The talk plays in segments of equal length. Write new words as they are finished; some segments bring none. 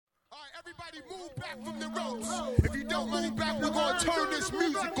Everybody move back from the ropes. If you don't move back, we're gonna turn this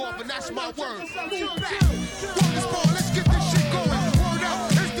music off, and that's my word. Move back. Word is born. Let's get this shit going. Word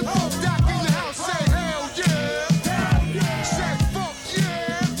up. It's the funk doc in your house. Say hell yeah. Say funk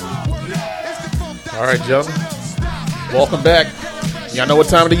yeah. Word up. It's the funk doc. All right, gentlemen. Welcome back. Y'all know what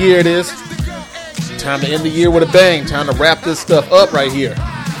time of the year it is. Time to end the year with a bang. Time to wrap this stuff up right here.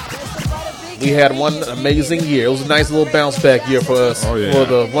 We had one amazing year. It was a nice little bounce back year for us, for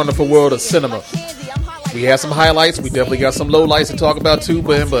the wonderful world of cinema. We had some highlights. We definitely got some lowlights to talk about too,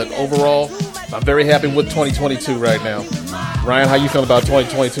 but overall, I'm very happy with 2022 right now. Ryan, how you feeling about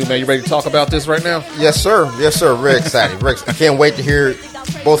 2022, man? You ready to talk about this right now? Yes, sir. Yes, sir. Very excited. I can't wait to hear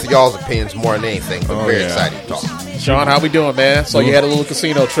both of y'all's opinions more than anything, but very excited to talk. Sean, how we doing, man? So you had a little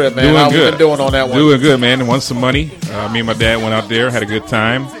casino trip, man. Doing How good. we been doing on that one? Doing good, man. Won some money. Me and my dad went out there, had a good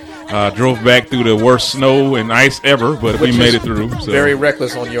time. Drove back through the worst snow and ice ever, but we made it through. So. Very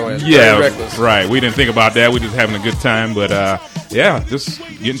reckless on your end. Yeah, very reckless. Right. We didn't think about that. We just having a good time, but just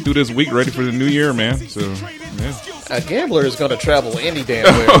getting through this week, ready for the new year, man. So, yeah. A gambler is going to travel any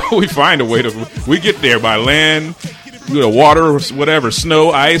damn way. We find a way to. We get there by land, water, whatever,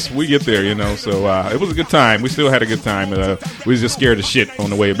 snow, ice. We get there, So it was a good time. We still had a good time. We was just scared of shit on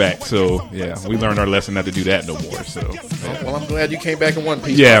the way back. So yeah, we learned our lesson not to do that no more. So yeah. Well, I'm glad you came back in one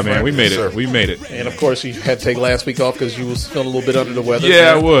piece. Yeah, man, we made it. We made it. And of course, you had to take last week off because you was feeling a little bit under the weather.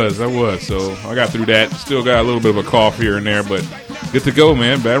 Yeah, I was. So I got through that. Still got a little bit of a cough here and there, but good to go,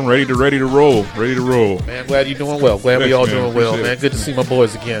 man. I'm ready to roll. Man, glad you're doing well. Glad we all doing well, man. Good to see my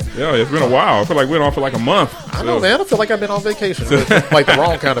boys again. Yeah, it's been a while. I feel like we went on for like a month. I know, man. I feel like I've been on vacation, like the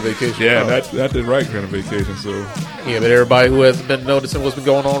wrong kind of vacation. Yeah, that's the right kind of vacation. So yeah, but everybody who has been noticing what's been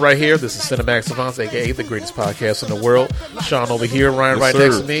going on right here, this is Cinemax Savants, aka the greatest podcast in the world. Sean over here, Ryan right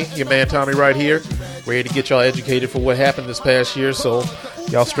next to me, your man Tommy right here, ready to get y'all educated for what happened this past year. So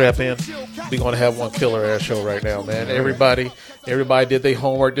y'all strap in. We're going to have one killer ass show right now, man. Everybody did their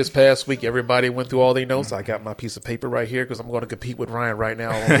homework this past week. Everybody went through all their notes. I got my piece of paper right here because I'm going to compete with Ryan right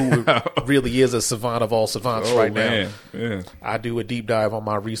now on who really is a savant of all savants now. Yeah. I do a deep dive on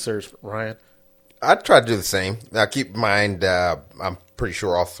my research, Ryan. I try to do the same. Now, keep in mind, I'm pretty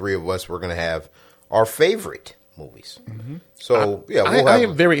sure all three of us were going to have our favorite movies. Mm-hmm. So, I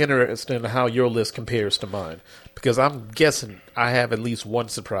am very interested in how your list compares to mine because I'm guessing I have at least one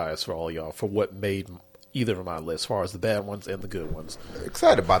surprise for all y'all for what made either of my lists, as far as the bad ones and the good ones.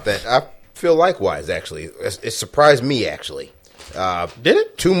 Excited about that. I feel likewise, actually. It surprised me, actually. Did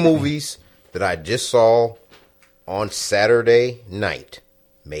it? 2 movies that I just saw on Saturday night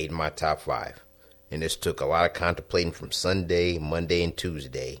made my top 5. And this took a lot of contemplating from Sunday, Monday, and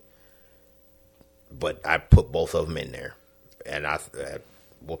Tuesday. But I put both of them in there. And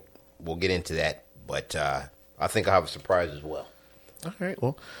we'll get into that. But I think I have a surprise as well. All right,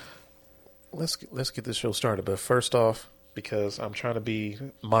 well, let's get this show started. But first off, because I'm trying to be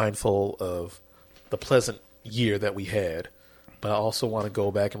mindful of the pleasant year that we had, but I also want to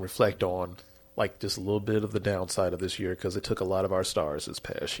go back and reflect on like just a little bit of the downside of this year because it took a lot of our stars this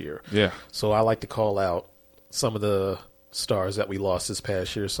past year. Yeah. So I like to call out some of the stars that we lost this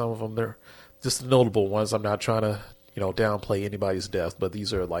past year. Some of them, they're just notable ones. I'm not trying to, downplay anybody's death, but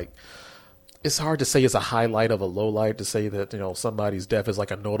these are like, it's hard to say it's a highlight of a low light to say that, somebody's death is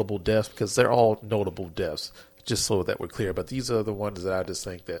like a notable death because they're all notable deaths, just so that we're clear. But these are the ones that I just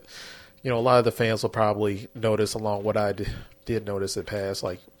think that, a lot of the fans will probably notice along what I did notice it passed.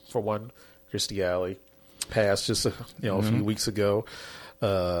 Like, for one, Kirstie Alley passed just a few weeks ago.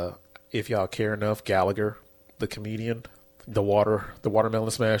 If y'all care enough, Gallagher, the comedian, the watermelon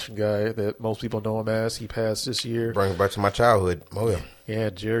smashing guy that most people know him as, he passed this year. Bring it back to my childhood. Oh, yeah. Yeah,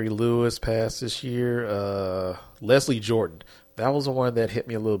 Jerry Lewis passed this year. Leslie Jordan, that was the one that hit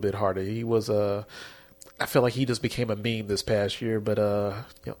me a little bit harder. He was I feel like he just became a meme this past year, but a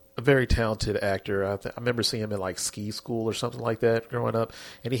very talented actor. I remember seeing him in like Ski School or something like that growing up,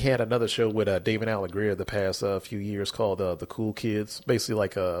 and he had another show with David Alan Grier the past few years called The Cool Kids, basically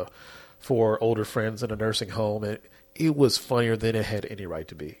like 4 older friends in a nursing home, and it was funnier than it had any right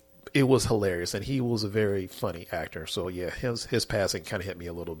to be. It was hilarious, and he was a very funny actor. So yeah, his passing kind of hit me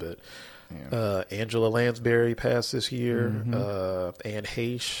a little bit. Yeah. Angela Lansbury passed this year. Anne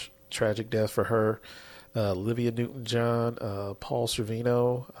Heche, tragic death for her. Olivia Newton-John, Paul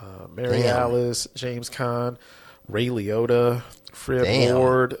Sorvino, Mary Alice, James Caan, Ray Liotta, Fred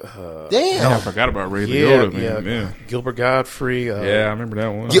Ward. I forgot about Ray Liotta, man. Yeah. Gilbert Godfrey. I remember that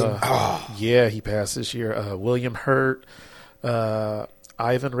one. Yeah, he passed this year. William Hurt, Ivan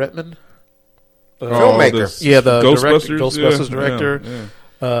Reitman. Filmmaker. The Ghostbusters director.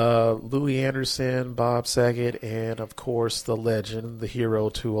 Louis Anderson, Bob Saget, and of course the legend, the hero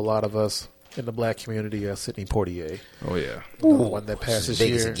to a lot of us in the black community, Sidney Poitier. Oh yeah, The one that passed this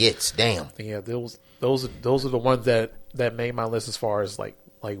Big as year. it gets. Damn. Yeah, those are the ones that made my list as far as like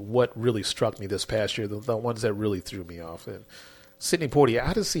what really struck me this past year. The ones that really threw me off. And Sidney Poitier,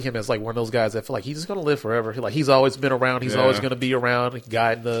 I just see him as like one of those guys that feel like he's just gonna live forever. He's always been around. He's always gonna be around,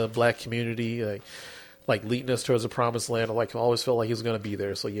 guiding the black community. Like leading us towards the promised land. I always felt like he was going to be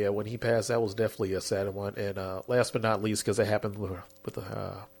there. So yeah, when he passed, that was definitely a sad one. And last but not least, because it happened with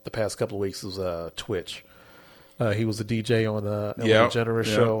the past couple of weeks, was Twitch. He was a DJ on the Ellen DeGeneres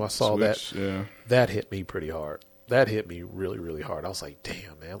show. I saw Switch, that. Yeah. That hit me pretty hard. That hit me really, really hard. I was like,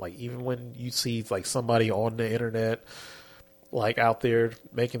 damn, man. Like even when you see like somebody on the internet, like out there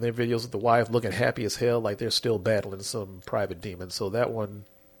making their videos with the wife, looking happy as hell, like they're still battling some private demon. So that one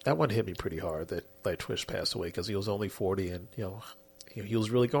hit me pretty hard that Twitch passed away because he was only 40 and he was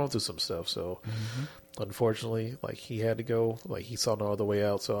really going through some stuff. So unfortunately, like he had to go. Like he saw no other way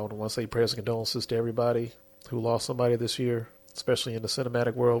out. So I want to say prayers and condolences to everybody who lost somebody this year, especially in the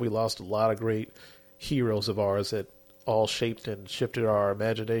cinematic world. We lost a lot of great heroes of ours that all shaped and shifted our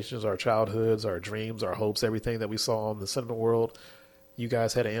imaginations, our childhoods, our dreams, our hopes, everything that we saw in the cinema world. You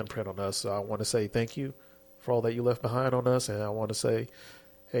guys had an imprint on us. So I want to say thank you for all that you left behind on us, and I want to say,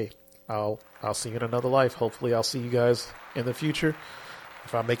 hey, I'll see you in another life. Hopefully I'll see you guys in the future.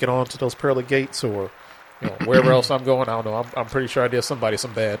 If I make it on to those pearly gates or wherever else I'm going, I don't know. I'm pretty sure I did somebody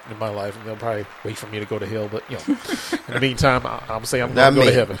some bad in my life, and they'll probably wait for me to go to hell. But in the meantime, I'm saying I'm going to go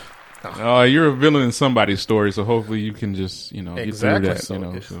to heaven. You're a villain in somebody's story, so hopefully you can just get Exactly.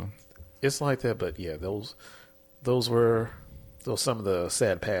 through that. So it's like that. But yeah, those were some of the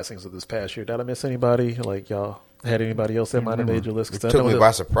sad passings of this past year. Did I miss anybody? Like y'all had anybody else that might have made your list? It took me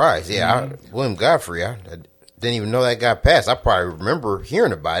by surprise. Yeah, William Godfrey. I didn't even know that guy passed. I probably remember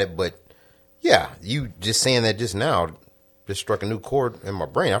hearing about it, but yeah, you just saying that just now just struck a new chord in my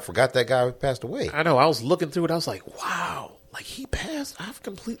brain. I forgot that guy passed away. I know. I was looking through it. I was like, wow, like he passed. I've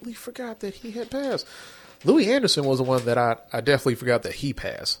completely forgot that he had passed. Louis Anderson was the one that I definitely forgot that he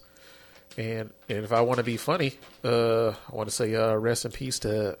passed. And if I want to be funny, I want to say rest in peace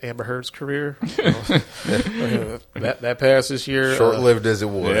to Amber Heard's career. That passed this year. Short-lived as it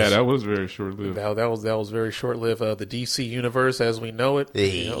was. Yeah, that was very short-lived. That was very short-lived. The DC universe, as we know it,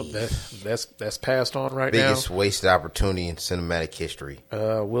 that's passed on right Biggest now. wasted opportunity in cinematic history.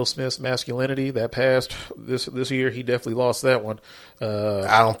 Will Smith's masculinity that passed this year. He definitely lost that one.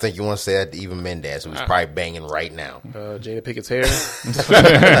 I don't think you want to say that to Eva Mendes, who's probably banging right now. Jada Pickett's hair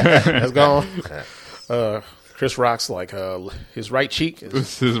that's gone. Chris Rock's his right cheek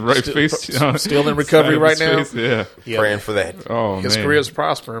is his right face still in recovery right now. Yeah. Praying for that. Oh, His man. career is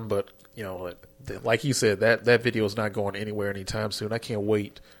prospering, but like you said, that video is not going anywhere anytime soon. I can't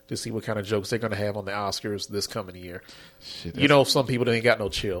wait to see what kind of jokes they're going to have on the Oscars this coming year. Shit, Some people ain't got no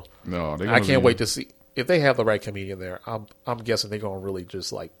chill. No, I can't wait to see if they have the right comedian there. I'm guessing they're going to really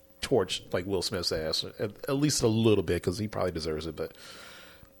just torch Will Smith's ass at least a little bit because he probably deserves it. But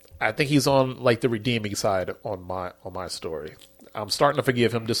I think he's on the redeeming side on my story. I'm starting to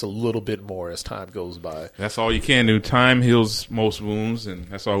forgive him just a little bit more as time goes by. That's all you can do. Time heals most wounds, and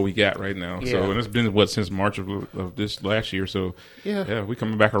that's all we got right now. Yeah. So, and it's been since March of this last year. So, yeah, we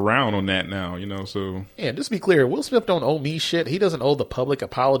coming back around on that now. So yeah. Just to be clear, Will Smith don't owe me shit. He doesn't owe the public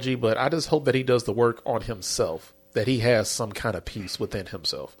apology, but I just hope that he does the work on himself. That he has some kind of peace within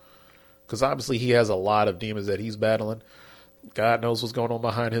himself, because obviously he has a lot of demons that he's battling. God knows what's going on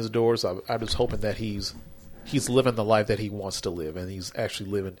behind his doors. I'm just hoping that he's living the life that he wants to live, and he's actually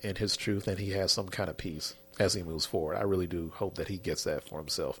living in his truth, and he has some kind of peace as he moves forward. I really do hope that he gets that for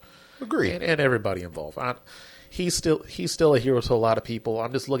himself. Agreed. And everybody involved. He's still a hero to a lot of people.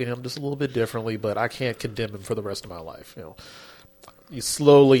 I'm just looking at him just a little bit differently, but I can't condemn him for the rest of my life.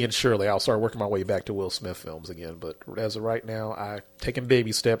 Slowly and surely, I'll start working my way back to Will Smith films again. But as of right now, I'm taking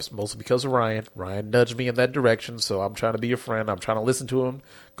baby steps, mostly because of Ryan. Ryan nudged me in that direction, so I'm trying to be a friend. I'm trying to listen to him.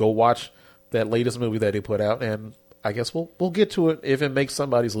 Go watch that latest movie that he put out, and I guess we'll get to it if it makes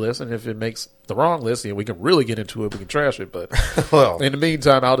somebody's list, and if it makes the wrong list, we can really get into it. We can trash it, but well, in the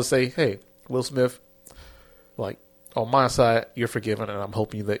meantime, I'll just say, hey, Will Smith, on my side, you're forgiven, and I'm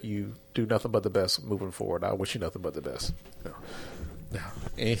hoping that you do nothing but the best moving forward. I wish you nothing but the best.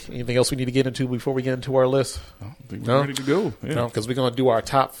 Anything else we need to get into before we get into our list? I think we're ready to go. Yeah. No, because we're going to do our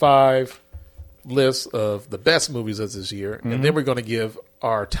top 5 lists of the best movies of this year, and then we're going to give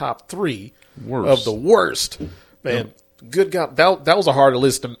our top 3 of the worst. Man, good God, that was a hard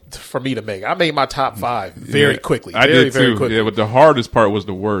list for me to make. I made my top 5 very quickly. I very, did very too. quickly. Yeah, but the hardest part was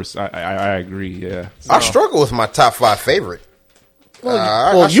the worst. I agree. Yeah, I struggle with my top 5 favorite. Well,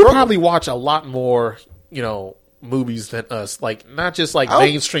 I you struggle. probably watch a lot more, movies than us. Like not just like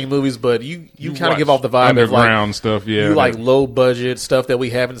mainstream movies, but you kind of watch give off the vibe of underground like stuff. Yeah, you like low budget stuff that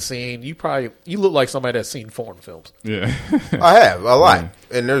we haven't seen. You look like somebody that's seen foreign films. yeah. I have a lot,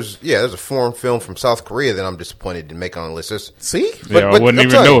 and there's a foreign film from South Korea that I'm disappointed to make on the list. See, Yeah, I wouldn't I'm even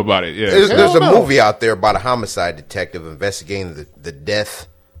telling know you, about it. Yeah, There's Hell a no. movie out there about a homicide detective investigating the death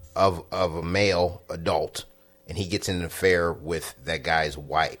of a male adult, and he gets in an affair with that guy's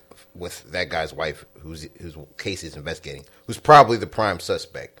wife. Whose case is investigating, who's probably the prime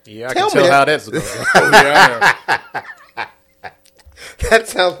suspect. yeah, I can tell how that's going. Yeah, That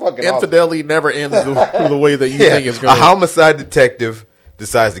sounds fucking awesome. infidelity never ends the way that you think it's A going. homicide detective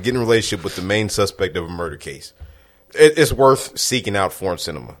decides to get in a relationship with the main suspect of a murder case. It's worth seeking out foreign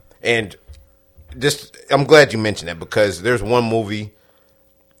cinema. And I'm glad you mentioned that because there's one movie.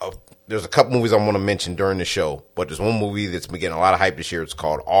 There's a couple movies I want to mention during the show, but there's one movie that's been getting a lot of hype this year. It's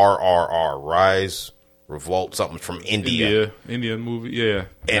called RRR, Rise, Revolt, something from India. Indian movie. Yeah,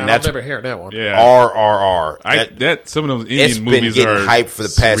 And I've that's never heard that one. yeah. RRR. Some of those It's Indian been movies getting are hyped for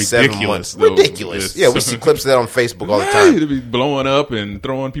the past 7 months. though. Ridiculous. It's- Yeah, we see clips of that on Facebook all the Right, time. it'll be blowing up and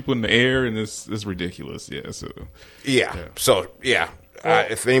throwing people in the air, and it's ridiculous. Yeah, so Yeah. So, yeah.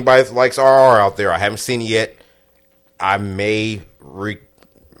 If anybody likes RR out there, I haven't seen it yet. I may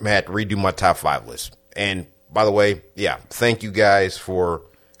have to redo my top 5 list. And, by the way, yeah, thank you guys for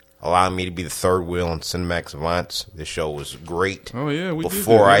allowing me to be the third wheel on Cinemax Avance. This show was great. Oh, yeah, we did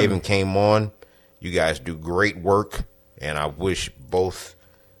Before that, I yeah. even came on, you guys do great work. And I wish both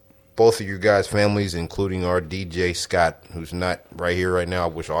of you guys' families, including our DJ Scott, who's not right here right now, I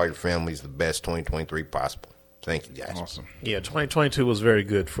wish all your families the best 2023 possible. Thank you, guys. awesome. Yeah, 2022 was very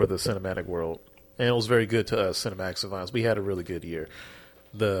good for the cinematic world, and it was very good to us, Cinemax Advance. We had a really good year.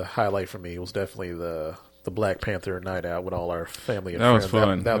 The highlight for me was definitely the Black Panther night out with all our family and That was friends.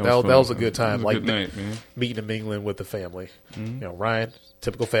 fun. That That was was a fun. good time. It was a good night, man. Meeting and mingling with the family. Ryan,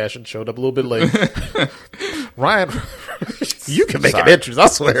 typical fashion, showed up a little bit late. Ryan, you can make an Sorry. entrance, I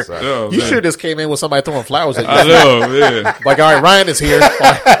swear. Sorry. Oh, You man. should have just came in with somebody throwing flowers at you. I know, man. Like, all right, Ryan is here.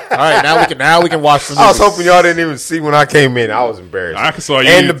 All right, now we can watch the movie. I was hoping y'all didn't even see when I came in. I was embarrassed. I saw you.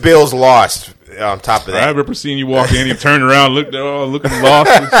 And the Bills lost on top of I that. remember seeing you walk in. You turned around, looked at all, looking lost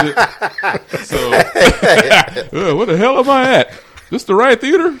and shit. So, what the hell am I at? This the right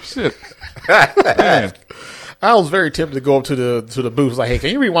theater? Shit, man. I was very tempted to go up to the booth. Like, hey,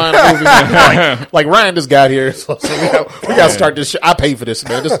 can you rewind the movie? like Ryan just got here, so we got to start this shit. I paid for this,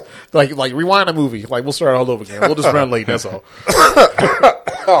 man. Just like rewind the movie. Like we'll start all over again. We'll just run late. That's all.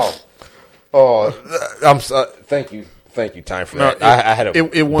 Thank you, Time, for that. I had a It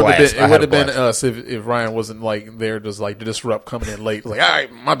wouldn't have blast. been. It would have been us if Ryan wasn't like there, just like to disrupt coming in late. Like, all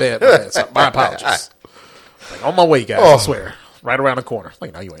right, my bad. My apologies. Like on my way, guys. I swear, right around the corner.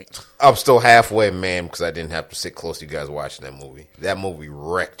 Like, no, you ain't. I'm still halfway, man, because I didn't have to sit close to you guys watching that movie. That movie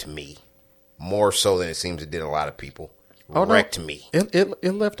wrecked me more so than it seems it did a lot of people. Wrecked me.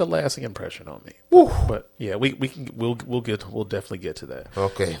 It left a lasting impression on me. But yeah, we'll definitely get to that.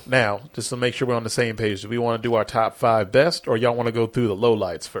 Okay. Now, just to make sure we're on the same page, do we want to do our top 5 best, or y'all want to go through the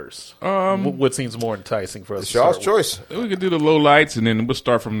lowlights first? What seems more enticing for us? It's to y'all's start with? choice. We could do the low lights, and then we'll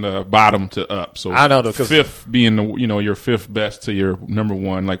start from the bottom to up. So I know, because- fifth being your fifth best to your number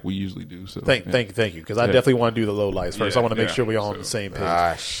one, like we usually do. So Thank you, because I definitely want to do the lowlights first. Yeah, I want to make yeah. sure we're all on the same page.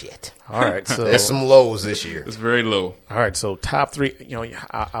 Ah, shit. All right, so There's some lows this year. It's very low. all right, so top 3.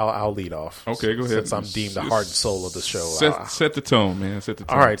 I'll lead off. Okay, go ahead. Since I'm deemed the heart and soul of the show. Set the tone, man. Set the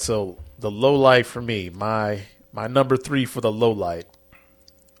tone. All right, so the low light for me, my number 3 for the low light,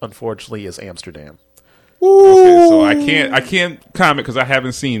 unfortunately, is Amsterdam. Okay, so I can't comment because I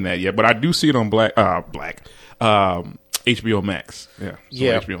haven't seen that yet, but I do see it on HBO Max.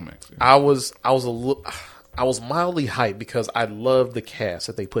 Yeah, HBO Max. Yeah. I was mildly hyped because I love the cast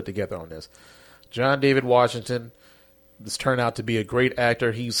that they put together on this. John David Washington has turned out to be a great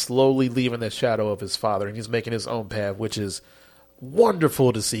actor. He's slowly leaving the shadow of his father, and he's making his own path, which is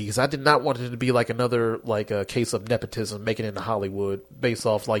wonderful to see. Because I did not want it to be like another a case of nepotism making it into Hollywood based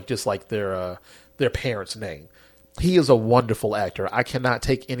off just their parents' name. He is a wonderful actor. I cannot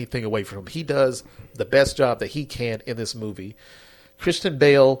take anything away from him. He does the best job that he can in this movie. Christian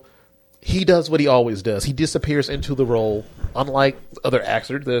Bale, he does what he always does. He disappears into the role. Unlike other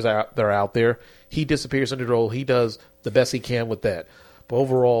actors that are out there, he disappears into the role. He does the best he can with that. But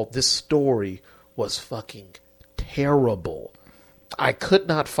overall, this story was fucking terrible. I could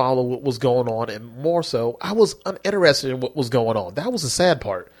not follow what was going on, and more so, I was uninterested in what was going on. That was the sad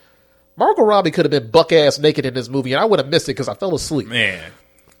part. Margot Robbie could have been buck-ass naked in this movie, and I would have missed it because I fell asleep. Man,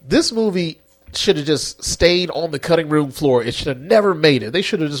 This movie should have just stayed on the cutting room floor. It should have never made it. They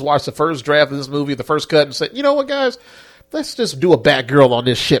should have just watched the first draft of this movie, the first cut, and said, you know what, guys? Let's just do a Batgirl on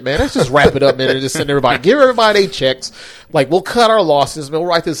this shit, man. Let's just wrap it up, man, and just send everybody, give everybody their checks. Like, we'll cut our losses, man. We'll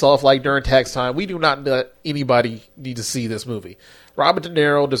write this off like during tax time. We do not let anybody need to see this movie. Robert De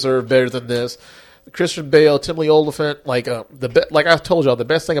Niro deserved better than this. Christian Bale, Tim Lee Oliphant, like I told y'all, the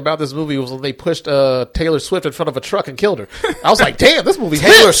best thing about this movie was when they pushed Taylor Swift in front of a truck and killed her. I was like, damn, this movie.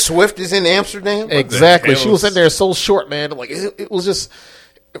 Taylor Swift is in Amsterdam. Exactly, she was in there so short, man. Like it was just.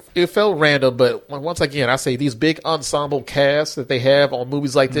 It felt random, but once again, I say these big ensemble casts that they have on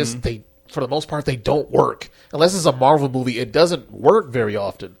movies like this, they, for the most part, they don't work. Unless it's a Marvel movie, it doesn't work very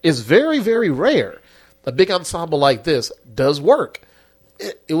often. It's very, very rare. A big ensemble like this does work.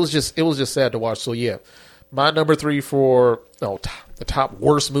 It was just sad to watch. So yeah, my number 3 for the top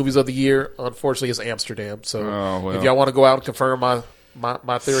worst movies of the year, unfortunately, is Amsterdam. So if y'all want to go out and confirm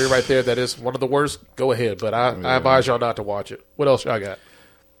my theory right there, that is one of the worst, go ahead. But I advise y'all not to watch it. What else y'all got?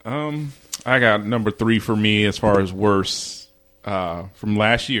 I got number 3 for me as far as worse from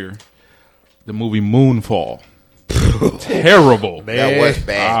last year. The movie Moonfall. Terrible. Man. That was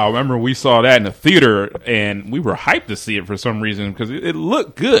bad. I remember we saw that in the theater, and we were hyped to see it for some reason because it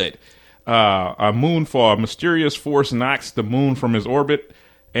looked good. A moonfall, a mysterious force knocks the moon from its orbit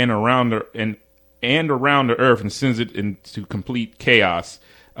and around the Earth and sends it into complete chaos.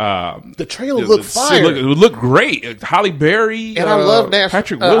 The trailer looked fire. It looked great. Halle Berry and I love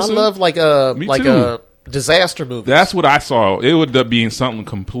Patrick Wilson. I love a disaster movie. That's what I saw. It would end up being something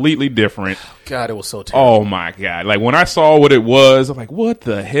completely different. God, it was so terrible. Oh my God! Like when I saw what it was, I'm like, what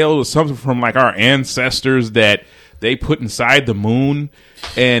the hell? It was something from like our ancestors that they put inside the moon,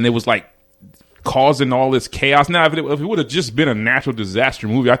 and it was like causing all this chaos. Now, if it would have just been a natural disaster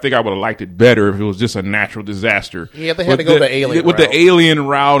movie, I think I would have liked it better if it was just a natural disaster. Yeah, they had to go the alien with route. The alien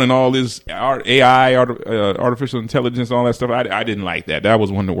route and all this AI, artificial intelligence, and all that stuff. I didn't like that. That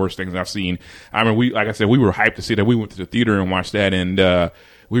was one of the worst things I've seen. I mean, like I said, we were hyped to see that. We went to the theater and watched that, and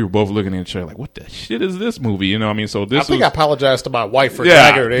we were both looking at each other like, what the shit is this movie? You know what I mean? So I think I apologized to my wife for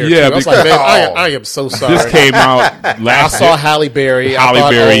dragging her there. Yeah, too. I was like, man, I am so sorry. This came out last I saw Halle Berry.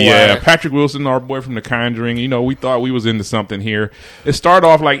 Yeah. Patrick Wilson, our boy from The Conjuring. You know, we thought we was into something here. It started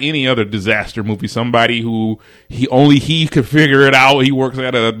off like any other disaster movie. Somebody who he could figure it out. He works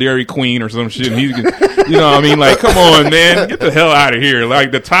at a Dairy Queen or some shit. And you know what I mean? Like, come on, man. Get the hell out of here.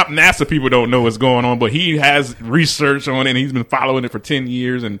 Like, the top NASA people don't know what's going on, but he has research on it, and he's been following it for 10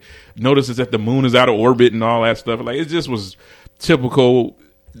 years and notices that the moon is out of orbit and all that stuff. Like, it just was typical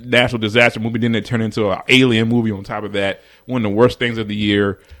natural disaster movie. Then it turned into an alien movie on top of that. One of the worst things of the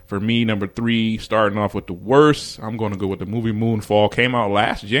year. For me, number 3, starting off with the worst, I'm going to go with the movie Moonfall. Came out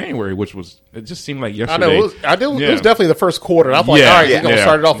last January, it just seemed like yesterday. I know. It was definitely the first quarter. I'm like, all right, we're going to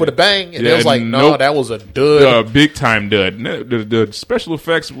start it off with a bang. And it was like, no, that was a dud. Big time dud. The special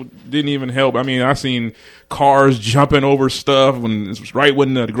effects didn't even help. I mean, I seen cars jumping over stuff right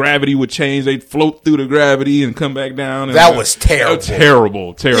when the gravity would change. They'd float through the gravity and come back down. And, that was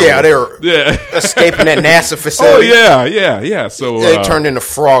terrible. Terrible. Yeah, they were escaping that NASA facility. Oh, yeah. So they turned into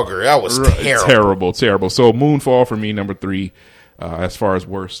Frogger. That was terrible. Terrible. So Moonfall for me, number 3, as far as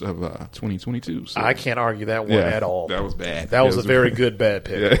worst of 2022. So, I can't argue that one at all. That was bad. That was a very good bad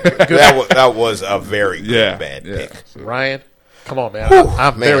pick. That was a very good bad pick. So. Ryan, come on, man.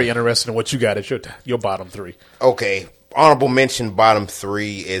 I'm very interested in what you got at your bottom 3. Okay. Honorable mention bottom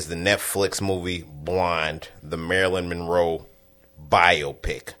 3 is the Netflix movie Blonde, the Marilyn Monroe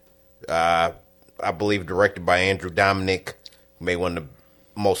biopic. I believe directed by Andrew Dominik, made one of the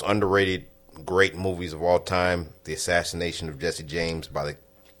most underrated great movies of all time, The Assassination of Jesse James by the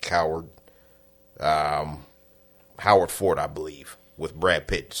coward Howard Ford, I believe, with Brad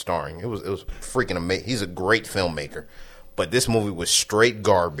Pitt starring. It was freaking amazing. He's a great filmmaker, but this movie was straight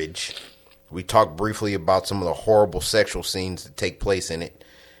garbage. We talked briefly about some of the horrible sexual scenes that take place in it,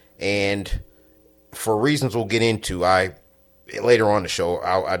 and for reasons we'll get into, later on the show,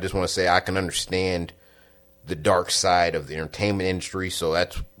 I just want to say I can understand the dark side of the entertainment industry, so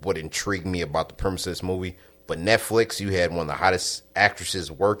that's what intrigued me about the premise of this movie. But Netflix, you had one of the hottest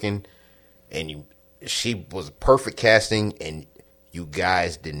actresses working, and she was perfect casting, and you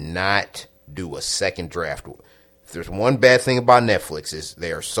guys did not do a second draft. If there's one bad thing about Netflix, is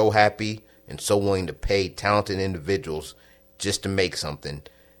they are so happy and so willing to pay talented individuals just to make something.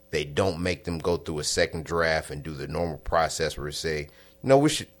 They don't make them go through a second draft and do the normal process where they say,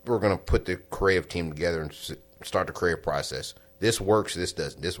 we're going to put the creative team together and start the creative process. This works, this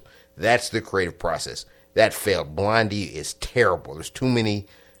doesn't. That's the creative process. That failed. Blondie is terrible. There's too many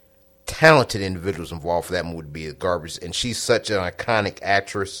talented individuals involved for that movie to be garbage. And she's such an iconic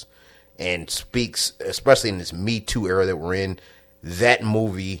actress. and speaks, especially in this Me Too era that we're in, that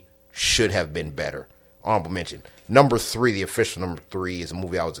movie should have been better. Honorable mention. Number 3, the official number 3, is a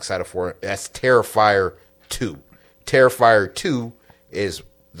movie I was excited for. That's Terrifier 2. Terrifier 2 is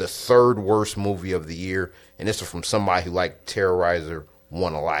the 3rd worst movie of the year, and this is from somebody who liked Terrorizer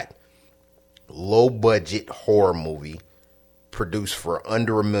 1 a lot. Low-budget horror movie, produced for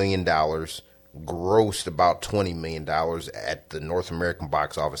under $1 million, grossed about $20 million at the North American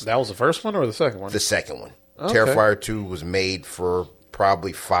box office. That was the first one or the second one? The second one. Okay. Terrifier 2 was made for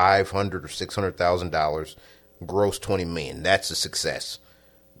probably $500,000 or $600,000, grossed $20 million. That's a success.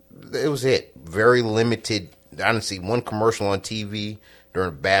 It was it. Very limited. I didn't see one commercial on TV during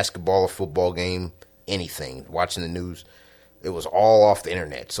a basketball or football game, anything, watching the news. It was all off the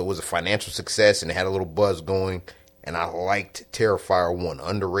internet. So it was a financial success, and it had a little buzz going. And I liked Terrifier 1,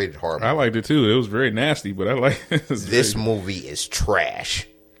 underrated horror movie. I liked it too. It was very nasty, but I like it. This movie is trash.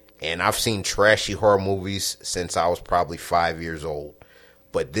 And I've seen trashy horror movies since I was probably 5 years old.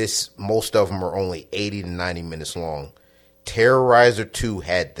 But most of them are only 80 to 90 minutes long. Terrorizer 2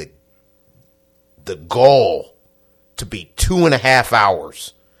 had the gall to be 2.5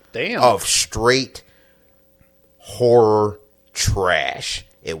 hours of straight horror trash.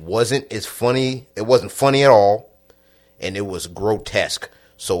 It wasn't as funny. It wasn't funny at all. And it was grotesque.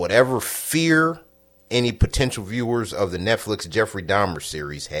 So whatever fear any potential viewers of the Netflix Jeffrey Dahmer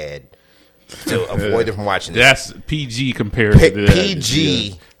series had to avoid them from watching this. That's PG compared to that.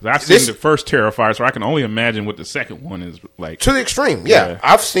 PG. Yeah. I've seen the first Terrifier, so I can only imagine what the second one is like. To the extreme, yeah.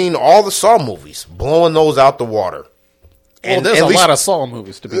 I've seen all the Saw movies, blowing those out the water. Well, there's a lot of Saw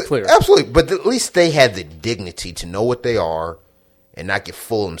movies, to be clear. Absolutely, but at least they had the dignity to know what they are and not get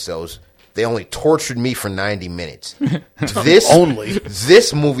full of themselves. They only tortured me for 90 minutes.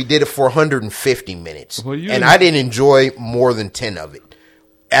 This movie did it for 150 minutes. And I didn't enjoy more than 10 of it.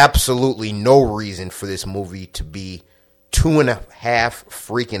 Absolutely no reason for this movie to be 2.5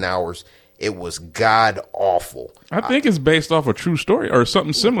 freaking hours. It was god awful. I think it's based off a true story or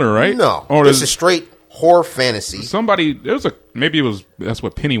something similar, right? No. This is straight horror fantasy. That's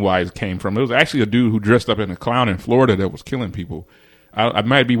what Pennywise came from. It was actually a dude who dressed up in a clown in Florida that was killing people. I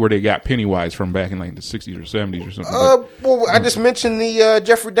might be where they got Pennywise from back in like the 60s or 70s or something. Well, I just mentioned the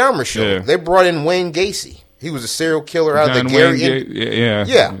Jeffrey Dahmer show. Yeah. They brought in Wayne Gacy. He was a serial killer out of the Gary.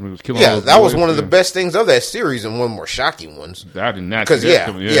 That was one of the best things of that series and one of the more shocking ones. I did not. Because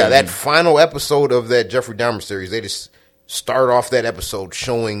that final episode of that Jeffrey Dahmer series, they just start off that episode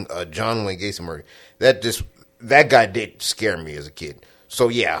showing John Wayne Gacy murder. That guy did scare me as a kid. So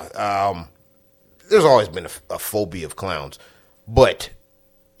there's always been a phobia of clowns. But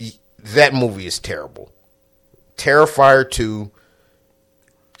that movie is terrible. Terrifier 2,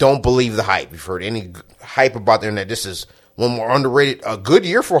 don't believe the hype. You've heard any hype about the internet. This is one more underrated. A good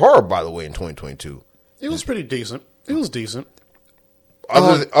year for horror, by the way, in 2022. It was pretty decent. It was decent.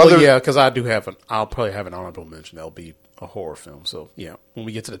 Because I'll probably have an honorable mention. That'll be a horror film. So, yeah, when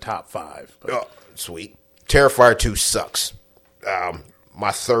we get to the top 5. Sweet. Terrifier 2 sucks.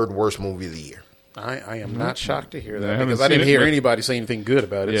 My 3rd worst movie of the year. I am not shocked to hear that because I didn't hear anybody say anything good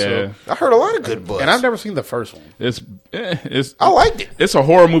about it. Yeah. So. I heard a lot of good buzz. And I've never seen the first one. I liked it. It's a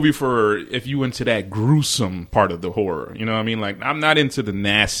horror movie for if you into that gruesome part of the horror. You know what I mean? Like, I'm not into the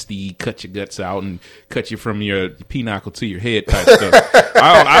nasty, cut your guts out and cut you from your pinnacle to your head type stuff.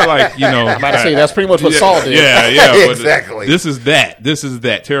 I like, I'm about to say, that's pretty much what Saw did. Yeah. Exactly. This is that.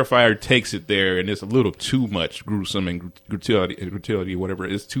 Terrifier takes it there, and it's a little too much gruesome and brutality, whatever.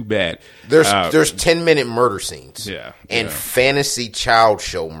 It's too bad. There's 10-minute murder scenes. And fantasy child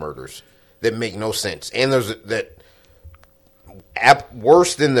show murders that make no sense. And there's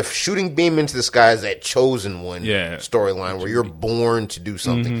worse than the shooting beam into the sky is that Chosen One storyline where you're born to do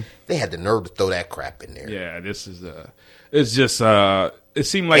something. Mm-hmm. They had the nerve to throw that crap in there. Yeah, this is it's just it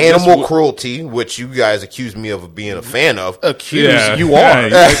seemed like animal cruelty, which you guys accuse me of being a fan of. You are.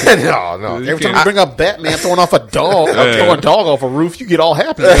 No. Every time you bring up Batman throwing off a dog, throwing a dog off a roof, you get all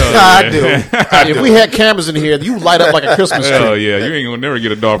happy. I do. If we had cameras in here, you light up like a Christmas tree. Oh yeah, you ain't gonna never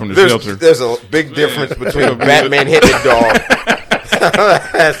get a dog from the shelter. There's a big difference between a Batman hitting a dog.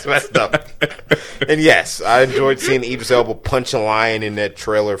 That's messed up. And yes, I enjoyed seeing Idris Elba punch a lion in that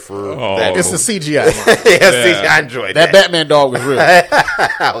trailer for that. It's the CGI. CGI. I enjoyed that. That Batman dog was real.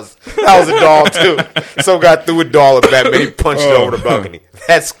 that was a dog too. Some guy threw a dog at Batman. He punched it over the balcony.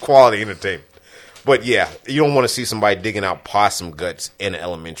 That's quality entertainment. But yeah, you don't want to see somebody digging out possum guts in an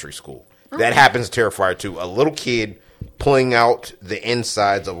elementary school. That happens in Terrifier 2. A little kid pulling out the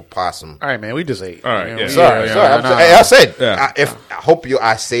insides of a possum. All right, man, we just ate. All right, yeah. Sorry. I said, I hope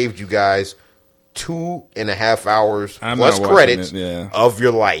I saved you guys 2.5 hours plus credits of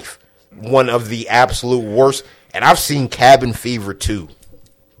your life. one of the absolute worst. And I've seen Cabin Fever too.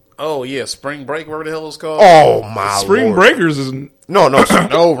 Oh yeah, Spring Break, whatever the hell it's called. Oh my Spring Lord. Breakers is No.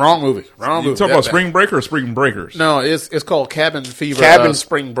 No, wrong movie. Wrong you movie. talking about Spring Breaker or Spring Breakers? No, it's called Cabin Fever.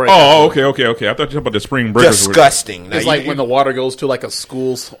 Spring Break. Oh, okay. I thought you were talking about the Spring Breakers. Disgusting. Now, It's like when the water goes to like a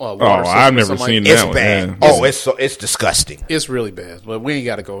school's water Oh, system I've or never something seen like it's that one. bad. Yeah. It's disgusting. It's really bad, but we ain't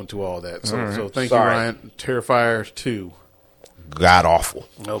got to go into all that. So thank Sorry. you, Ryan. Terrifier 2. God awful.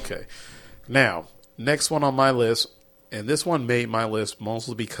 Okay. Now, next one on my list, and this one made my list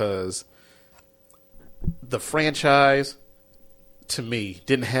mostly because the franchise, to me,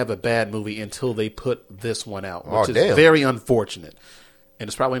 didn't have a bad movie until they put this one out, which is damn. very unfortunate. And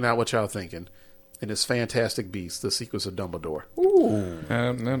it's probably not what y'all thinking. And it's Fantastic Beasts, The Secrets of Dumbledore.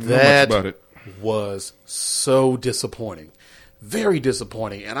 Not much That about it. was so disappointing. Very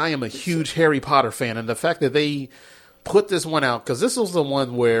disappointing. And I am a huge Harry Potter fan. And the fact that they put this one out, because this was the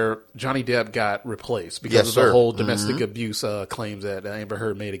one where Johnny Depp got replaced because Yes, of sir. the whole domestic abuse claims that Amber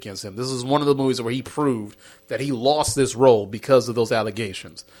Heard made against him. This is one of the movies where he proved that he lost this role because of those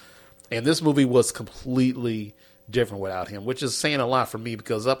allegations. And this movie was completely different without him, which is saying a lot for me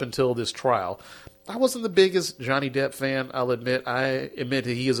because up until this trial, I wasn't the biggest Johnny Depp fan, I'll admit. I admit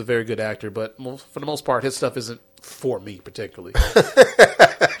that he is a very good actor, but for the most part, his stuff isn't for me particularly.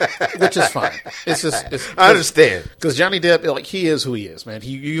 Which is fine. It's just... I understand. Because Johnny Depp, like, he is who he is, man.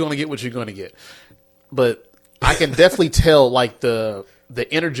 You're going to get what you're going to get. But I can definitely tell, like, the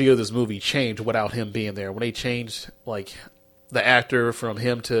energy of this movie changed without him being there. When they changed, like, the actor from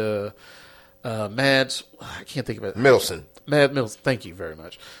him to Mads... I can't think of it. Middleton. Matt Mills, thank you very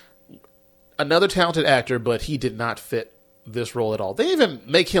much. Another talented actor, but he did not fit this role at all. They even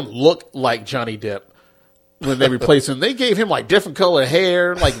make him look like Johnny Depp when they replaced him. They gave him like different color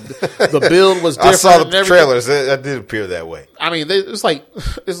hair, like the build was different. I saw and the everything. trailers. That did appear that way. I mean, it's like,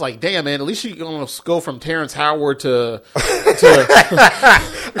 damn, man. At least you're gonna go from Terrence Howard to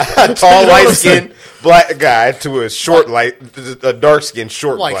A tall, light-skinned black guy to a dark-skinned,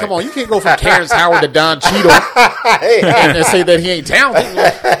 short like, black. come on, you can't go from Terrence Howard to Don Cheadle and say that he ain't talented.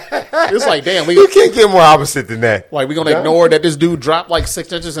 It's like, damn, You can't get more opposite than that. Like, we're going to ignore that this dude dropped like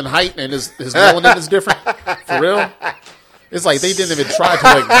 6 inches in height and his melanin is different? For real? It's like they didn't even try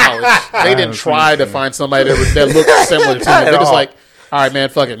to acknowledge. They didn't try to find somebody that looked similar to him. They're just like, all right, man,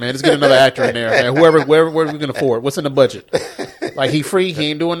 fuck it, man. Let's get another actor in there, man. Whoever we can afford. What's in the budget? Like, he free? He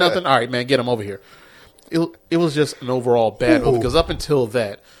ain't doing nothing? All right, man, get him over here. It was just an overall bad movie because up until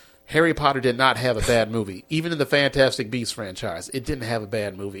that, Harry Potter did not have a bad movie. Even in the Fantastic Beasts franchise, it didn't have a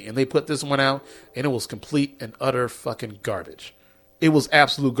bad movie. And they put this one out, and it was complete and utter fucking garbage. It was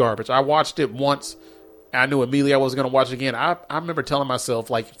absolute garbage. I watched it once. I knew immediately I wasn't going to watch it again. I remember telling myself,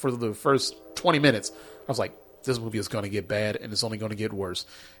 like, for the first 20 minutes, I was like, this movie is going to get bad, and it's only going to get worse.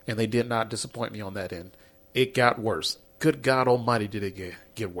 And they did not disappoint me on that end. It got worse. Good God almighty, did it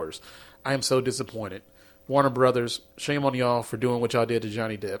get worse. I am so disappointed. Warner Brothers, shame on y'all for doing what y'all did to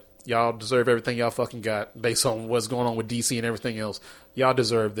Johnny Depp. Y'all deserve everything y'all fucking got based on what's going on with DC and everything else. Y'all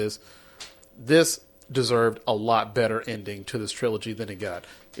deserve this. This deserved a lot better ending to this trilogy than it got.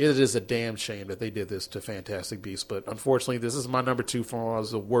 It is a damn shame that they did this to Fantastic Beasts, but unfortunately, this is my number 2 for all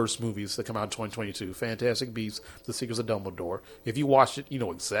the worst movies that come out in 2022. Fantastic Beasts, The Secrets of Dumbledore. If you watched it, you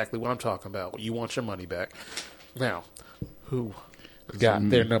know exactly what I'm talking about. You want your money back. Now, who got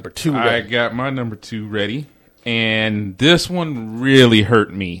their number 2 ready? I got my number 2 ready, and this one really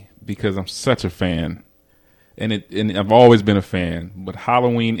hurt me because I'm such a fan, and I've always been a fan. But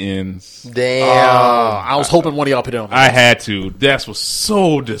Halloween Ends. Damn. I was hoping one of y'all put it on. I had to. That was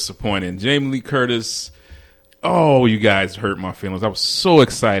so disappointing. Jamie Lee Curtis. Oh, you guys hurt my feelings. I was so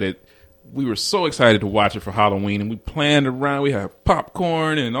excited. We were so excited to watch it for Halloween, and we planned around. We had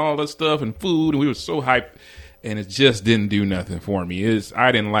popcorn and all that stuff and food, and we were so hyped. And it just didn't do nothing for me.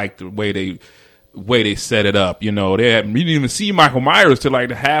 I didn't like the way they set it up. You know, we didn't even see Michael Myers till like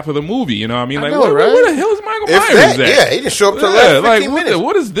the half of the movie. You know what I mean? Like, know, right? where the hell is Michael If Myers that, at? yeah, he didn't show up till the last 15 minutes.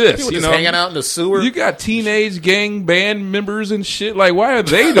 What is this? People You just know, hanging out in the sewer. you got teenage gang band members and shit. Like, why are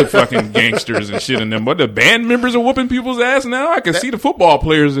they the fucking gangsters and shit in them? But the band members are whooping people's ass now. I can see the football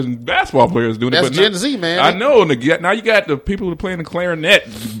players and basketball players doing That's it. But Gen Z, man. I know. And now you got the people who are playing the clarinet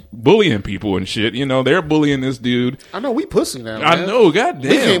bullying people and shit. You know, they're bullying this dude. I know we pussy now. I man. know.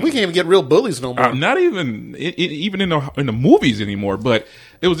 Goddamn. We can't even get real bullies no more. Not even even in the movies anymore. But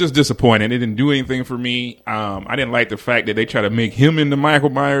it was just disappointing. It didn't do anything for me. I didn't like the fact that they try to make him into Michael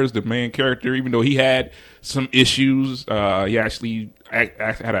Myers, the main character, even though he had some issues. He actually had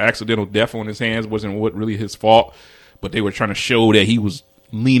an accidental death on his hands. Wasn't what really his fault. But they were trying to show that he was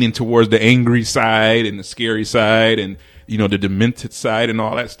leaning towards the angry side and the scary side, and the demented side and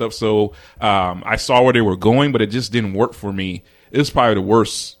all that stuff. So I saw where they were going, but it just didn't work for me. It was probably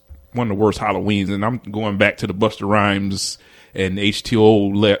one of the worst Halloweens, and I'm going back to the Busta Rhymes and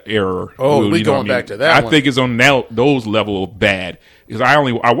H2O era. Oh, we going back to that I one. think it's on those level of bad. Because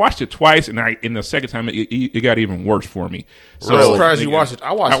I watched it twice, and in the second time it got even worse for me. So I'm surprised you watched it.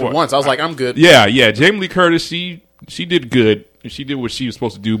 I watched it once. I was like, I'm good. Yeah. Jamie Lee Curtis, she did good. She did what she was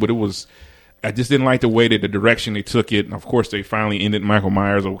supposed to do, but I just didn't like the way that the direction they took it. And of course, they finally ended Michael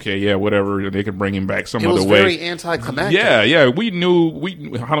Myers. Okay, yeah, whatever. They could bring him back some other way. It was very anticlimactic. Yeah. We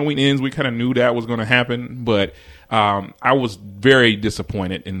knew Halloween Ends. We kind of knew that was going to happen, but I was very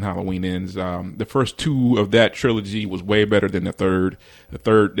disappointed in Halloween Ends. The first two of that trilogy was way better than the third. The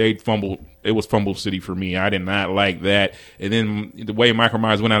third, they fumbled. It was Fumble City for me. I did not like that. And then the way Michael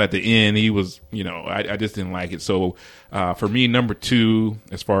Myers went out at the end, he was, I just didn't like it. So for me, number 2,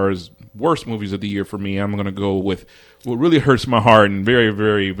 as far as worst movies of the year for me, I'm going to go with what really hurts my heart and very,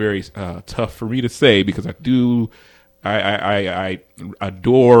 very, very tough for me to say, because I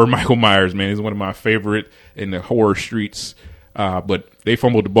adore Michael Myers, man. He's one of my favorite in the horror streets. But they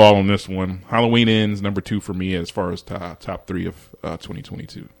fumbled the ball on this one. Halloween Ends, number 2 for me as far as top 3 of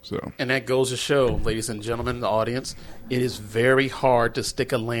 2022. So, and that goes to show, ladies and gentlemen, the audience, it is very hard to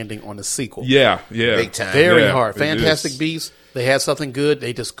stick a landing on a sequel. Yeah, Big time. Very Yeah, hard. it Fantastic is. Beasts, they had something good.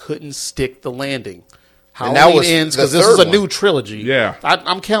 They just couldn't stick the landing. And that Halloween was Ends, the because this is a third new one. trilogy. Yeah.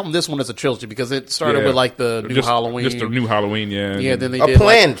 I'm counting this one as a trilogy because it started with like the new Halloween. Just the new Halloween, yeah. Yeah, then they A did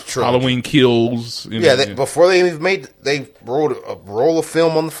planned trilogy. Halloween Kills. Before they even they wrote a roll of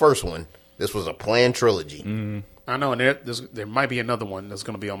film on the first one. This was a planned trilogy. I know, and there might be another one that's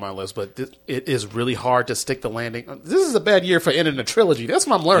going to be on my list, but it is really hard to stick the landing. This is a bad year for ending a trilogy. That's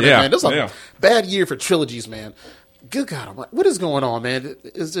what I'm learning, Yeah, man. This is yeah. a bad year for trilogies, man. Good God, what is going on, man?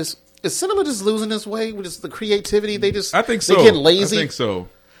 Is cinema just losing its way with just the creativity? I think so. They getting lazy. I think so.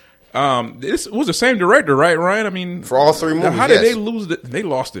 This was the same director, right, Ryan? I mean, For all 3 movies, how did they yes. lose it? They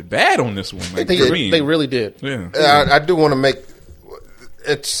lost it bad on this one. Like, They really did. Yeah. I do want to make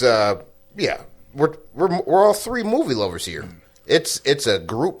it's we're all 3 movie lovers here. It's a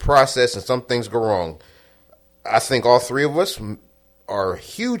group process, and some things go wrong. I think all 3 of us are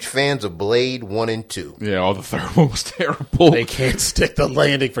huge fans of Blade 1 and 2. Yeah, all the third one was terrible. They can't stick the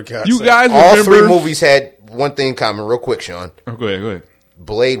landing for God's You sake. guys All remember? 3 movies had one thing in common. Real quick, Sean. Oh, go ahead.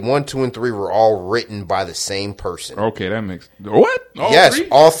 Blade 1, 2, and 3 were all written by the same person. Okay, that makes what? All yes, 3?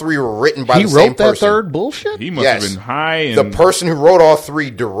 all 3 were written by He the same wrote that person. third bullshit? He must have been high. And The person who wrote all 3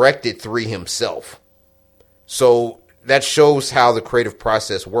 directed 3 himself. So that shows how the creative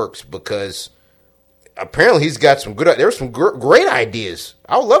process works, because apparently he's got some good. There's some great ideas.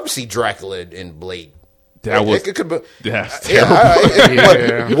 I would love to see Dracula in Blade. That's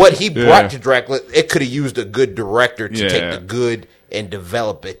terrible. What he brought Yeah. to Dracula, it could have used a good director to Yeah. take the good and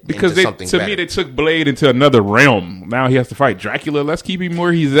develop it because into something to better. me they took Blade into another realm. Now he has to fight Dracula. Let's keep him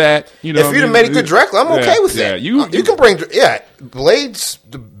where he's at. You know, If you'd have made a good Dracula, I'm okay with that. You can bring, Blade's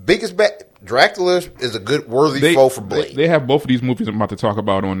the biggest Dracula is a good, worthy foe for Blade. They have both of these movies I'm about to talk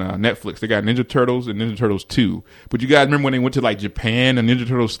about on Netflix. They got Ninja Turtles and Ninja Turtles 2. But you guys remember when they went to like Japan and Ninja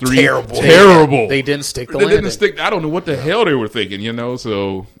Turtles 3? Terrible. They didn't stick the They landing. didn't stick. I don't know what the hell they were thinking,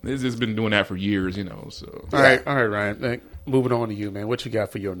 So it's just been doing that for years, So All right, Ryan. Moving on to you, man. What you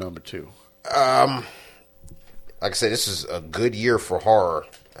got for your number 2? Like I said, this is a good year for horror.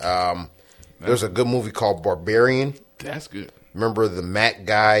 There's a good movie called Barbarian. that's good. Remember the Mac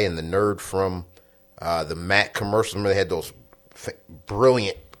guy and the nerd from the Mac commercials? Remember they had those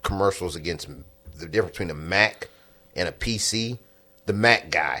brilliant commercials against the difference between a Mac and a PC? The Mac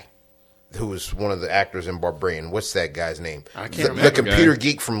guy, who was one of the actors in Barbarian. What's that guy's name? I can't The remember. computer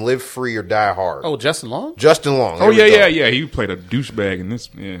geek from Live Free or Die Hard. Oh, Justin Long? Justin Long. Oh, There we go. yeah. He played a douchebag in this.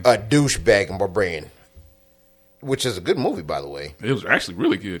 Yeah. A douchebag in Barbarian, which is a good movie, by the way. It was actually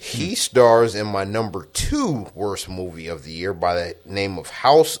really good. He stars in my number 2 worst movie of the year by the name of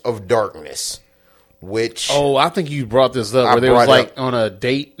House of Darkness, which... Oh, I think you brought this up I where they was brought it like on a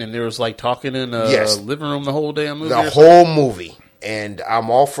date and there was like talking in a Yes. living room the whole damn movie. the whole movie. And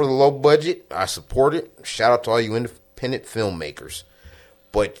I'm all for the low budget. I support it. Shout out to all you independent filmmakers.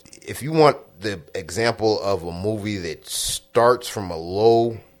 But if you want the example of a movie that starts from a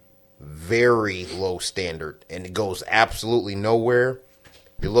low, very low standard and it goes absolutely nowhere,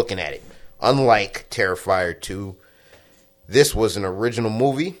 you're looking at it. Unlike Terrifier 2, this was an original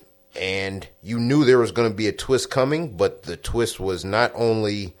movie and you knew there was going to be a twist coming, but the twist was not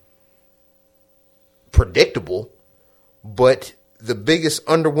only predictable, but the biggest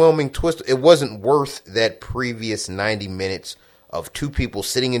underwhelming twist, it wasn't worth that previous 90 minutes of 2 people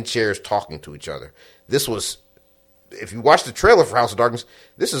sitting in chairs talking to each other. This was if you watch the trailer for House of Darkness,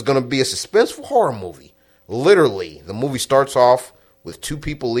 this is going to be a suspenseful horror movie. Literally, the movie starts off with two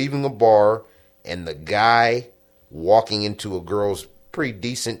people leaving a bar and the guy walking into a girl's pretty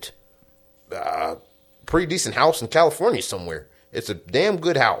decent house in California somewhere. It's a damn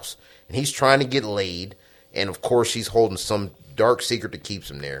good house. And he's trying to get laid. And, of course, she's holding some dark secret that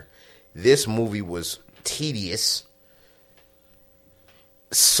keeps him there. This movie was tedious,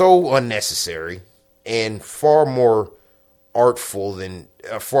 so unnecessary, and far less artful than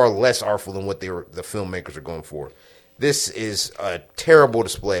what the filmmakers are going for. This is a terrible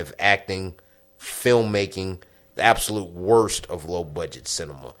display of acting, filmmaking, the absolute worst of low-budget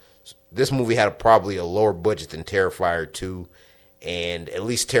cinema. This movie had probably a lower budget than Terrifier 2, and at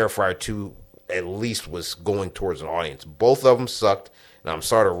least Terrifier 2 at least was going towards an audience. Both of them sucked, and I'm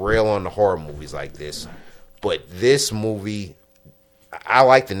sorry to rail on the horror movies like this, but this movie, I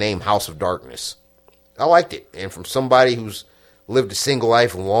like the name House of Darkness. I liked it, and from somebody who's lived a single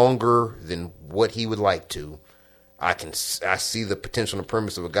life longer than what he would like to, I see the potential and the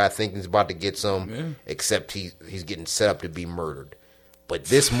premise of a guy thinking he's about to get some, except he's getting set up to be murdered. But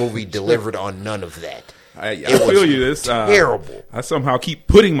this movie delivered on none of that. I feel you. This terrible. I somehow keep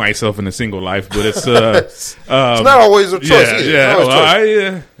putting myself in a single life, but it's it's not always a choice. Either. Yeah.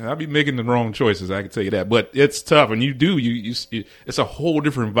 Well, I'll be making the wrong choices. I can tell you that. But it's tough, and you it's a whole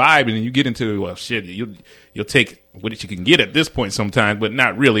different vibe, and then you get into you'll take what you can get at this point sometimes, but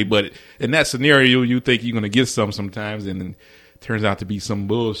not really. But in that scenario, you think you're going to get sometimes, and then it turns out to be some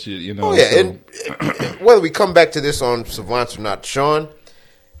bullshit. You know. Oh yeah, and whether we come back to this on Savants or not, Sean,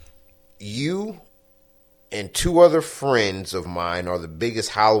 you and two other friends of mine are the biggest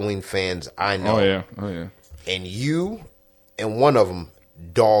Halloween fans I know. Oh yeah. And you and one of them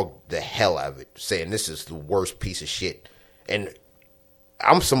dogged the hell out of it, saying this is the worst piece of shit. And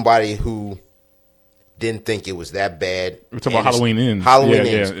I'm somebody who didn't think it was that bad. We're talking about Halloween Ends. Halloween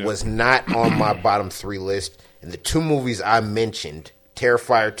Ends was not on my bottom 3 list. And the two movies I mentioned,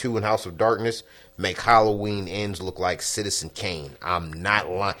 Terrifier 2 and House of Darkness, make Halloween Ends look like Citizen Kane. I'm not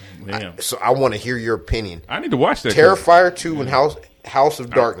lying. So I want to hear your opinion. I need to watch that. Terrifier 2 and House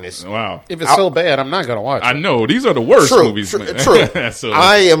of Darkness. Wow. If it's so bad, I'm not going to watch it. I know. These are the worst movies. True. So,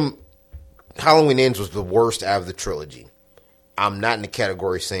 Halloween Ends was the worst out of the trilogy. I'm not in the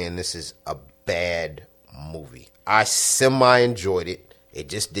category saying this is a bad movie. I semi-enjoyed it. It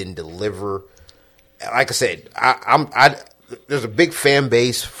just didn't deliver. Like I said, there's a big fan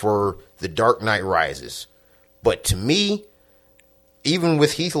base for The Dark Knight Rises. But to me, even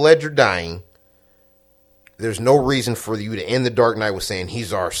with Heath Ledger dying, there's no reason for you to end The Dark Knight with saying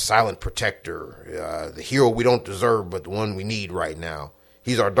he's our silent protector, the hero we don't deserve, but the one we need right now.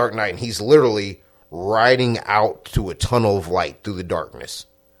 He's our Dark Knight, and he's literally riding out to a tunnel of light through the darkness.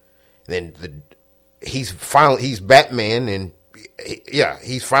 Then he's Batman, and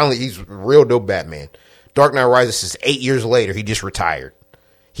he's real dope Batman. Dark Knight Rises is 8 years later. He just retired.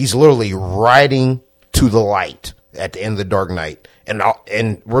 He's literally riding to the light at the end of the Dark Knight,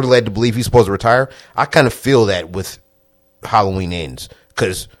 and we're led to believe he's supposed to retire. I kind of feel that with Halloween Ends,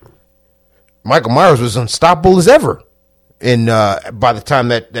 because Michael Myers was unstoppable as ever. And by the time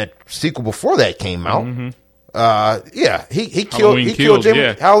that sequel before that came out, he killed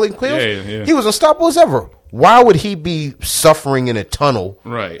Jimmy. Halloween Kills. Yeah. He was unstoppable as ever. Why would he be suffering in a tunnel?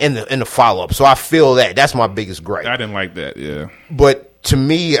 Right. In the follow up. So I feel that's my biggest gripe. I didn't like that. Yeah. But to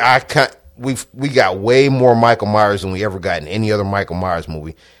me, we got way more Michael Myers than we ever got in any other Michael Myers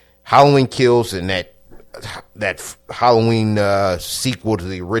movie. Halloween Kills and that Halloween sequel to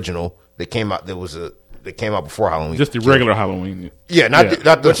the original that came out that came out before Halloween. Just the regular Halloween. Yeah, not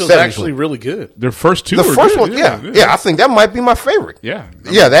the which was actually really good. The first two. The first one, I think that might be my favorite. Yeah.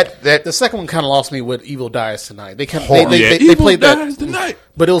 That the second one kind of lost me with Evil Dies Tonight. They played that tonight.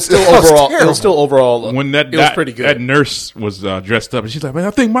 But it was still overall. When it was pretty good. That nurse was dressed up, and she's like, "Man,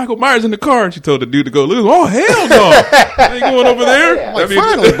 I think Michael Myers in the car." And she told the dude to go look. Oh hell no! I ain't going over there.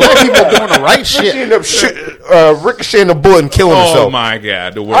 Finally, black people doing the right shit. She ended up ricocheting a bullet and killing herself. Oh my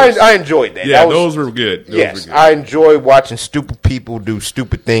god, the worst. I enjoyed that. Yeah, those were good. I enjoy watching stupid people do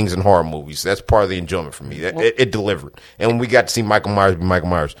stupid things in horror movies. That's part of the enjoyment for me. It delivered, and when we got to see Michael Myers be Michael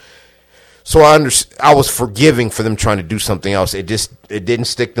Myers. So I was forgiving for them trying to do something else. It didn't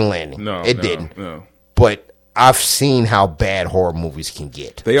stick the landing. It didn't. No. But I've seen how bad horror movies can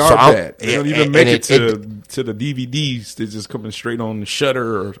get. They are bad. They don't even make it to the DVDs. They're just coming straight on the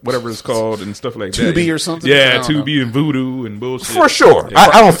Shudder or whatever it's called and stuff like that. Tubi or something. Yeah, Tubi and Voodoo and bullshit. For sure. Yeah.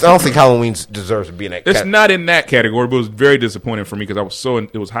 I don't think Halloween deserves to be in that. It's not in that category, but it was very disappointing for me because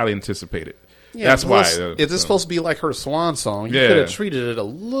it was highly anticipated. Yeah, that's why. If it's supposed to be like her swan song, you could have treated it a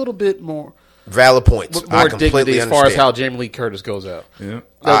little bit more. Valid points. more I completely dignity as understand. far as how Jamie Lee Curtis goes out. Yeah.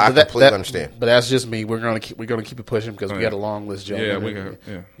 I completely understand. But that's just me. We're gonna keep it pushing because we got a long list, gentlemen. Yeah, we got.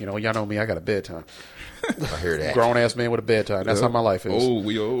 Yeah. You know, y'all know me. I got a bedtime. I hear that. Grown ass man with a bedtime. That's how my life is. Oh,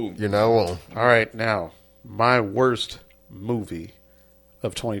 we old. You're not alone. All right, now my worst movie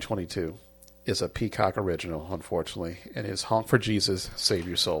of 2022 is a Peacock original, unfortunately, and it's Honk for Jesus, Save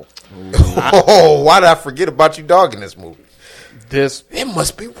Your Soul. Oh, why did I forget about you dogging this movie? This It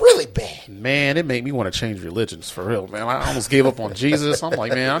must be really bad. man, it made me want to change religions for real, man. I almost gave up on Jesus. I'm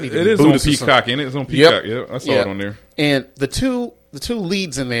like, man, I need to It be is on Buddhist or something. Peacock, and it's on Peacock. Yeah, I saw Yeah. it on there. And the two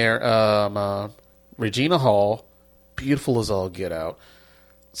leads in there, Regina Hall, beautiful as all get out.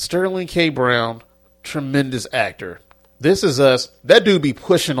 Sterling K. Brown, tremendous actor. This Is Us. That dude be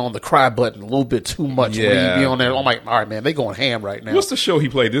pushing on the cry button a little bit too much when Yeah. he be on there. I'm like, all right, man, they going ham right now. What's the show he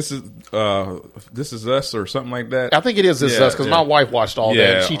played? This is Us or something like that. I think it is This Is Yeah, Us because yeah. my wife watched all that.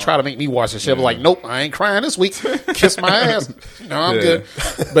 Yeah. And she tried to make me watch the shit. I was like, nope, I ain't crying this week. Kiss my ass. No, I'm Yeah.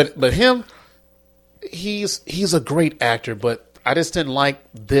 good. But him, he's a great actor, but I just didn't like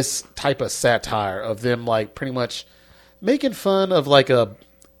this type of satire of them like pretty much making fun of like a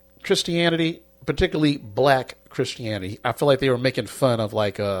Christianity, particularly black Christianity. I feel like they were making fun of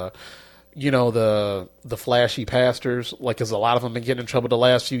like the flashy pastors, like because a lot of them been getting in trouble the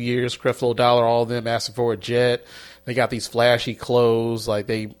last few years. Creflo Dollar, all of them asking for a jet. They got these flashy clothes, like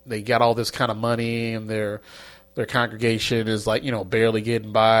they got all this kind of money, and their congregation is like barely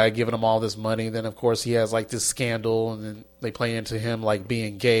getting by, giving them all this money. Then of course he has like this scandal, and then they play into him like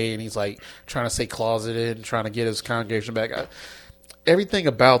being gay, and he's like trying to stay closeted and trying to get his congregation back. Everything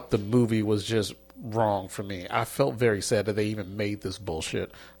about the movie was just wrong for me. I felt very sad that they even made this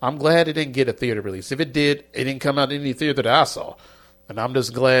bullshit. I'm glad it didn't get a theater release. If it did, it didn't come out in any theater that I saw. And I'm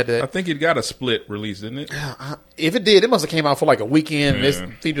just glad I that think it got a split release, didn't it? if it did, it must have came out for like a weekend. And this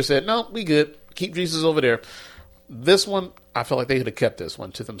Yeah. theater said, no, we good. Keep Jesus over there. This one, I felt like they could have kept this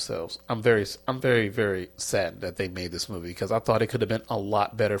one to themselves. I'm very, very sad that they made this movie because I thought it could have been a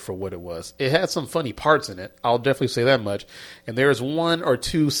lot better for what it was. It had some funny parts in it. I'll definitely say that much. And there's one or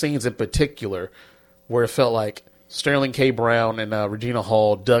two scenes in particular where it felt like Sterling K. Brown and Regina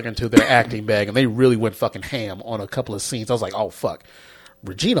Hall dug into their acting bag and they really went fucking ham on a couple of scenes. I was like, oh, fuck.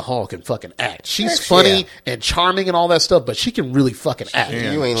 Regina Hall can fucking act. She's Heck funny yeah. and charming and all that stuff, but she can really fucking act.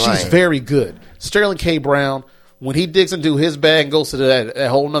 You ain't She's lying. very good. Sterling K. Brown, when he digs into his bag and goes to that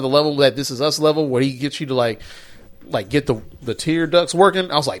whole nother level, that This Is Us level, where he gets you to like get the tear ducts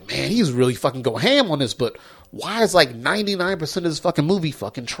working, I was like, man, he's really fucking go ham on this. But why is like 99% of this fucking movie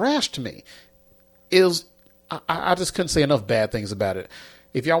fucking trash to me? I just couldn't say enough bad things about it.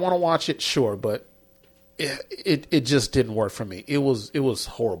 If y'all want to watch it, sure, but it just didn't work for me. It was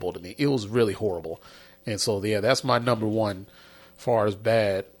horrible to me. It was really horrible. And so yeah, that's my number one far as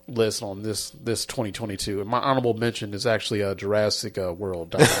bad list on this 2022. And my honorable mention is actually Jurassic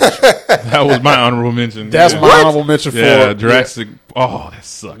World. That was my honorable mention. That's Yeah. my honorable mention for Yeah, Jurassic. Oh, that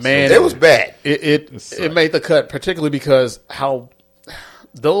sucks. Man, It was bad. It made the cut, particularly because how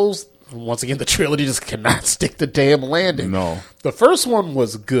those, once again, the trilogy just cannot stick the damn landing. No. The first one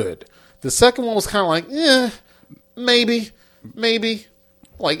was good. The second one was kind of like, maybe.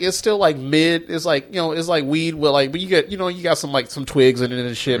 Like, it's still like mid. It's like, it's like weed with like, but you get, you got some like some twigs in it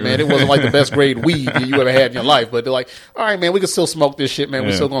and shit, man. It wasn't like the best grade weed that you ever had in your life, but they're like, all right, man, we can still smoke this shit, man. We're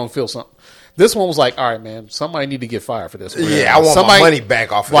Yeah. still going to feel something. This one was like, all right, man, somebody need to get fired for this one. Yeah, I want my money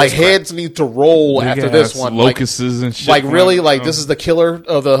back off of like this crap. heads need to roll after Big this ass one. locusts and shit. Like really, flying like around. this is the killer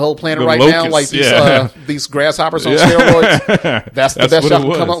of the whole planet The right now. locusts, Like these yeah. these grasshoppers on Yeah. steroids. That's the That's best what y'all it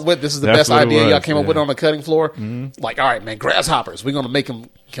can come was. up with. This is the That's best what it idea y'all was, came up with yeah. on the cutting floor. Like, all right, man, grasshoppers. We're gonna make them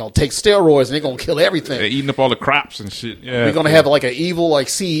take steroids and they're gonna kill everything. They're eating up all the crops and shit. Yeah, We're gonna have like an evil like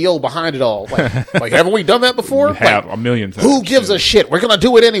CEO behind it all. Like haven't we done that before? have Like, a million times. who gives a shit? We're gonna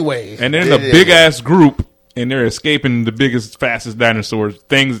do it anyway. And they're in a It is. big ass group, and they're escaping the biggest, fastest dinosaurs,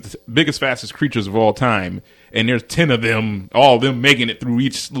 biggest, fastest creatures of all time. And there's 10 of them, all of them making it through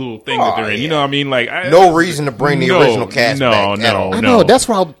each little thing that they're in. yeah. You know what I mean? Like, No reason to bring the original cast back at all. I know that's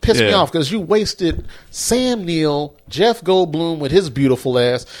what pissed me Yeah. off because you wasted Sam Neill, Jeff Goldblum with his beautiful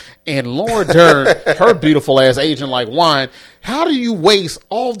ass, and Laura Dern, her beautiful ass, aging like wine. How do you waste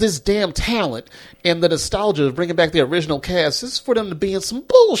all this damn talent and the nostalgia of bringing back the original cast? This is for them to be in some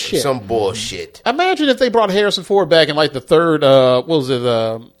bullshit. Some bullshit. Imagine if they brought Harrison Ford back in like the third, what was it,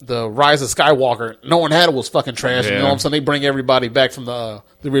 the Rise of Skywalker. No one had it was fucking trash. You know Yeah. what I'm saying? They bring everybody back from the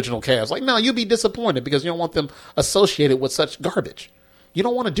original cast. Like, no, you'll be disappointed because you don't want them associated with such garbage. You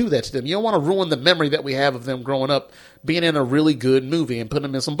don't want to do that to them. You don't want to ruin the memory that we have of them growing up being in a really good movie and putting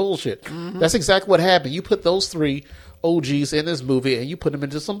them in some bullshit. That's exactly what happened. You put those three OGs in this movie and you put them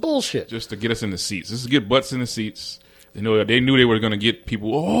into some bullshit. Just to get us in the seats. Just to get butts in the seats. You know, they knew they were going to get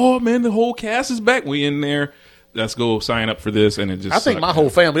people. Oh man, the whole cast is back. We in there. Let's go sign up for this. And it just. I think sucked. my whole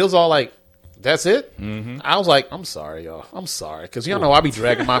family was all like, "That's it." Mm-hmm. I was like, "I'm sorry, y'all. I'm sorry," because y'all know I be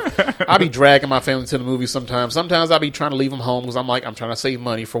dragging my family to the movies sometimes. Sometimes I be trying to leave them home because I'm like, I'm trying to save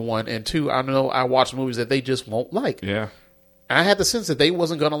money for one, and two, I know I watch movies that they just won't like. Yeah. I had the sense that they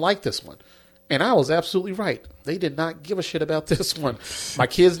wasn't going to like this one. And I was absolutely right. They did not give a shit about this one. My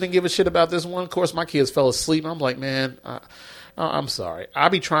kids didn't give a shit about this one. Of course, my kids fell asleep. I'm like, man, I'm sorry. I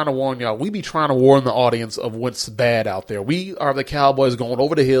be trying to warn y'all. We be trying to warn the audience of what's bad out there. We are the cowboys going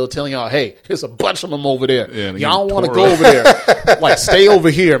over the hill telling y'all, hey, there's a bunch of them over there. Yeah, y'all want to go over there. Like, stay over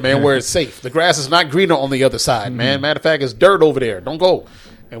here, man, where it's safe. The grass is not greener on the other side, man. Matter of fact, it's dirt over there. Don't go.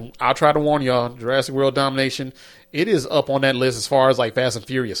 And I'll try to warn y'all, Jurassic World Domination, it is up on that list as far as like Fast and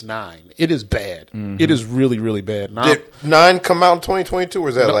Furious 9. It is bad. It is really, really bad. Now, Did 9 come out in 2022 or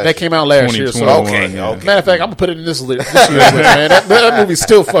is that last? that came out last year. So 2021, Okay, yeah. okay. matter of fact, I'm gonna put it in this year's list, man. That movie's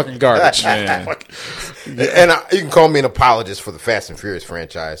still fucking garbage. Man. And you can call me an apologist for the Fast and Furious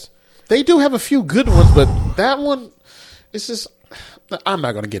franchise. They do have a few good ones, but that one, it's just. I'm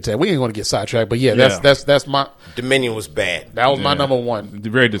not gonna get to that. We ain't gonna get sidetracked. But yeah, that's my. Dominion was bad. That was my Yeah. number one.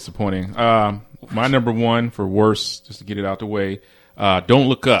 Very disappointing. My number one for worst, just to get it out the way, Don't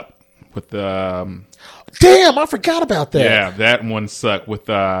Look Up with Damn, I forgot about that. yeah, that one sucked with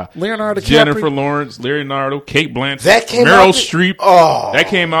Leonardo Jennifer DiCaprio. Lawrence, Leonardo, Kate Blanchett, That came Meryl out Streep. Oh. That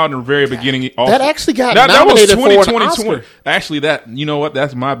came out in the very beginning. Also. That actually got that was nominated for an 2020. Oscar. Actually, that you know what?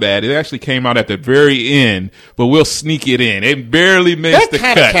 That's my bad. It actually came out at the very end, but we'll sneak it in. It barely missed That the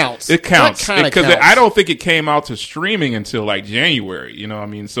kinda cut. counts. It counts That kinda because counts. I don't think it came out to streaming until like January. You know what I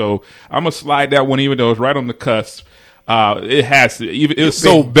mean? So I'm gonna slide that one, even though it's right on the cusp. It has to. Even it was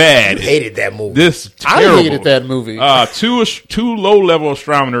so bad. You hated that movie. This I terrible. hated that movie. Two low-level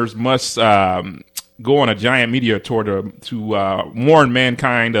astronomers must go on a giant meteor tour to warn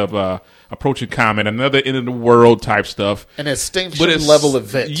mankind of approaching comet, another end of the world type stuff. An extinction level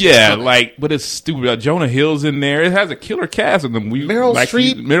event. Yeah, but it's stupid. Jonah Hill's in there. It has a killer cast in them. Meryl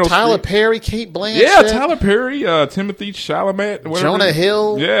Streep, Tyler Perry, Kate Blanchett. Yeah, Tyler Perry, Timothy Chalamet, whatever. Jonah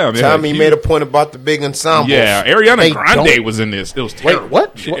Hill. Yeah, Tommy made a point about the big ensemble. Yeah, Ariana They Grande don't- was in this. It was terrible.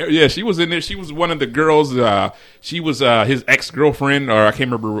 what? Yeah, she was in there. She was one of the girls. She was his ex-girlfriend, or I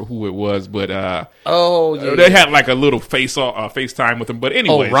can't remember who it was, but Oh, yeah. they had like a little FaceTime with him. But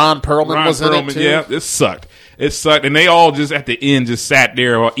anyway, Ron Perlman was in it, too? Yeah, it sucked. It sucked, and they all just at the end just sat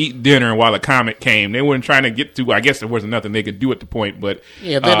there or eat dinner while the comet came. They weren't trying to get to. I guess there wasn't nothing they could do at the point, but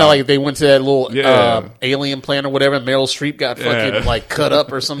Yeah, then like they went to that little yeah. alien planet or whatever, and Meryl Streep got fucking Yeah. like cut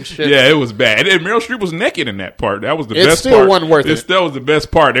up or some shit. yeah, it was bad. And Meryl Streep was naked in that part. That was the It best still part. wasn't worth it. That was the best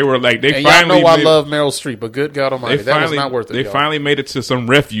part. They were like, they And y'all finally know I made- love Meryl Streep, but good God Almighty, that was not worth it. They y'all. finally made it to some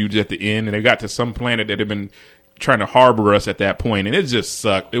refuge at the end, and they got to some planet that had been trying to harbor us at that point, and it just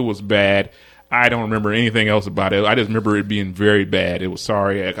sucked. It was bad. I don't remember anything else about it. I just remember it being very bad. It was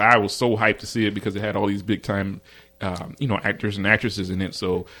sorry. I was so hyped to see it because it had all these big time, actors and actresses in it.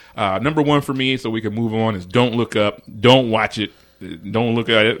 So number one for me, so we can move on, is Don't Look Up. Don't watch it. Don't look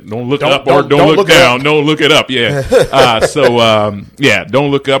at it. Don't look up or don't look down. Don't look it up. Yeah.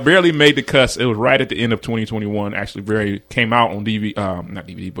 Don't Look Up. Barely made the cuts. It was right at the end of 2021. Actually, came out on DVD, not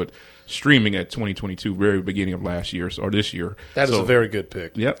DVD, but streaming at 2022, very beginning of last year or this year. That is a very good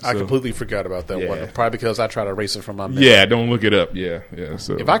pick. Yep, I so- completely forgot about that Yeah. one. Probably because I try to erase it from my memory. Yeah, Don't Look It Up. Yeah.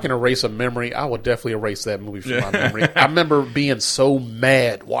 So If I can erase a memory, I would definitely erase that movie from my memory. I remember being so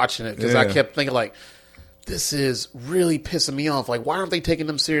mad watching it because I Yeah. kept thinking like, this is really pissing me off. Like, why aren't they taking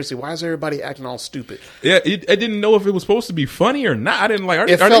them seriously? Why is everybody acting all stupid? yeah, I didn't know if it was supposed to be funny or not. I didn't like. Are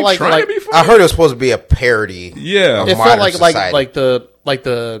It they felt like- trying to be funny? I heard it was supposed to be a parody. Yeah. of It felt modern like society.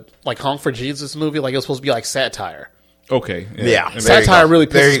 like Honk for Jesus movie. Like it was supposed to be like satire. Okay. Yeah. And There you Satire go. really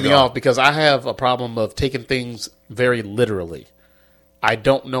There you pisses me go. off because I have a problem of taking things very literally. I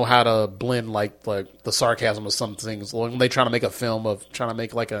don't know how to blend like the sarcasm of some things. When they try to make a film of trying to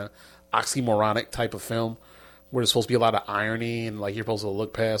make like a oxymoronic type of film where there's supposed to be a lot of irony and like you're supposed to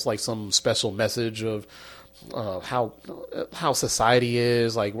look past like some special message of how society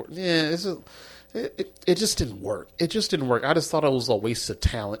is. Like, yeah, it just didn't work. It just didn't work. I just thought it was a waste of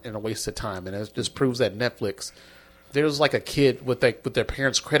talent and a waste of time, and it just proves that Netflix. There's like a kid with their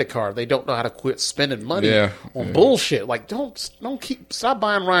parents' credit card. They don't know how to quit spending money on bullshit. Like, stop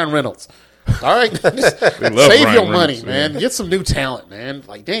buying Ryan Reynolds. All right, just love save Ryan your money, Reynolds, man. Get some new talent, man.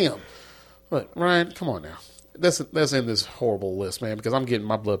 Like, damn. But Ryan, come on now. Let's end this horrible list, man, because I'm getting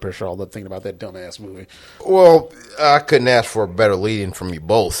my blood pressure all up thinking about that dumbass movie. Well, I couldn't ask for a better lead-in from you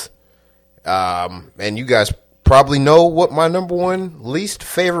both. And you guys probably know what my number one least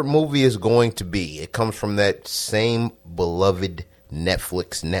favorite movie is going to be. It comes from that same beloved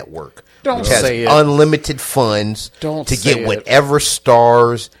Netflix network. Don't which has say it. unlimited funds Don't to say get it. whatever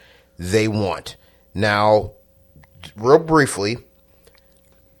stars they want. Now, real briefly,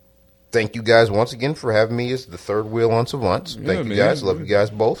 thank you guys once again for having me as the third wheel on Savants. Thank you guys. Love you guys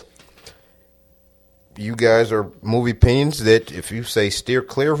both. You guys are movie opinions that if you say steer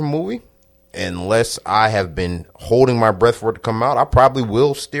clear of a movie, unless I have been holding my breath for it to come out, I probably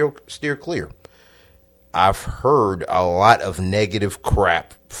will steer clear. I've heard a lot of negative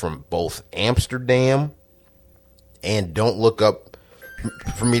crap from both Amsterdam and Don't Look Up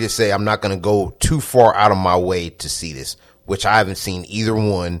for me to say I'm not going to go too far out of my way to see this, which I haven't seen either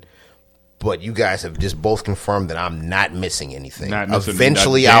one. But you guys have just both confirmed that I'm not missing anything.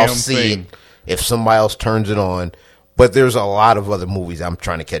 Eventually, I'll see it if somebody else turns it on. But there's a lot of other movies I'm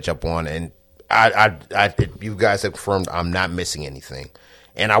trying to catch up on, and you guys have confirmed I'm not missing anything.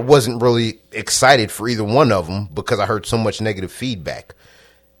 And I wasn't really excited for either one of them because I heard so much negative feedback.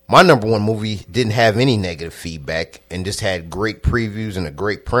 My number one movie didn't have any negative feedback and just had great previews and a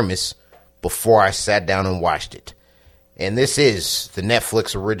great premise before I sat down and watched it. And this is the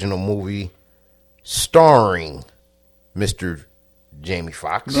Netflix original movie starring Mr. Jamie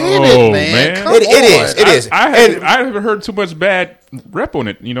Foxx. Damn it, man. Come It on. is. I haven't heard too much bad rep on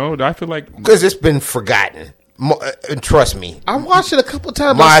it. You know, I feel like Because it's been forgotten. And trust me. I watched it a couple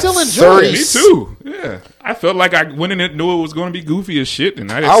times. My I still enjoy 30s it. me too. Yeah, I felt like I went in it knew it was going to be goofy as shit,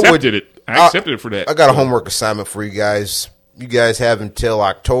 and I accepted it. I accepted it for that. I got a homework assignment for you guys. You guys have until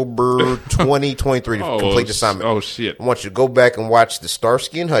October 2023 to complete the assignment. Oh, shit. I want you to go back and watch the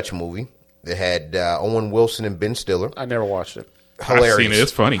Starsky and Hutch movie that had Owen Wilson and Ben Stiller. I never watched it. Hilarious. I've seen it.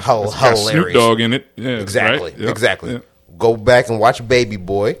 It's funny. It's got Hilarious. Snoop Dogg in it. Yeah, Exactly. right? Yep. Exactly. Yep. Go back and watch Baby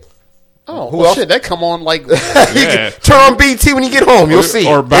Boy. Oh, Who well, else? shit, that come on like... Yeah. Turn on BT when you get home. You'll see.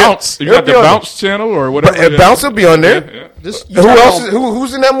 Or Bounce. You got the Bounce channel or whatever. Bounce will be on there. Yeah. Just, Who else?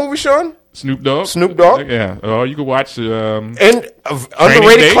 Who's in that movie, Sean? Snoop Dogg. Snoop Dogg? Yeah. Oh, you can watch And Training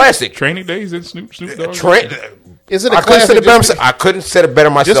underrated Day. classic. Training Days and Snoop Dogg. Is it a I couldn't say classic it better. just, I couldn't say it better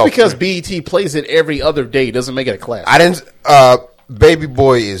myself. just because BET plays it every other day doesn't make it a classic. I didn't. Baby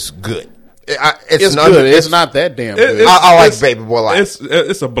Boy is good. It's good. It's not that damn good. I like Baby Boy a lot.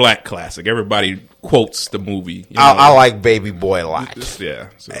 It's a black classic. Everybody quotes the movie. You know? I like Baby Boy a lot. Yeah.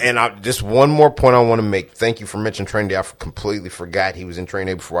 So. And just one more point I want to make. Thank you for mentioning Training Day. I completely forgot he was in Training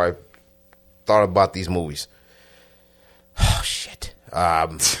Day before I thought about these movies. Oh shit!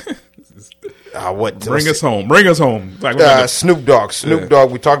 Bring us home. Bring us home. Like, Snoop Dogg. Snoop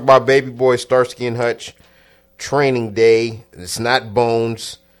Dogg. We talked about Baby Boy, Starsky and Hutch, Training Day. It's not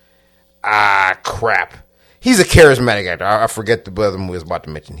Bones. Crap. He's a charismatic actor. I forget the other movie I was about to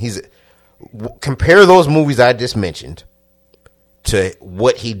mention. Compare those movies I just mentioned to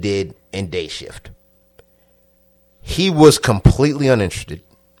what he did in Day Shift. He was completely uninterested.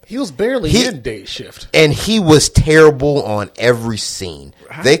 He was barely in Day Shift. And he was terrible on every scene.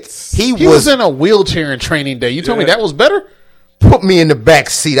 He He was in a wheelchair in Training Day. You told me that was better? Put me in the back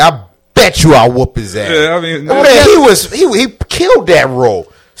seat. I bet you I'll whoop his ass. Yeah, I mean, he killed that role.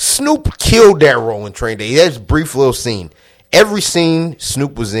 Snoop killed that role in Training Day. He had a brief little scene. Every scene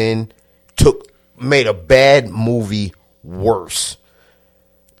Snoop was in made a bad movie worse.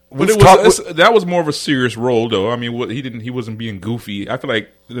 But that was more of a serious role, though. I mean, he wasn't being goofy. I feel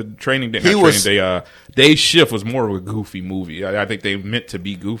like the Training Day, Day Shift was more of a goofy movie. I think they meant to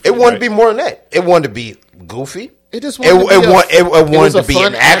be goofy. It wanted to be more than that. It wanted to be goofy. It just wanted to be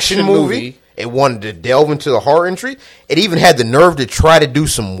an action movie. It wanted to delve into the horror entry. It even had the nerve to try to do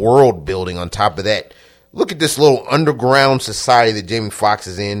some world building on top of that. Look at this little underground society that Jamie Foxx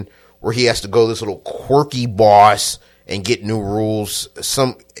is in, where he has to go to this little quirky boss and get new rules.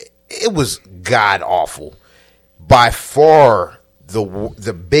 It was god awful. By far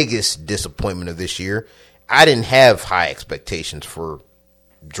the biggest disappointment of this year. I didn't have high expectations for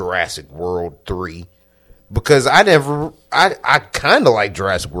Jurassic World 3 because I kind of like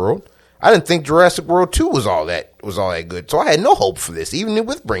Jurassic World. I didn't think Jurassic World 2 was all that good. So I had no hope for this, even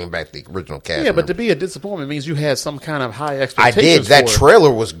with bringing back the original cast. Yeah, but to be a disappointment means you had some kind of high expectations. I did. That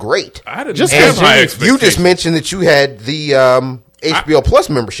trailer was great. I didn't Just have high You expectations. just mentioned that you had the HBO Plus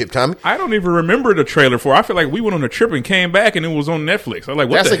membership, Tommy. I don't even remember the trailer for it. I feel like we went on a trip and came back and it was on Netflix. I'm like,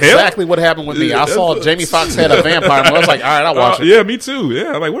 what That's the hell? exactly what happened with me. I saw Jamie Foxx had a vampire movie. I was like, all right, I'll watch it. Yeah, me too.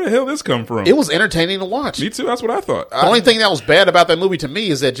 Yeah, I'm like, where the hell did this come from? It was entertaining to watch. Me too. That's what I thought. The only thing that was bad about that movie to me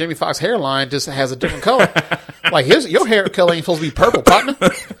is that Jamie Foxx's hairline just has a different color. Like, your hair color ain't supposed to be purple, partner.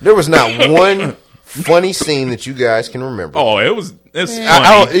 There was not one funny scene that you guys can remember. Oh, it's funny.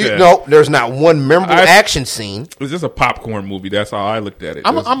 I don't. Yeah. No, there's not one memorable action scene. It was just a popcorn movie. That's how I looked at it.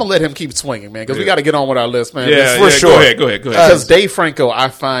 I'm gonna let him keep swinging, man, because we Yeah. got to get on with our list, man. yeah, for yeah, sure. Go ahead. Because Dave Franco, I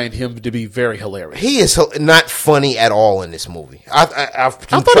find him to be very hilarious. He is not funny at all in this movie. I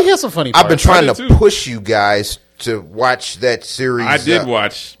thought he had some funny I've been parts. trying I to did too. push you guys to watch that series. I did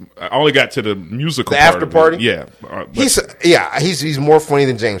watch. I only got to the musical, The part after of it. party? Yeah, He's more funny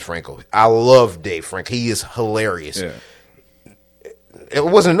than James Franco. I love Dave Franco. He is hilarious. yeah. It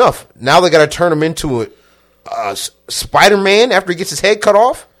wasn't enough. Now they got to turn him into a Spider-Man after he gets his head cut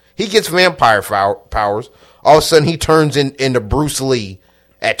off. He gets vampire powers. All of a sudden, he turns into Bruce Lee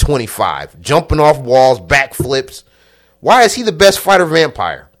at 25, jumping off walls, backflips. Why is he the best fighter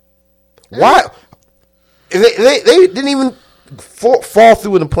vampire? Why? They didn't even fall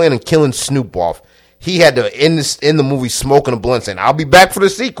through with the plan of killing Snoop off. He had to end the movie smoking a blunt, saying, "I'll be back for the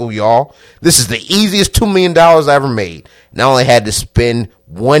sequel, y'all. This is the easiest $2 million I ever made." And I only had to spend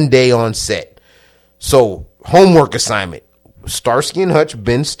 1 day on set. So, homework assignment: Starsky and Hutch,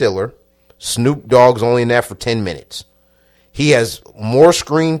 Ben Stiller. Snoop Dogg's only in that for 10 minutes. He has more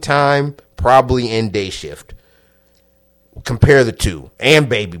screen time probably in Day Shift. Compare the two. And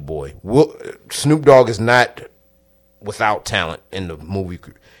Baby Boy. Snoop Dogg is not without talent in the movie.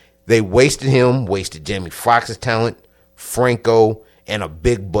 They wasted him, wasted Jamie Foxx's talent, Franco, and a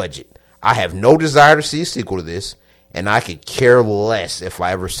big budget. I have no desire to see a sequel to this, and I could care less if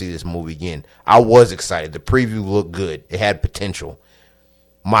I ever see this movie again. I was excited. The preview looked good. It had potential.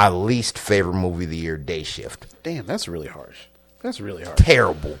 My least favorite movie of the year, Day Shift. Damn, that's really harsh. That's really harsh.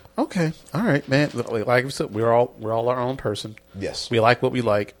 Terrible. Okay, all right, man. Like I said, we're all our own person. Yes. We like what we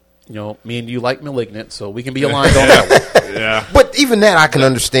like. You know, me and you like Malignant, so we can be aligned on that one. Yeah. But even that I can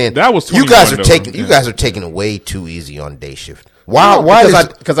understand. That was you guys 21 are though. taking Yeah. you guys are taking it way too easy on Day Shift. Why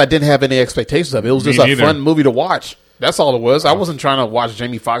Because I didn't have any expectations of it. It was Me just a neither. fun movie to watch. That's all it was. I wasn't trying to watch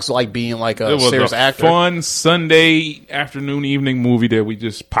Jamie Foxx like being like a It was serious a actor. fun Sunday afternoon, evening movie that we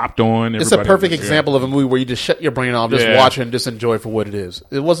just popped on. It's a Everybody perfect was- yeah. example of a movie where you just shut your brain off, just Yeah. watch it and just enjoy it for what it is.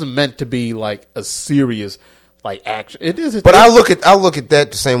 It wasn't meant to be like a serious like action. It is. But I look at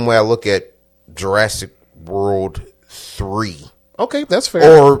that the same way I look at Jurassic World 3 okay, that's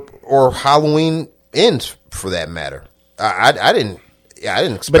fair. or Halloween Ends for that matter. I didn't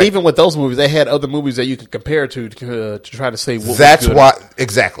expect. But even with those movies, they had other movies that you could compare to try to say what that's was good. why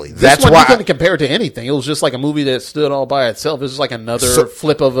exactly. This That's one why you couldn't compare it to anything. It was just like a movie that stood all by itself. It was just like another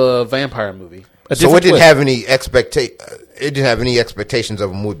flip of a vampire movie. so it didn't have any It didn't have any expectations of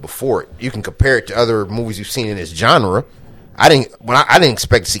a movie before it. You can compare it to other movies you've seen in this genre. I didn't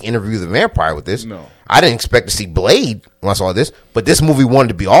expect to see Interview with the Vampire with this. No. I didn't expect to see Blade when I saw this. But this movie wanted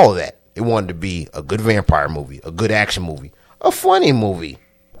to be all of that. It wanted to be a good vampire movie, a good action movie, a funny movie,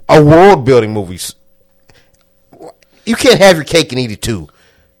 a world building movie. You can't have your cake and eat it too.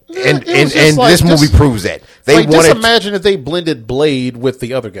 And it was just like- this movie just- proves that. They Like, just wanted imagine if they blended Blade with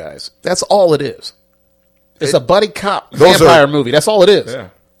the other guys. That's all it is. It's a buddy cop Those vampire are- movie. That's all it is. Yeah.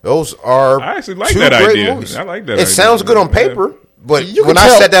 those are I actually like two that great idea. movies. I like that It idea. sounds good on paper, but You when can I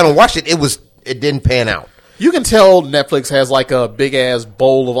tell- sat down and watched it, it didn't pan out. You can tell Netflix has like a big ass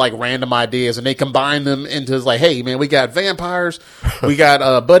bowl of like random ideas, and they combine them into like, hey man, we got vampires, we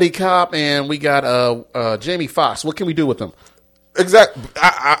got buddy cop, and we got Jamie Foxx. What can we do with them? Exactly.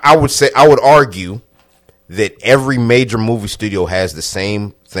 I would argue that every major movie studio has the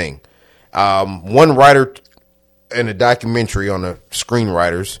same thing. One writer in a documentary on the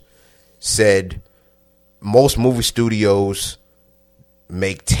screenwriters said most movie studios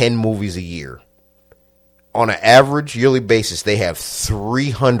make 10 movies a year. On an average yearly basis, they have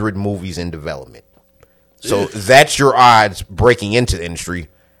 300 movies in development. So that's your odds breaking into the industry.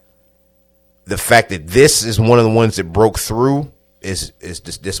 The fact that this is one of the ones that broke through is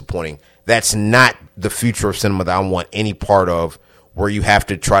just disappointing. That's not the future of cinema that I want any part of, where you have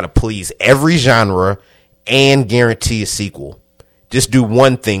to try to please every genre and guarantee a sequel. Just do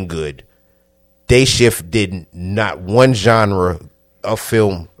one thing good. Day Shift did not one genre of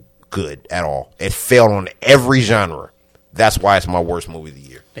film good at all. It failed on every genre. That's why it's my worst movie of the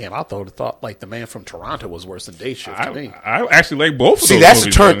year. Damn, I thought like The Man from Toronto was worse than Day Shift to me. I actually like both of See, those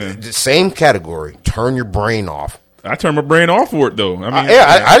that's movies. the same category. Turn your brain off. I turned my brain off for it though.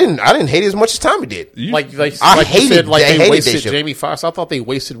 I mean, I didn't hate it as much as Tommy did. Like you hated- said, like I they hated wasted Day Shift. Jamie Foxx. I thought they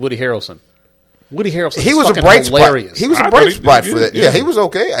wasted Woody Harrelson. Woody Harrelson. He is was a fucking bright hilarious. spot. He was I a thought bright he spot did for good, that. Yeah, yeah. he was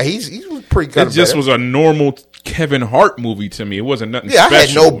okay. He was pretty it good. just was a normal Kevin Hart movie to me. It wasn't nothing. Yeah, I had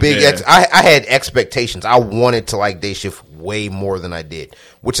special. no big. Yeah. I had expectations. I wanted to like Day Shift way more than I did,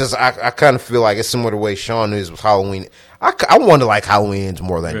 which is I kind of feel like it's similar to the way Sean is with Halloween. I wanted to like Halloween Ends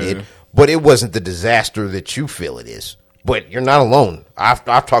more than I did, but it wasn't the disaster that you feel it is. But you're not alone. I've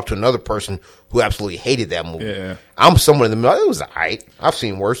talked to another person who absolutely hated that movie. Yeah. I'm somewhere in the middle. It was all right. I've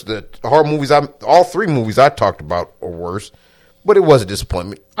seen worse. The horror movies, all 3 movies I talked about are worse, but it was a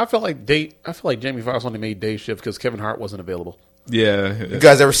disappointment. I felt like Jamie Foxx only made Day Shift because Kevin Hart wasn't available. Yeah. You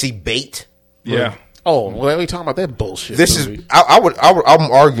guys ever see Bait? Yeah. Oh, well, we talking about that bullshit. This movie. is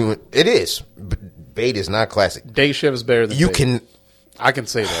I'm arguing it is. Bait is not classic. Day Shift is better than You Bait. can. I can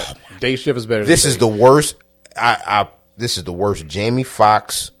say that. Day Shift is better. This than is Bait. the worst. This is the worst Jamie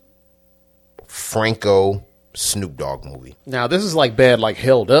Foxx, Franco, Snoop Dogg movie. Now this is like bad, like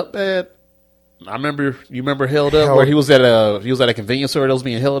Held Up bad. You remember Held Up, where he was at a convenience store that was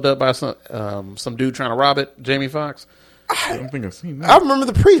being held up by some dude trying to rob it. Jamie Foxx. I don't think I've seen that. I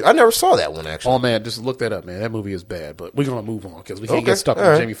remember I never saw that one actually. Oh man, just look that up, man. That movie is bad, but we're gonna move on because we can't Okay, get stuck all on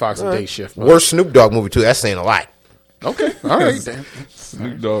right, Jamie Foxx and all right. Day Shift. But- Worst Snoop Dogg movie too. That's saying a lot. Okay, all right. Damn.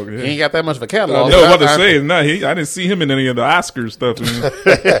 Snoop Dogg. He Yeah. ain't got that much of a I catalog. know what to I- say. No, I didn't see him in any of the Oscars stuff.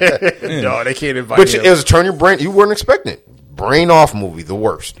 No, they can't invite But him. it was a turn your brain. You weren't expecting it. Brain off movie, the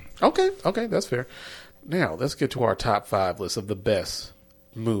worst. Okay, that's fair. Now let's get to our top 5 list of the best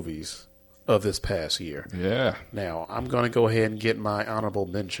movies of this past year. Yeah. Now I'm going to go ahead and get my honorable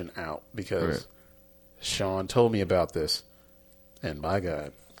mention out because Right. Sean told me about this, and by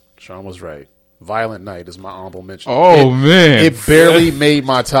God, Sean was right. Violent Night is my honorable mention. Oh, man. It barely made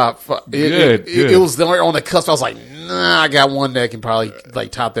my top 5. Good. It was on the cusp. I was like, nah, I got one that can probably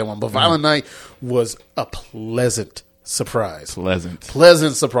like top that one. But Violent Night was a pleasant surprise.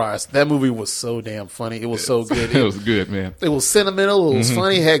 Pleasant surprise. That movie was so damn funny. It was so good. It was good, man. It was sentimental. It was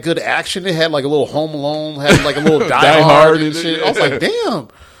funny. It had good action. It had like a little Home Alone. Had like a little Die, Die Hard Hard and and shit. it, I was like, yeah. damn.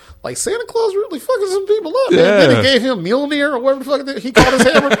 Like Santa Claus really fucking some people up. Man. Yeah. Then he gave him Mjolnir or whatever the fuck he called his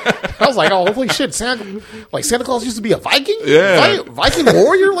hammer. I was like, oh, holy shit. Santa Claus used to be a Viking? Yeah. Viking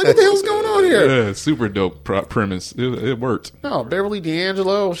warrior? Like, what the hell's going on here? Yeah, super dope premise. It worked. No, Beverly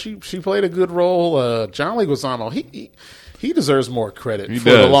D'Angelo, she played a good role. John Leguizamo, he deserves more credit He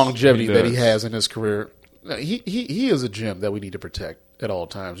for the does. longevity He that he does. has in his career. He is a gem that we need to protect at all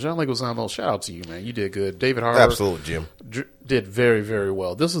times. John Leguizamo, shout out to you, man. You did good. David Harbour, Absolute Jim. did very, very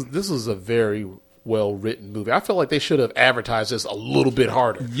well. This is a very well written movie. I feel like they should have advertised this a little bit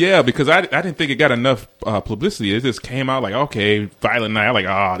harder. Yeah, because I didn't think it got enough publicity. It just came out like, okay, Violent Night. I'm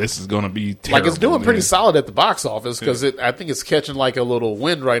like, this is going to be terrible. Like it's doing pretty man. solid at the box office because I think it's catching like a little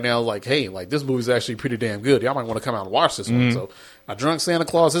wind right now. Like, hey, like this movie's actually pretty damn good. Y'all might want to come out and watch this one. So, A Drunk Santa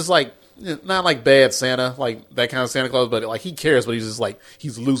Claus is like not like Bad Santa, like that kind of Santa Claus, but like he cares, but he's just like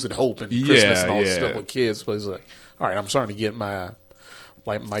he's losing hope and Christmas and all this stuff with kids. But he's like, all right, I'm starting to get my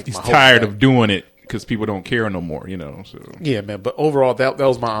He's my hope tired back. of doing it because people don't care no more, So Yeah, man. But overall, that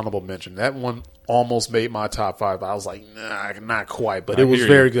was my honorable mention. That one almost made my top 5. I was like, nah, not quite, but I it was hear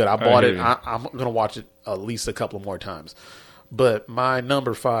very you. good. I I bought hear it. you. I'm gonna watch it at least a couple more times. But my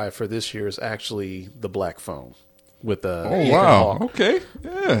number 5 for this year is actually The Black Phone with oh Ethan wow, Hawke. okay,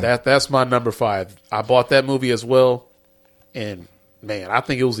 yeah, That's my number 5. I bought that movie as well, and man, I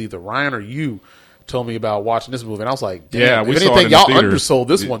think it was either Ryan or you told me about watching this movie, and I was like, damn, Yeah, we if saw it anything, in the y'all theater. undersold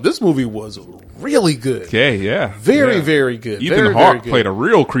this one. This movie was really good. okay, yeah, Very, yeah. very good. Ethan Very, Hawke very good. played a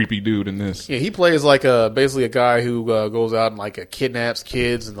real creepy dude in this. Yeah, he plays like basically a guy who goes out and kidnaps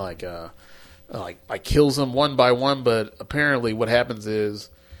kids and like kills them one by one. But apparently, what happens is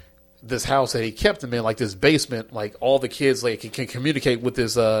this house that he kept them in, like this basement, like all the kids like can communicate with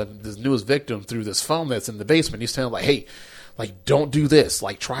this newest victim through this phone that's in the basement. He's telling like, hey, like don't do this,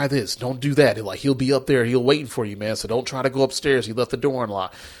 like try this, don't do that. And, like he'll be up there, he'll waiting for you, man. So don't try to go upstairs. He left the door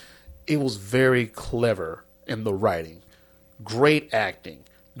unlocked. It was very clever in the writing. Great acting,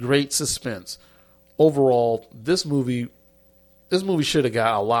 great suspense. Overall, this movie should have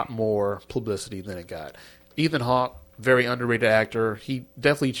got a lot more publicity than it got. Ethan Hawke, very underrated actor. He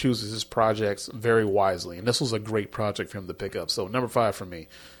definitely chooses his projects very wisely, and this was a great project for him to pick up. So number 5 for me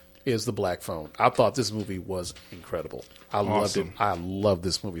is The Black Phone. I thought this movie was incredible. I loved it. I love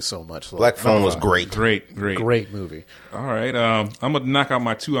this movie so much. So Black Phone was great. Great. great movie. All right, I'm gonna knock out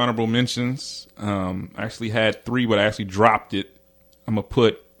my 2 honorable mentions. I actually had 3, but I actually dropped it. I'm gonna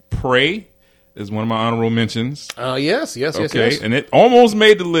put Prey as one of my honorable mentions. Yes. Okay, and it almost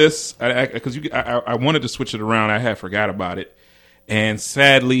made the list because I wanted to switch it around. I had forgot about it, and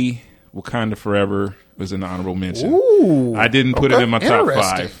sadly, Wakanda Forever was an honorable mention. Ooh, I didn't put it in my top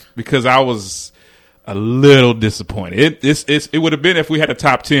interesting. 5 because I was a little disappointed. It would have been if we had a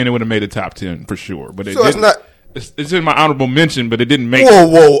top 10, it would have made a top 10 for sure. But it So it's didn't. not. It's in my honorable mention, but it didn't make.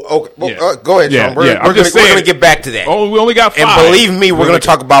 Whoa. Okay, well, Yeah. go ahead, Yeah, Sean. We're I'm just going saying- to get back to that. Oh, we only got 5. And believe me, we're going to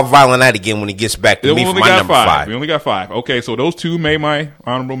talk about Violent Night again when he gets back to We me for only my got number 5. 5. We only got 5. Okay, so those 2 made my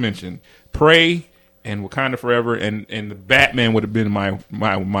honorable mention. Prey and Wakanda Forever, and the Batman would have been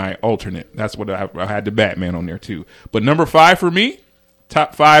my alternate. That's what I had the Batman on there too. But number 5 for me,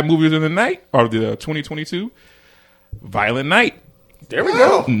 top 5 movies of the night or the 2022, Violent Night. There we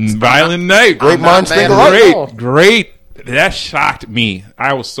go. Violent Night. Great minds think alike. Great. That shocked me.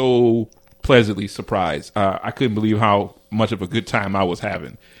 I was so pleasantly surprised. I couldn't believe how much of a good time I was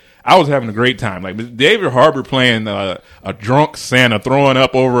having. I was having a great time. Like David Harbour playing a drunk Santa throwing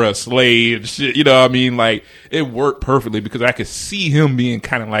up over a sleigh and shit. You know what I mean? Like it worked perfectly because I could see him being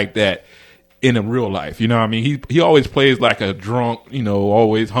kind of like that in a real life. You know what I mean? He always plays like a drunk,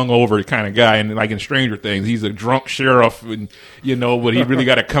 always hungover kind of guy. And like in Stranger Things, he's a drunk sheriff and, but he really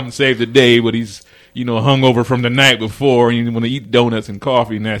got to come save the day, but he's, hungover from the night before and you want to eat donuts and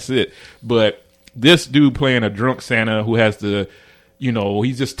coffee and that's it. But this dude playing a drunk Santa who has the,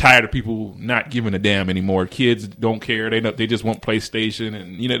 he's just tired of people not giving a damn anymore. Kids don't care. They just want PlayStation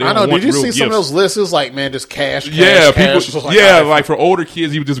and they don't I know. want Did you real see some of gifts. those lists? It was like, man, just cash. Yeah, cash. people. Like, Yeah, all right, like for older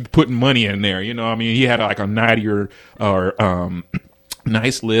kids, he was just putting money in there. I mean, he had like a naughty or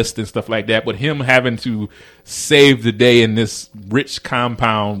nice list and stuff like that. But him having to save the day in this rich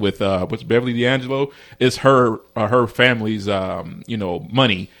compound with Beverly D'Angelo is her family's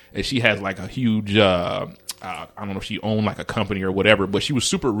money, and she has like a huge. I don't know if she owned like a company or whatever, but she was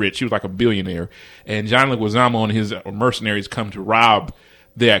super rich. She was like a billionaire. And John Leguizamo and his mercenaries come to rob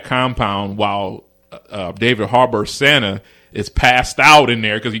their compound while David Harbour Santa is passed out in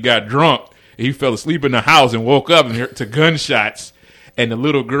there because he got drunk. He fell asleep in the house and woke up to gunshots. And the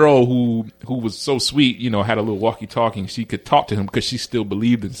little girl who was so sweet, had a little walkie-talkie. She could talk to him because she still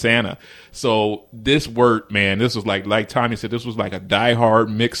believed in Santa. So this worked, man. This was like Tommy said, this was like a Die Hard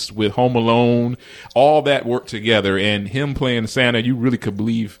mixed with Home Alone. All that worked together. And him playing Santa, you really could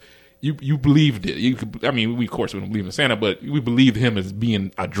believe. You believed it. We of course wouldn't believe in Santa, but we believed him as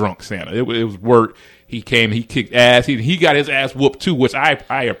being a drunk Santa. It was work. He came, he kicked ass. He got his ass whooped too, which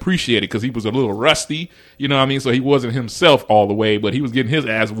I appreciated because he was a little rusty. You know what I mean? So he wasn't himself all the way, but he was getting his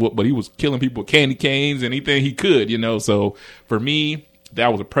ass whooped. But he was killing people with candy canes, anything he could. So for me, that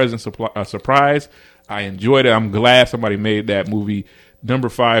was a pleasant surprise. I enjoyed it. I'm glad somebody made that movie. Number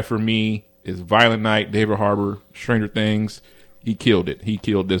 5 for me is Violent Night. David Harbour, Stranger Things. He killed it. He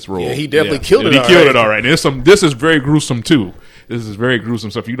killed this role. Yeah, he definitely killed it. He killed it all right. And this is very gruesome too. This is very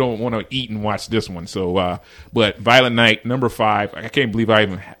gruesome stuff. You don't want to eat and watch this one. So, but Violent Night, number 5. I can't believe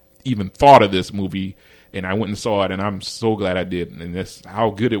I even thought of this movie, and I went and saw it, and I'm so glad I did. And that's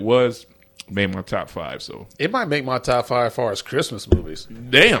how good it was. Made my top 5. So it might make my top 5 as far as Christmas movies.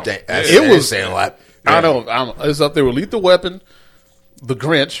 damn, It was saying a lot. I know. It's up there with Lethal Weapon, The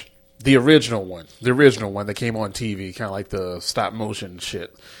Grinch, the original one that came on TV, kind of like the stop motion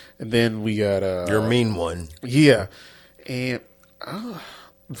shit. And then we got Your mean one. yeah, and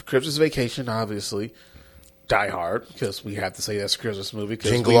Christmas Vacation, obviously. Die Hard, because we have to say that's a Christmas movie.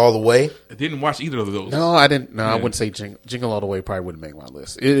 Jingle All the Way. I didn't watch either of those. No, I didn't. No, I wouldn't say Jingle All the Way. Probably wouldn't make my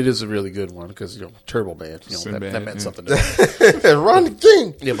list. It is a really good one because Turbo Man. That meant something to me. Ron the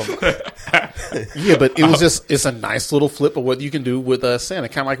King. Yeah, but it was it's a nice little flip of what you can do with Santa,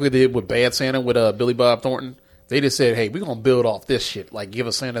 kind of like we did with Bad Santa with Billy Bob Thornton. They just said, "Hey, we're gonna build off this shit. Like, give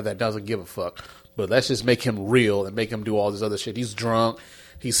a Santa that doesn't give a fuck, but let's just make him real and make him do all this other shit. He's drunk."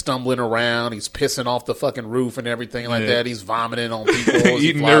 He's stumbling around. He's pissing off the fucking roof and everything like that. He's vomiting on people.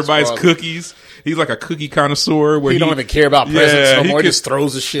 Eating everybody's cookies. He's like a cookie connoisseur. Where he don't even care about presents no more. He just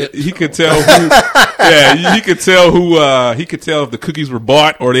throws the shit. He could tell who. He could tell who. He could tell if the cookies were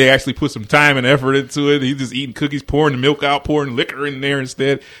bought or they actually put some time and effort into it. He's just eating cookies, pouring the milk out, pouring liquor in there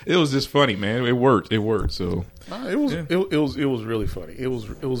instead. It was just funny, man. It worked. So. It was really funny. It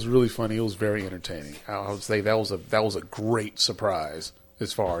was really funny. It was very entertaining. I would say that was a great surprise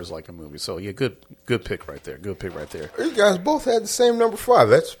as far as like a movie. So yeah, good pick right there. Good pick right there. You guys both had the same number 5.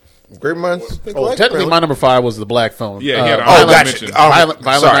 That's great minds. Technically, my number 5 was The Black Phone. Yeah, he had an honorable mention. Violent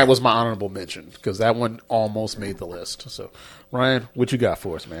Night was my honorable mention because that one almost made the list. So, Ryan, what you got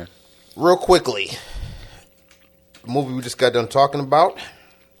for us, man? Real quickly, the movie we just got done talking about.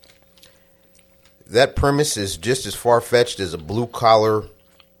 That premise is just as far-fetched as a blue-collar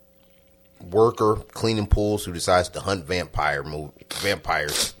worker cleaning pools who decides to hunt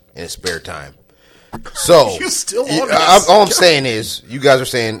vampires in his spare time. So You still on this? all I'm saying is, you guys are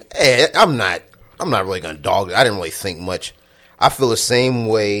saying, "Hey, I'm not really gonna dog it. I didn't really think much." I feel the same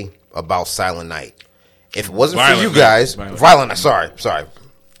way about Silent Night. If it wasn't for you guys, Violent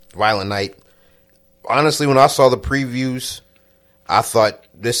Night. honestly, when I saw the previews, I thought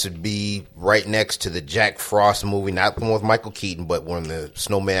this would be right next to the Jack Frost movie, not the one with Michael Keaton, but when the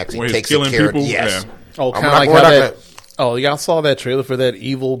snowman actually Where he's takes a killing character. people? Yes. Yeah. Oh, I'm kind of not- like we're how not that. gonna- Oh, y'all saw that trailer for that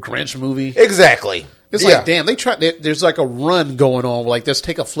evil Grinch movie? Exactly. It's like, damn, they try. There's like a run going on. Like, let's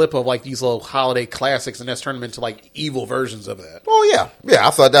take a flip of like these little holiday classics and let's turn them into like evil versions of that. Oh yeah.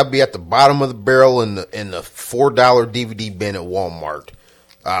 I thought that'd be at the bottom of the barrel in the $4 DVD bin at Walmart,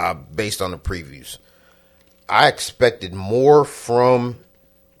 based on the previews. I expected more from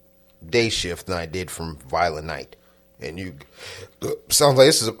Day Shift than I did from Violent Night, and you sounds like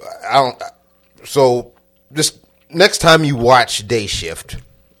this is. So just next time you watch Day Shift,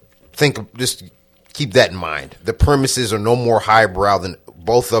 just keep that in mind. The premises are no more highbrow than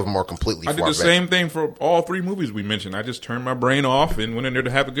both of them are completely. I did the same thing for all three movies we mentioned. I just turned my brain off and went in there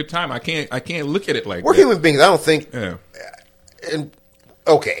to have a good time. I can't look at it like We're that. human beings. I don't think. Yeah. And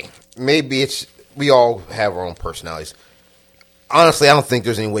okay, maybe we all have our own personalities. Honestly, I don't think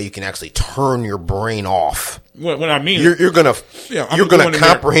there's any way you can actually turn your brain off. What I mean, You're gonna Yeah, I'm you're going gonna in there-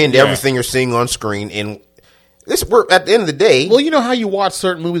 comprehend yeah. everything you're seeing on screen. And we're at the end of the day. Well, you know how you watch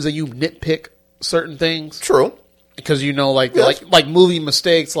certain movies and you nitpick certain things True. because you know, like Yes. like movie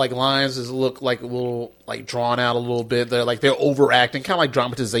mistakes, like lines is look like a little like drawn out a little bit. They're overacting, kind of like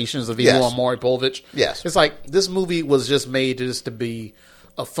dramatizations of evil Yes. on Maury Povich. Yes. It's like this movie was just made just to be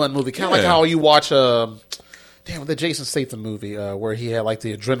a fun movie, kind of like Yeah. how you watch the Jason Statham movie where he had like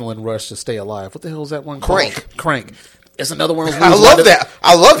the adrenaline rush to stay alive. What the hell is that one called? Crank. It's another one of those I movies love where that.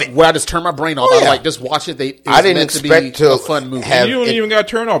 I love it. where I just turn my brain off. Oh, I was yeah. like, just watch it. I didn't meant expect be to a fun movie. have- you don't it- even got to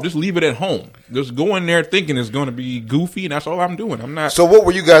turn off. Just leave it at home. Just go in there thinking it's going to be goofy, and that's all I'm doing. I'm not So, what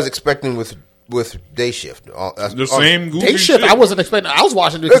were you guys expecting with Day Shift? the same goofy Day Shift, shit. I wasn't expecting. I was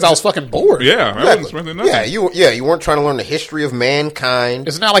watching it because I was fucking bored. Yeah, I wasn't expecting nothing. You weren't trying to learn the history of mankind.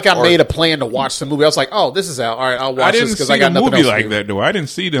 It's not like I Or- made a plan to watch the movie. I was like, oh, this is out. All right, I'll I watch this didn't because see I got the nothing movie else to like do. that though. I didn't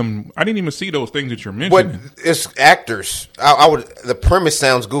see them. I didn't even see those things that you're But mentioning. it's actors. I would. The premise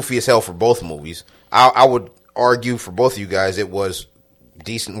sounds goofy as hell for both movies. I would argue for both of you guys it was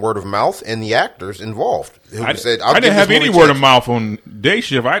decent word of mouth and the actors involved who said, I didn't have any word of mouth on Day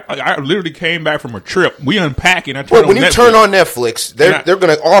Shift. I literally came back from a trip. We unpacking. I Well, turned when on you Netflix. turn on Netflix, And I- they're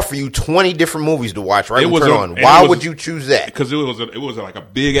going to offer you 20 different movies to watch right It when was you turn a- on. and Why it was- would you choose that? because it was like a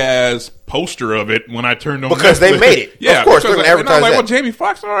big ass poster of it when I turned on Because they Netflix. made it. Yeah, Of course, because they're gonna and I'm advertise like, that. well, Jamie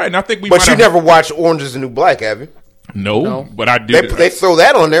Foxx, all right. And I think we. But might you have- never watched Orange is the New Black, have you? No, but I did. They throw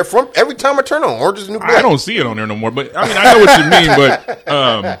that on there from every time I turn on Orange is the New Black. I don't see it on there no more. But I mean, I know what you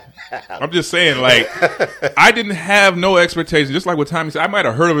mean. But I'm just saying, like, I didn't have no expectations. Just like what Tommy said, I might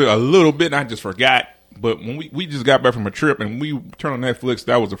have heard of it a little bit, and I just forgot. But when we just got back from a trip and we turned on Netflix,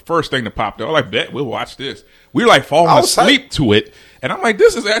 that was the first thing that popped up. I was like, bet we'll watch this. We were like falling I was asleep to it, and I'm like,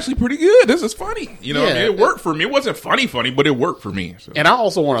 this is actually pretty good. This is funny. You know, Yeah. I mean, it worked for me. It wasn't funny, but it worked for me. So. And I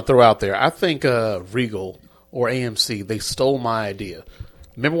also want to throw out there, I think Regal or AMC, they stole my idea.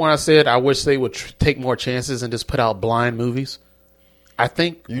 Remember when I said I wish they would take more chances and just put out blind movies? I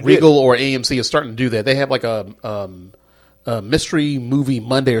think You did. Regal or AMC is starting to do that. They have like a mystery movie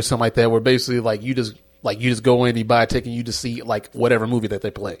Monday or something like that, where basically like you just go in, you buy a ticket, and you just see like whatever movie that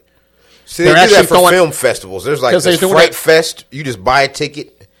they play. See, they They're do that actually for throwing- film festivals. There's like 'Cause this they're doing Fright that- Fest. You just buy a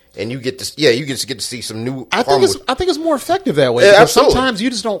ticket and you get to get to see some new. I horror think it's more effective that way. Yeah, because absolutely. sometimes you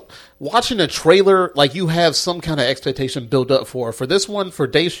just don't watching a trailer like you have some kind of expectation built up for. For this one, for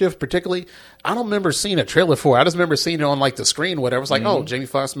Day Shift particularly, I don't remember seeing a trailer for it. I just remember seeing it on like the screen, or whatever. It's like, oh, Jamie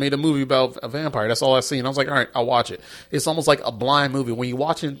Foxx made a movie about a vampire. That's all I seen. I was like, all right, I'll watch it. It's almost like a blind movie when you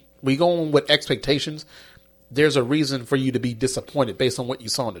go on with expectations. There's a reason for you to be disappointed based on what you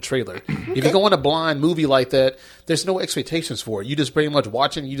saw in the trailer. If you go on a blind movie like that, there's no expectations for it. You just pretty much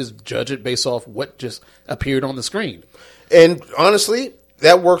watch it and you just judge it based off what just appeared on the screen. And honestly,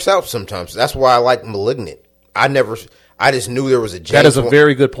 that works out sometimes. That's why I like *Malignant*. I just knew there was a James That is a Bond-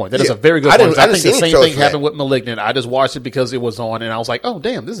 very good point. That is Yeah. a very good I point. didn't- I I didn't think see the any same trailers thing for that. happened with *Malignant*. I just watched it because it was on, and I was like, "Oh,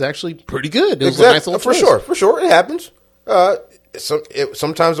 damn, this is actually pretty good." It was a nice little for twist. For sure, it happens.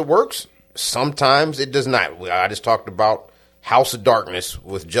 Sometimes it works. Sometimes it does not. I just talked about *House of Darkness*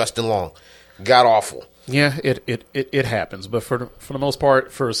 with Justin Long. God awful. Yeah, it happens. But for the most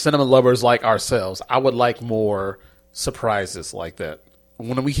part, for cinema lovers like ourselves, I would like more surprises like that.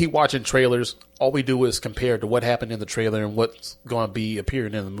 When we keep watching trailers, all we do is compare to what happened in the trailer and what's going to be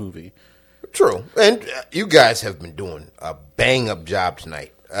appearing in the movie. True. And you guys have been doing a bang-up job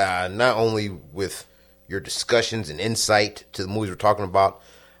tonight. Not only with your discussions and insight to the movies we're talking about,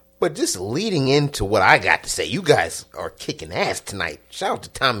 but just leading into what I got to say. You guys are kicking ass tonight. Shout out to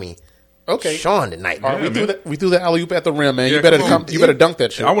Tommy Okay. Sean tonight. All right, man. we threw the alley oop at the rim, man. Yeah, you better come on. you better dunk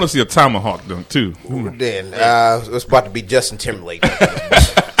that shit. I want to see a tomahawk dunk too. Then it's about to be Justin Timberlake.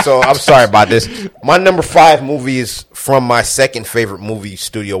 So I'm sorry about this. My number 5 movie is from my second favorite movie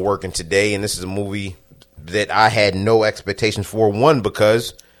studio working today, and this is a movie that I had no expectations for. One,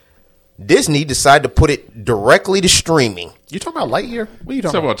 because Disney decided to put it directly to streaming. You talking about Lightyear? What are you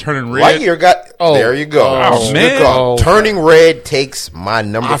Talk talking about turning red. Lightyear got there. You go. Oh, Good man. call. Turning Red takes my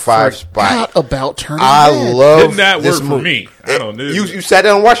number 5 spot. about Turning I Red. love Didn't that this work for movie. me? I don't know. You sat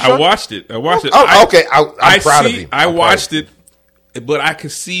down and watched it? I watched it. Oh, okay. I'm proud of you. I I'm proud watched of it, but I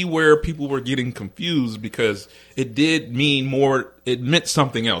could see where people were getting confused because it did mean more. It meant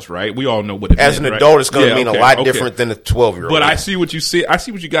something else, right? We all know what it As meant, an right? adult, it's going to Yeah, mean okay, a lot okay. different than a 12-year-old. But I see what you see. I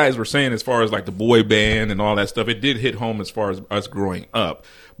see what you guys were saying as far as like the boy band and all that stuff. It did hit home as far as us growing up.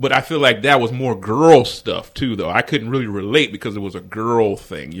 But I feel like that was more girl stuff too, though. I couldn't really relate because it was a girl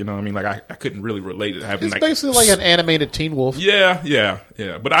thing. You know what I mean? Like I couldn't really relate to having It's like basically like an animated Teen Wolf. yeah.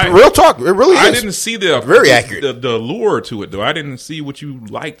 But I Real talk, it really is. I didn't see the Very accurate. the lure to it though. I didn't see what you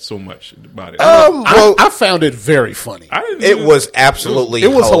liked so much about it. Well, I found it very funny. I didn't. it was absolutely It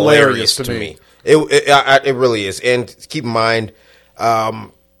was hilarious hilarious to to me. me. It really is. And keep in mind,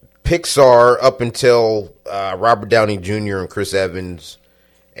 Pixar up until Robert Downey Jr. and Chris Evans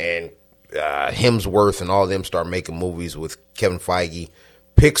and Hemsworth and all of them start making movies with Kevin Feige,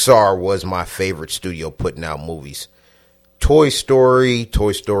 Pixar was my favorite studio putting out movies. Toy Story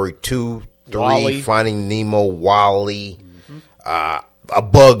 2, 3, WALL-E. Finding Nemo, WALL-E, A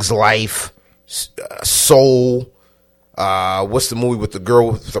Bug's Life, Soul. What's the movie with the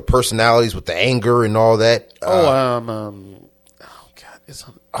girl with the personalities, with the anger and all that? oh God, it's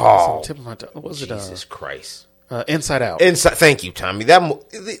on the tip of my tongue. What was Jesus Christ! Inside Out. Inside. Thank you, Tommy.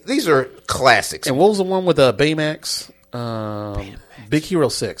 These are classics. And what was the one with Baymax? Big Hero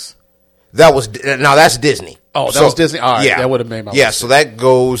 6. That was now that's Disney. Oh, that was Disney? All right, that would've made my yeah. list. So that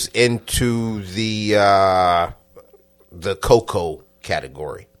goes into the Coco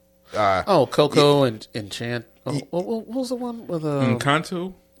category. Coco and Enchant. Oh, what was the one with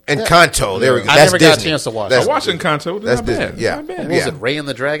Encanto. Encanto. There we go. I That's never got a Disney. chance to watch That's it. I watched Encanto. That's Not Disney. bad. Yeah. Not bad. What was Yeah. it, Ray and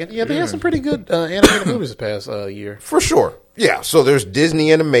the Dragon? Yeah, they had some pretty good animated movies this past year. For sure. Yeah. So there's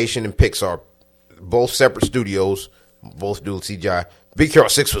Disney Animation and Pixar, both separate studios, both do CGI. Big Hero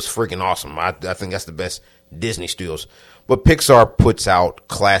 6 was freaking awesome. I think that's the best Disney studios. But Pixar puts out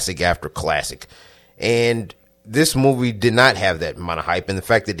classic after classic. And this movie did not have that amount of hype. And the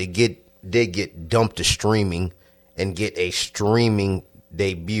fact that they did get dumped to streaming and get a streaming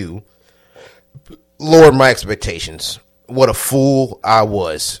debut lowered my expectations. What a fool I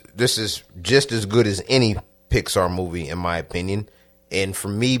was. This is just as good as any Pixar movie, in my opinion. And for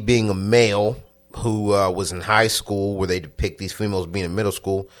me, being a male who was in high school where they depict these females being in middle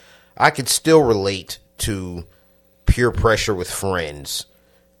school, I could still relate to peer pressure with friends,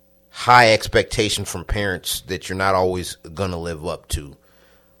 high expectation from parents that you're not always going to live up to,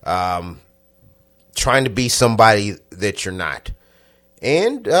 trying to be somebody that you're not.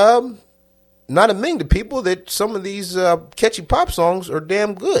 And not admitting to people that some of these catchy pop songs are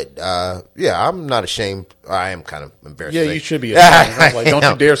damn good. Yeah, I'm not ashamed. I am kind of embarrassed. Yeah, to say. you should be ashamed. I'm like, don't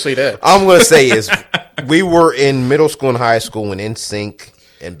you dare say that. I'm going to say is we were in middle school and high school when NSYNC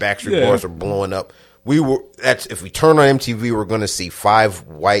and Backstreet Boys were blowing up. If we turn on MTV, we're going to see 5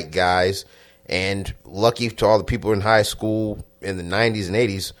 white guys. And lucky to all the people in high school in the 90s and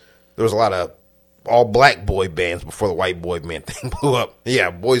 80s, there was a lot of all black boy bands before the white boy band thing blew up. Yeah,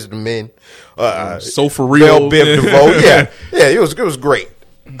 Boys to Men. So for real. Bell Biv DeVoe. Yeah, it was great.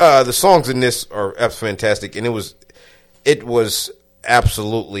 The songs in this are fantastic, and it was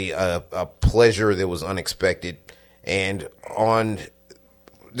absolutely a pleasure that was unexpected. And on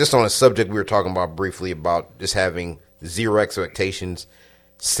a subject we were talking about briefly about just having zero expectations,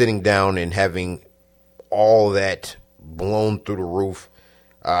 sitting down and having all that blown through the roof.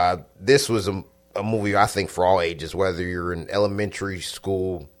 This was a movie, I think, for all ages, whether you're in elementary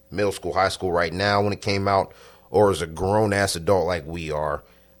school, middle school, high school right now when it came out, or as a grown-ass adult like we are.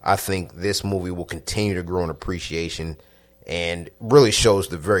 I think this movie will continue to grow in appreciation and really shows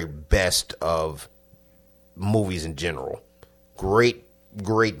the very best of movies in general. Great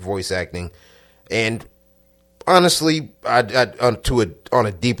voice acting. And honestly, on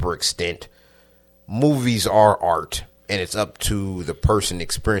a deeper extent, movies are art, and it's up to the person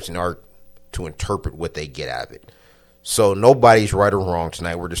experiencing art to interpret what they get out of it. So nobody's right or wrong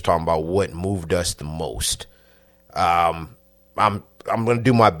tonight. We're just talking about what moved us the most. I'm going to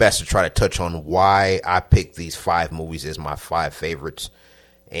do my best to try to touch on why I picked these 5 movies as my 5 favorites.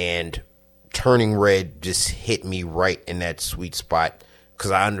 And Turning Red just hit me right in that sweet spot because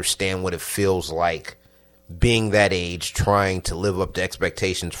I understand what it feels like being that age, trying to live up to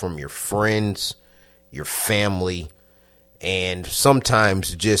expectations from your friends, your family, and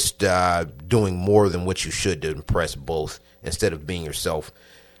sometimes just doing more than what you should to impress both instead of being yourself.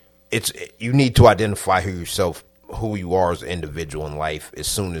 You need to identify who you are as an individual in life as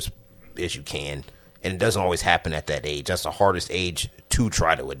soon as you can, and it doesn't always happen at that age. That's the hardest age to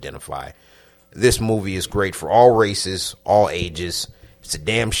try to identify. This movie is great for all races, all ages. It's a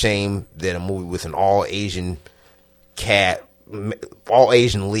damn shame that a movie with an all Asian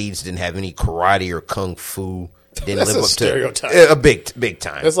leads didn't have any karate or kung fu. Didn't That's live a up stereotype. to a big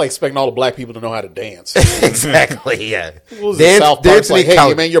time. It's like expecting all the black people to know how to dance. Exactly, yeah. What was it, South Park's like, hey,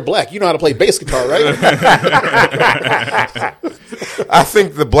 Couch- man, you're black. You know how to play bass guitar, right? I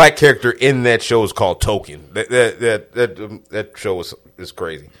think the black character in that show is called Token. That show is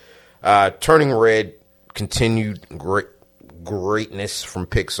crazy. Turning Red, continued greatness from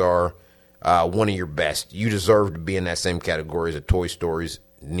Pixar. One of your best. You deserve to be in that same category as the Toy Stories,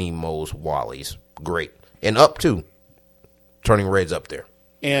 Nemo's, Wally's. Great. And Up too. Turning Red's up there.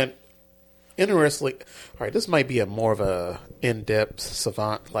 And interestingly, all right, this might be a more of a in-depth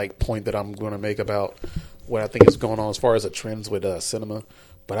savant like point that I'm going to make about what I think is going on as far as the trends with cinema.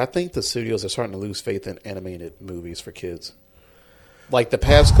 But I think the studios are starting to lose faith in animated movies for kids. Like the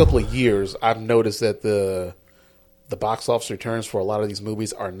past couple of years, I've noticed that the box office returns for a lot of these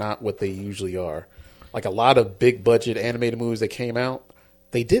movies are not what they usually are. Like a lot of big budget animated movies that came out,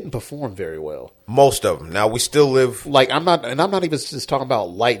 they didn't perform very well. Most of them. Now we still live. Like I'm not even just talking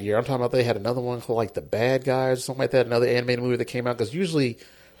about Lightyear. I'm talking about they had another one called like The Bad Guys or something like that. Another animated movie that came out because usually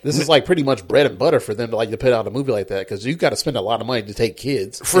this is like pretty much bread and butter for them to put out a movie like that because you got to spend a lot of money to take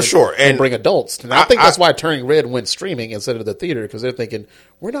kids sure and bring adults. And I think that's why Turning Red went streaming instead of the theater because they're thinking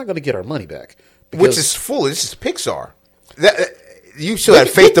we're not going to get our money back. Which is foolish. This is Pixar. You still had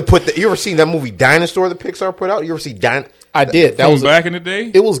faith to put you ever seen that movie Dinosaur that Pixar put out? You ever see I did. That From was back in the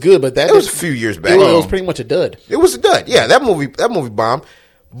day? It was good, but It was a few years back. It was pretty much a dud. It was a dud. Yeah, that movie bombed.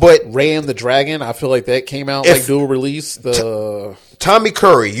 But Ray and the Dragon, I feel like that came out If- like dual release. Tommy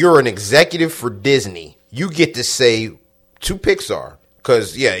Curry, you're an executive for Disney. You get to say to Pixar,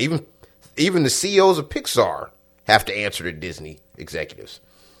 because yeah, even the CEOs of Pixar have to answer to Disney executives.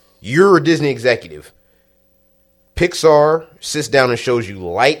 You're a Disney executive. Pixar sits down and shows you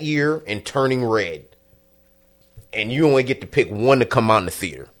Lightyear and Turning Red, and you only get to pick one to come out in the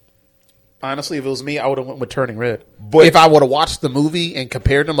theater. Honestly, if it was me, I would have went with Turning Red. But- if I would have watched the movie and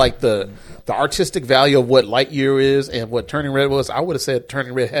compared them, like the artistic value of what Lightyear is and what Turning Red was, I would have said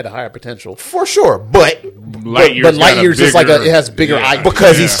Turning Red had a higher potential. For sure, but Lightyear's got a Lightyear's just like bigger- it has bigger yeah. eye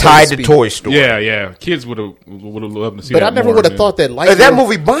because he's so to tied to speak. Toy Story. Yeah. Kids would have loved to see But that I never more, would have man. thought that Lightyear. That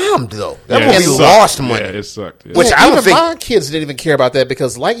movie bombed though. That Yeah, movie it sucked. lost money. Yeah, it sucked. Yeah. Which Yeah, I don't even think. my kids didn't even care about that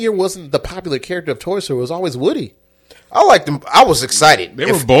because Lightyear wasn't the popular character of Toy Story. It was always Woody. I liked them. I was excited.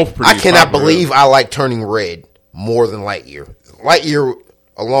 They were both pretty I cannot popular. believe I like Turning Red more than Lightyear. Lightyear,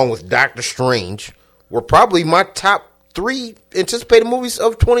 along with Doctor Strange, were probably my top 3 anticipated movies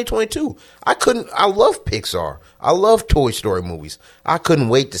of 2022. I love Pixar. I love Toy Story movies. I couldn't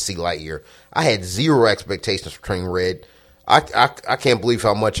wait to see Lightyear. I had zero expectations for Turning Red. I can't believe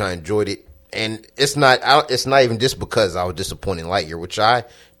how much I enjoyed it. And it's not even just because I was disappointed in Lightyear, which I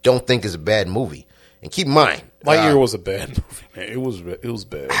don't think is a bad movie. And keep in mind, Lightyear was a bad movie, man. It was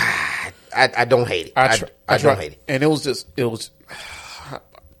bad. I don't hate it. I don't hate it. And it was.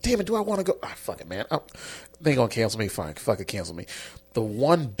 Damn it! Do I want to go? Fuck it, man. They gonna cancel me. Fine, fucking cancel me. The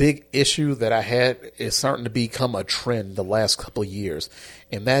one big issue that I had is starting to become a trend the last couple of years,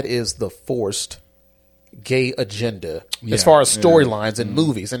 and that is the forced gay agenda as far as storylines and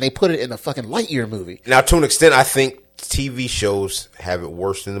movies, and they put it in a fucking Lightyear movie. Now, to an extent, I think TV shows have it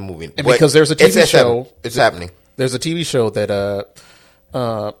worse than the movie. And because there's a TV show, it's happening. There's a TV show that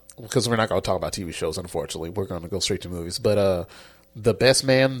because we're not going to talk about TV shows, unfortunately, we're going to go straight to movies. But The Best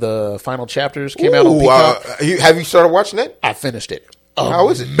Man, the final chapters came out on Peacock. Have you started watching it? I finished it. How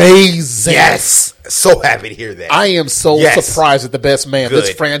is it? Amazing. Yes, so happy to hear that. I am so Yes. surprised that The Best Man, this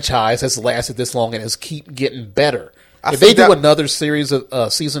Good. franchise, has lasted this long and has keep getting better. I If they think do that- another series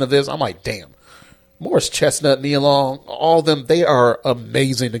of season of this, I'm like, damn. Morris Chestnut, Nia Long, all of them, they are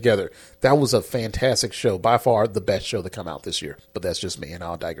amazing together. That was a fantastic show. By far the best show to come out this year. But that's just me, and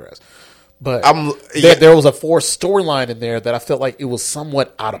I'll digress. But there was a forced storyline in there that I felt like it was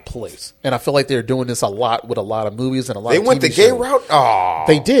somewhat out of place. And I feel like they're doing this a lot with a lot of movies and a lot They of went TV the gay shows. route. Oh,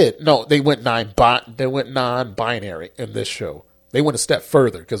 They did. No, they went non-binary in this show. They went a step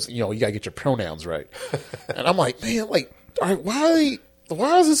further because you got to get your pronouns right. And I'm like, man, like, all right,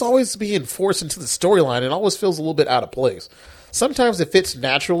 why is this always being forced into the storyline? It always feels a little bit out of place. sometimes it fits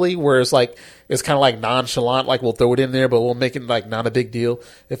naturally, where it's like it's kind of like nonchalant, like we'll throw it in there, but we'll make it like not a big deal.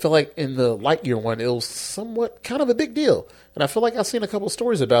 It felt like in the Lightyear one, it was somewhat kind of a big deal, and I feel like I've seen a couple of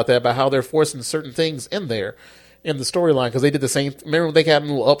stories about that, about how they're forcing certain things in there in the storyline, because they did the same. Remember when they got in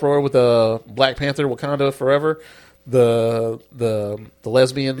a little uproar with Black Panther, Wakanda Forever. The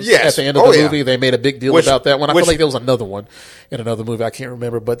lesbians at the end of the movie, they made a big deal about that one. I feel like there was another one in another movie, I can't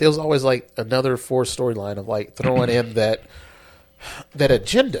remember, but there was always like another forced storyline of like throwing in that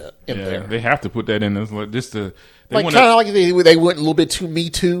agenda in there. They have to put that in as just to like kind of like they went a little bit too Me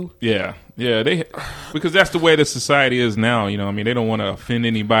Too. Yeah, because that's the way the society is now. You know, I mean, they don't want to offend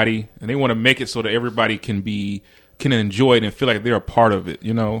anybody, and they want to make it so that everybody can enjoy it and feel like they're a part of it.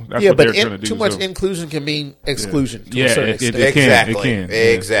 You know, that's what they're trying to do. Too much inclusion can mean exclusion. To a certain extent. Exactly. It can.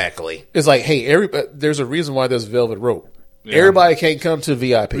 Exactly. It's like, hey, there's a reason why there's velvet rope. Yeah. Everybody can't come to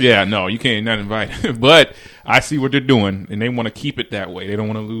VIP. Yeah, no, you can't not invite. But I see what they're doing, and they want to keep it that way. They don't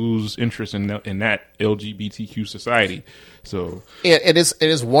want to lose interest in that LGBTQ society. So, and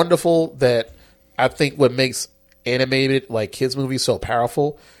it's wonderful that I think what makes animated like kids movies so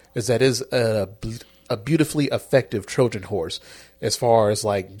powerful is that it's a beautifully effective Trojan horse as far as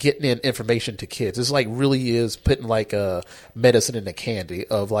like getting in information to kids. It's like really is putting like a medicine in the candy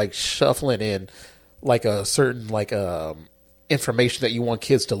of like shuffling in like a certain like information that you want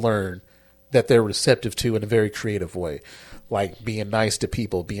kids to learn that they're receptive to in a very creative way, like being nice to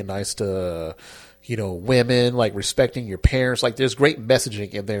people, being nice to women, like respecting your parents. Like there's great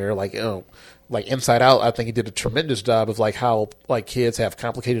messaging in there, like like Inside Out, I think he did a tremendous job of like how like kids have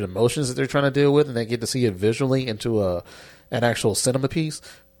complicated emotions that they're trying to deal with, and they get to see it visually into an actual cinema piece.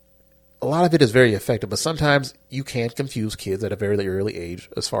 A lot of it is very effective, but sometimes you can confuse kids at a very early age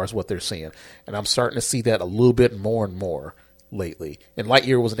as far as what they're seeing. And I'm starting to see that a little bit more and more lately. And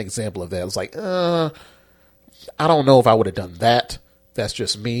Lightyear was an example of that. It was like, I don't know if I would have done that. That's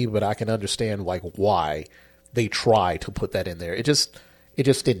just me, but I can understand like why they try to put that in there. It just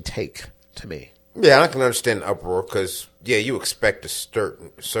didn't take to me. Yeah, I can understand the uproar because you expect a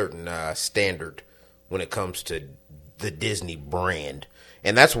certain standard when it comes to the Disney brand.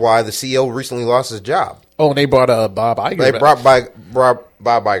 And that's why the CEO recently lost his job. Oh, and they brought Bob Iger back. They brought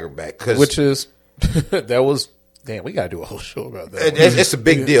Bob Iger back. Which is, that was, damn, we got to do a whole show about that. It's a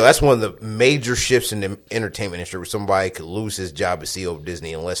big deal. That's one of the major shifts in the entertainment industry where somebody could lose his job as CEO of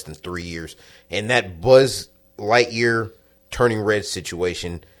Disney in less than 3 years. And that Buzz Lightyear turning red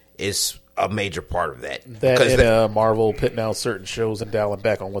situation is a major part of that. Marvel putting out certain shows and dialing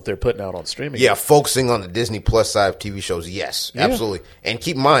back on what they're putting out on streaming. Yeah, focusing on the Disney Plus side of TV shows, yes, absolutely. And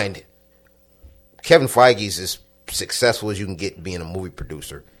keep in mind, Kevin Feige's as successful as you can get being a movie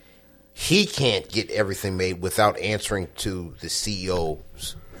producer. He can't get everything made without answering to the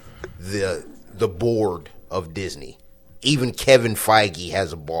CEOs, the board of Disney. Even Kevin Feige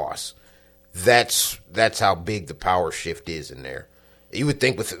has a boss. That's how big the power shift is in there. You would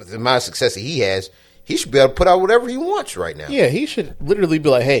think with the amount of success that he has, he should be able to put out whatever he wants right now. Yeah, he should literally be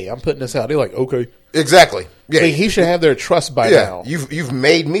like, hey, I'm putting this out. They're like, okay. Exactly. Yeah. Like, he should have their trust by now. You've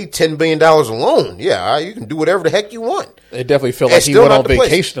made me $10 billion alone. Yeah, you can do whatever the heck you want. It definitely felt like he went on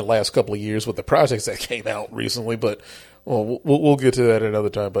vacation the last couple of years with the projects that came out recently, but we'll get to that another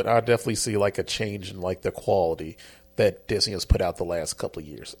time. But I definitely see like a change in like the quality that Disney has put out the last couple of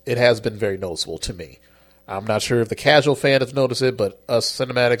years. It has been very noticeable to me. I'm not sure if the casual fan has noticed it, but us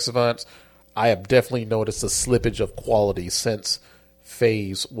cinematic savants, I have definitely noticed a slippage of quality since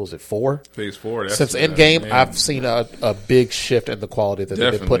Phase 4? Phase 4. Since Endgame, I've seen a big shift in the quality that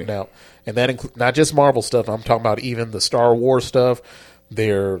they've been putting out. And that includes not just Marvel stuff. I'm talking about even the Star Wars stuff,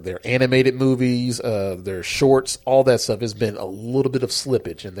 their animated movies, their shorts, all that stuff has been a little bit of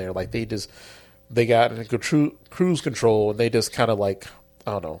slippage in there. Like they got into cruise control and they just kind of like,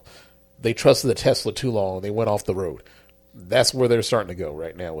 I don't know, they trusted the Tesla too long and they went off the road. That's where they're starting to go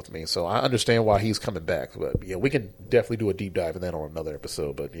right now with me. So I understand why he's coming back. But yeah, we can definitely do a deep dive in that on another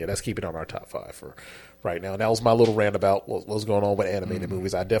episode. But yeah, let's keep it on our top 5 for right now. And that was my little rant about what's going on with animated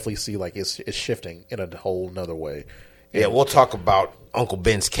movies. I definitely see like it's shifting in a whole nother way. Yeah, we'll talk about Uncle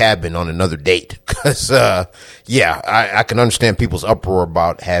Ben's Cabin on another date. Because, I can understand people's uproar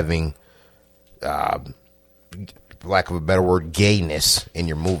about having, lack of a better word, gayness in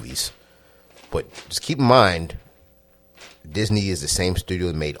your movies. But just keep in mind, Disney is the same studio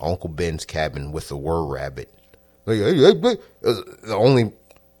that made Uncle Ben's Cabin with the Were Rabbit. The only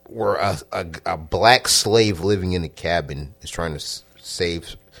where a black slave living in a cabin is trying to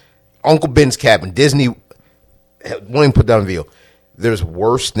save Uncle Ben's Cabin. Disney won't even put down a video. There's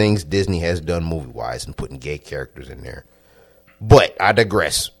worse things Disney has done movie wise than putting gay characters in there. But I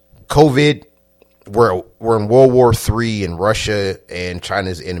digress. COVID we're in World War III and Russia and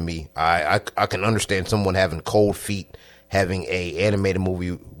China's enemy. I can understand someone having cold feet having a animated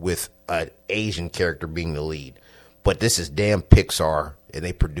movie with an Asian character being the lead. But this is damn Pixar, and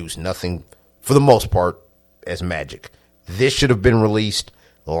they produce nothing, for the most part, as magic. This should have been released.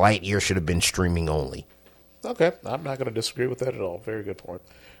 Lightyear should have been streaming only. Okay, I'm not going to disagree with that at all. Very good point.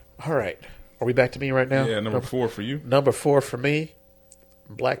 All right. Are we back to me right now? Yeah, number 4 for you. Number 4 for me,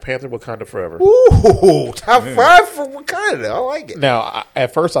 Black Panther Wakanda Forever. Ooh, top 5 for Wakanda. I like it. Now,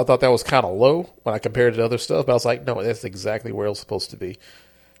 at first I thought that was kind of low when I compared it to other stuff, but I was like, no, that's exactly where it was supposed to be.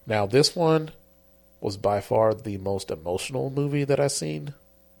 Now, this one was by far the most emotional movie that I've seen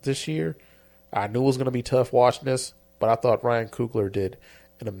this year. I knew it was going to be tough watching this, but I thought Ryan Coogler did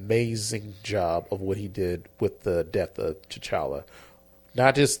an amazing job of what he did with the death of T'Challa.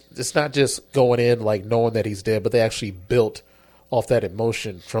 It's not just going in like knowing that he's dead, but they actually built off that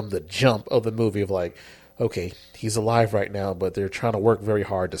emotion from the jump of the movie of like, okay, he's alive right now, but they're trying to work very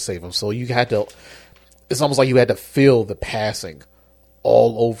hard to save him. So it's almost like you had to feel the passing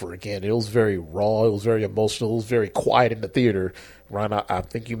all over again. It was very raw. It was very emotional. It was very quiet in the theater. Ryan, I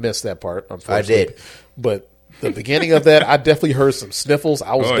think you missed that part, unfortunately. I did. But the beginning of that, I definitely heard some sniffles.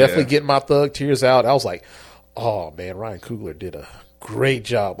 I was definitely getting my thug tears out. I was like, oh, man, Ryan Coogler did a great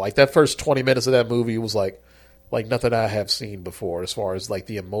job. Like, that first 20 minutes of that movie was like nothing I have seen before as far as, like,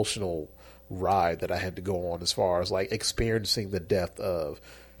 the emotional ride that I had to go on as far as, like, experiencing the death of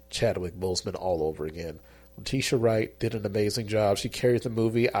Chadwick Boseman all over again. Letitia Wright did an amazing job. She carried the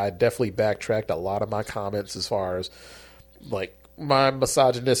movie. I definitely backtracked a lot of my comments as far as like my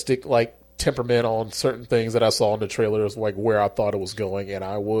misogynistic like temperament on certain things that I saw in the trailers, like where I thought it was going, and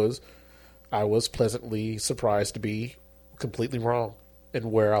I was pleasantly surprised to be completely wrong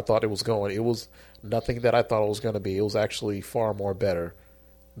in where I thought it was going. It was nothing that I thought it was going to be. It was actually far more better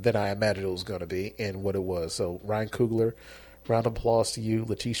than I imagined it was going to be and what it was. So Ryan Coogler, round of applause to you.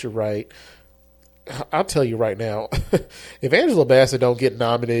 Letitia Wright, I'll tell you right now, if Angela Bassett don't get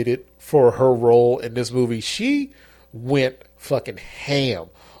nominated for her role in this movie, she went fucking ham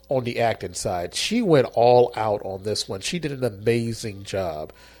on the acting side. She went all out on this one. She did an amazing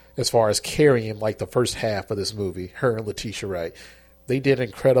job as far as carrying like the first half of this movie, her and Letitia Wright. They did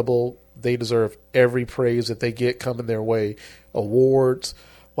incredible. They deserve every praise that they get coming their way. Awards,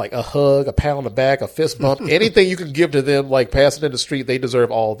 like a hug, a pat on the back, a fist bump, anything you can give to them, like passing in the street, they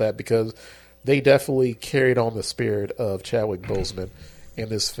deserve all of that because they definitely carried on the spirit of Chadwick Boseman in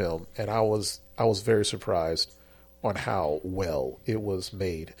this film, and I was very surprised on how well it was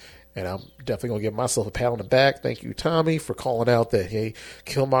made. And I'm definitely going to give myself a pat on the back. Thank you, Tommy, for calling out that, hey,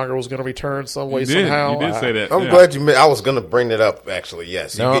 Killmonger was going to return some way, somehow. You did say that. I'm glad you I was going to bring that up, actually,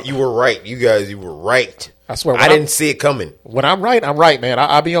 yes. No. You were right. You guys, you were right. I swear. I didn't see it coming. When I'm right, man.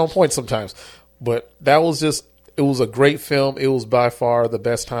 I be on point sometimes. But that was just, it was a great film. It was by far the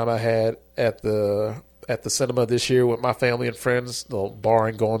best time I had at the cinema this year with my family and friends,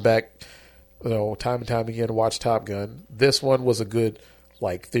 barring going back, time and time again to watch Top Gun. This one was a good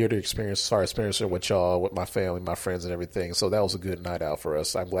like theater experience, experience with y'all, with my family, my friends, and everything. So that was a good night out for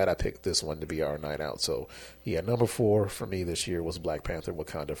us. I'm glad I picked this one to be our night out. So yeah, number 4 for me this year was Black Panther: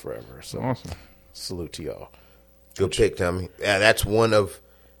 Wakanda Forever. So awesome. Salute to y'all. Good pick, Tommy. Yeah, that's one of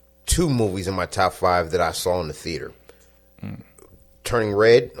 2 movies in my top 5 that I saw in the theater. Turning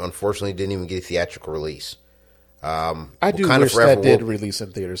Red, unfortunately, didn't even get a theatrical release. I do wish that did release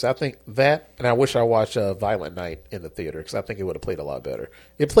in theaters. I think that, and I wish I watched Violent Night in the theater because I think it would have played a lot better.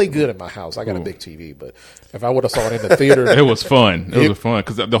 It played good in my house. I got a big TV, but if I would have saw it in the theater, it was fun. It was fun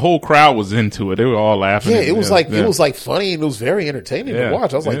because the whole crowd was into it. They were all laughing. Yeah, it was like funny and it was very entertaining to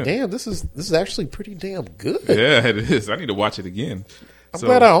watch. I was like, damn, this is actually pretty damn good. Yeah, it is. I need to watch it again. I'm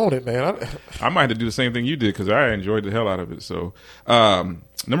glad I own it, man. I might have to do the same thing you did because I enjoyed the hell out of it. So,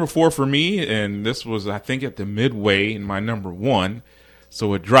 number 4 for me, and this was, I think, at the midway in my number 1.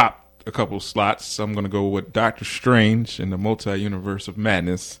 So it dropped a couple slots. So I'm going to go with Doctor Strange and the Multi-Universe of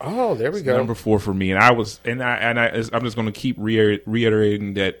Madness. Oh, there we go. Number 4 for me, and I'm just going to keep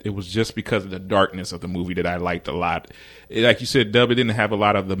reiterating that it was just because of the darkness of the movie that I liked a lot. Like you said, Dub, it didn't have a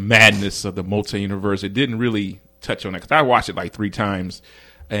lot of the madness of the multi-universe. It didn't really touch on that because I watched it like 3 times,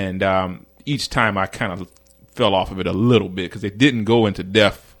 and each time I kind of fell off of it a little bit because it didn't go into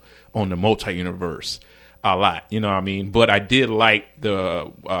depth on the multi-universe a lot, you know what I mean? But I did like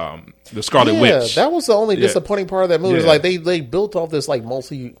the Scarlet Witch. Yeah, that was the only disappointing part of that movie. Yeah. Is like they built off this like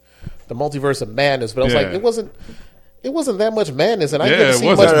the multiverse of madness, but I was like, it wasn't that much madness, and I Yeah, didn't it see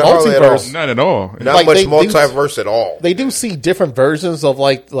wasn't. much Not at all. multiverse. Not at all. Not Like, much they do- multiverse at all. They do see different versions of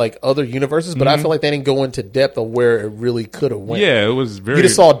like other universes, but I feel like they didn't go into depth of where it really could have went. Yeah, it was very. You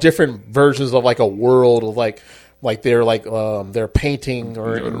just saw different versions of like a world of like they're painting,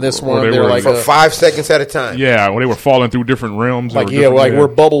 or in this Or one they they're were- like For 5 seconds at a time. Yeah, when they were falling through different realms. like or yeah, different- like we're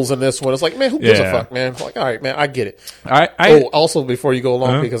bubbles in this one. It's like, man, who gives a Yeah. fuck, man? Like, all right, man, I get it. I Also, before you go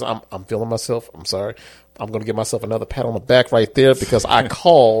along, because I'm feeling myself. I'm sorry. I'm going to give myself another pat on the back right there because I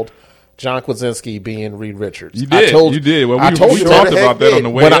called John Krasinski being Reed Richards. You did. You did. Well, I told we you, talked man. about that on the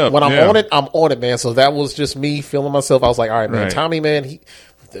way when up. I'm Yeah. on it, I'm on it, man. So that was just me feeling myself. I was like, all right, man, Right. Tommy, man,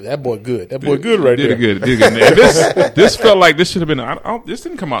 that boy good. That boy good right did there. Good. Did good. This felt like this should have been. This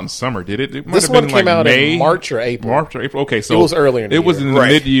didn't come out in summer, did it? It might This have one been came like out May, in March or April. March or April. Okay, so It was earlier in the It was year. in the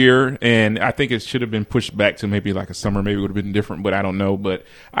Right. mid-year, and I think it should have been pushed back to maybe like a summer. Maybe it would have been different, but I don't know. But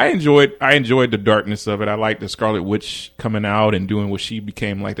I enjoyed the darkness of it. I liked the Scarlet Witch coming out and doing what she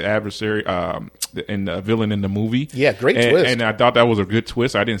became like the adversary and the villain in the movie. Yeah, great and, twist. And I thought that was a good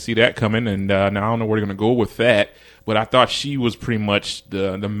twist. I didn't see that coming, and now I don't know where they're going to go with that. But I thought she was pretty much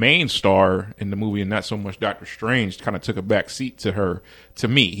the main star in the movie, and not so much Doctor Strange. Kind of took a back seat to her. To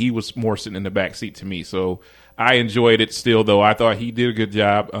me, he was more sitting in the back seat to me. So I enjoyed it still, though. I thought he did a good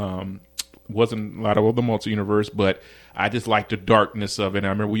job. Wasn't a lot of the multi-universe, but I just liked the darkness of it. And I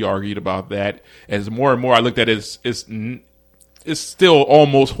remember we argued about that. As more and more I looked at it, it's still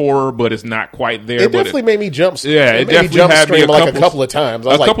almost horror, but it's not quite there. It but definitely made me jump. Yeah, it made me definitely jump had me stream like a couple of times. I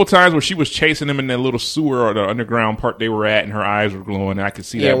was A like, couple times where she was chasing them in that little sewer or the underground part they were at, and her eyes were glowing. And I could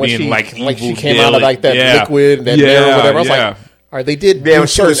see yeah, that when being she like she evil came out of deadly. like that Yeah. liquid, that yeah, mirror, or whatever. I was yeah. like, all right, they did. Yeah, do when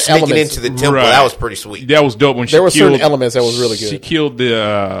she was certain sneaking elements. into the temple, Right. that was pretty sweet. That was dope when she There were killed certain elements that was really good. She killed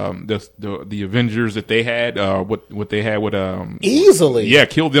the Avengers that they had. What they had with Easily. Yeah,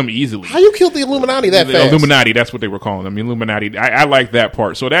 killed them easily. How you killed the Illuminati that The fast? Illuminati, that's what they were calling them. Illuminati. I like that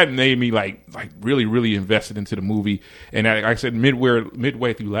part. So that made me like really, really invested into the movie. And like I said,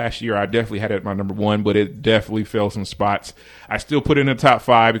 midway through last year, I definitely had it at my number one, but it definitely fell some spots. I still put it in the top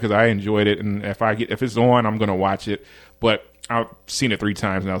 5 because I enjoyed it, and if it's on, I'm gonna watch it. But I've seen it 3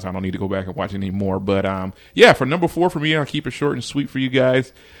 times now, so I don't need to go back and watch it anymore. But yeah, for number 4 for me, I'll keep it short and sweet for you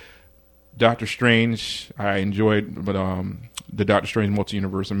guys. Doctor Strange, I enjoyed, but the Doctor Strange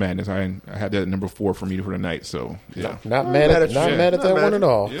Multi-Universe of Madness, I had that at number 4 for me for the night. So yeah, Not mad at that one at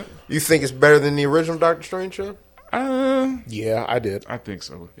all. yeah. You think it's better than the original Doctor Strange show? Yeah, I did. I think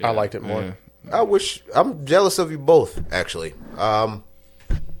so. Yeah. I liked it more. Yeah. I'm jealous of you both, actually.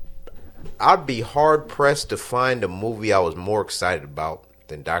 I'd be hard pressed to find a movie I was more excited about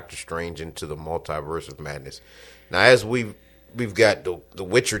than Doctor Strange Into the Multiverse of Madness. Now, as we've got the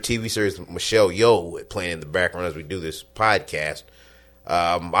Witcher TV series with Michelle Yeoh playing in the background as we do this podcast.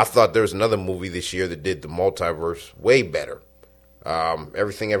 I thought there was another movie this year that did the multiverse way better.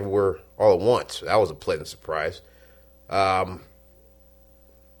 Everything Everywhere All at Once. That was a pleasant surprise. I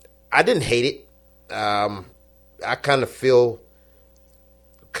didn't hate it. I kind of feel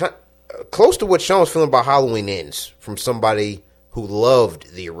close to what Sean was feeling about Halloween Ends from somebody who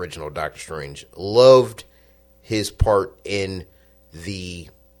loved the original Doctor Strange, loved his part in the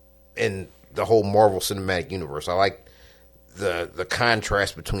whole Marvel Cinematic Universe. I like the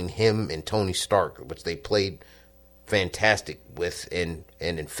contrast between him and Tony Stark, which they played fantastic with in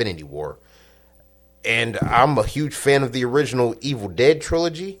Infinity War. And I'm a huge fan of the original Evil Dead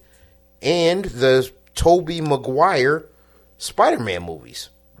trilogy and the Tobey Maguire Spider-Man movies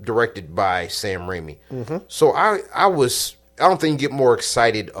directed by Sam Raimi. Mm-hmm. So I don't think you get more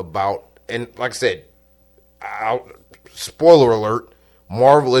excited about, and like I said, spoiler alert,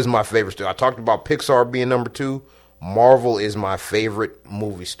 Marvel is my favorite studio. I talked about Pixar being number 2. Marvel is my favorite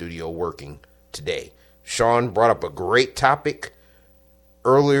movie studio working today. Sean brought up a great topic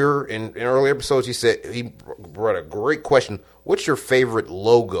earlier in earlier episodes. He brought a great question. What's your favorite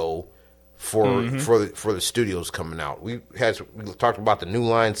logo for the studios coming out? We talked about the New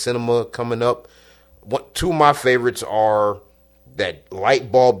Line Cinema coming up. 2 of my favorites are that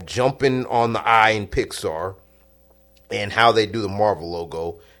light bulb jumping on the eye in Pixar, and how they do the Marvel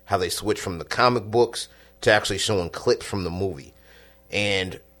logo, how they switch from the comic books to actually showing clips from the movie.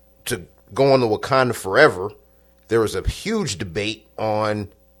 And to go on to Wakanda Forever, there was a huge debate on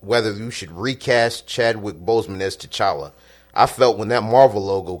whether you should recast Chadwick Boseman as T'Challa. I felt when that Marvel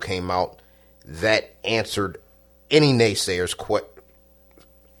logo came out, that answered any naysayers'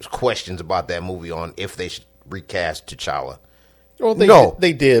 questions about that movie on if they should recast T'Challa. Well,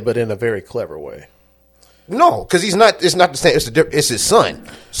 they did, but in a very clever way. No, because he's not. It's not the same. It's his son.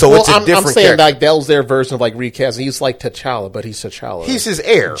 So it's a different. I'm saying character. like that was their version of like recasting. He's like T'Challa, but he's T'Challa. He's his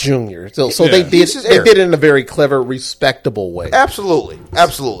heir. Junior. So Yeah. they did. He's his They heir. did it in a very clever, respectable way. Absolutely.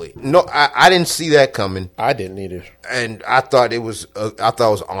 No, I didn't see that coming, I didn't either. and I thought it was.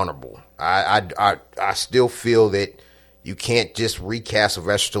 Honorable. I still feel that you can't just recast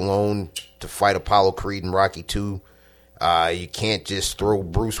Sylvester Stallone to fight Apollo Creed in Rocky 2. You can't just throw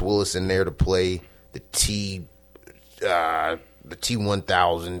Bruce Willis in there to play the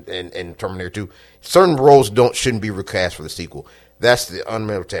T-1000 and Terminator 2. Certain roles shouldn't be recast for the sequel. That's the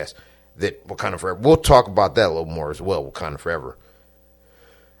unmerited task. That Wakanda Forever. We'll talk about that a little more as well. Wakanda Forever.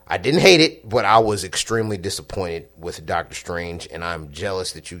 I didn't hate it, but I was extremely disappointed with Doctor Strange, and I'm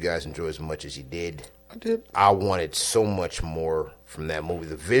jealous that you guys enjoyed as much as you did. I did. I wanted so much more from that movie.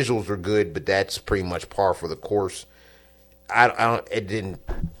 The visuals were good, but that's pretty much par for the course. I don't. It didn't.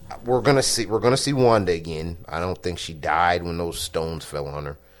 We're gonna see Wanda again. I don't think she died when those stones fell on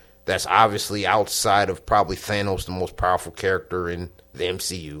her. That's obviously outside of probably Thanos, the most powerful character in the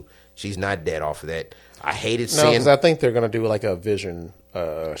MCU. She's not dead off of that. I hated No, seeing. because I think they're going to do like a Vision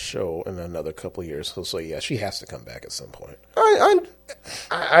show in another couple of years. So yeah, she has to come back at some point.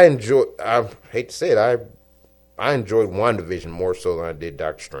 I enjoy. I hate to say it. I enjoyed WandaVision more so than I did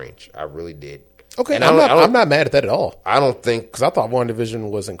Doctor Strange. I really did. Okay, And I'm not mad at that at all. I don't think Because I thought WandaVision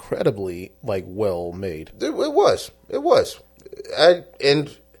was incredibly like well made. it was. It was.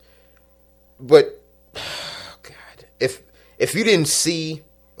 But God, if you didn't see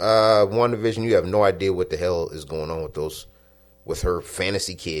WandaVision, you have no idea what the hell is going on with her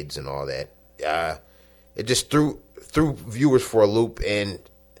fantasy kids and all that. It just threw viewers for a loop, and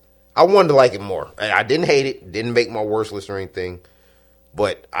I wanted to like it more. I didn't hate it. It didn't make my worst list or anything,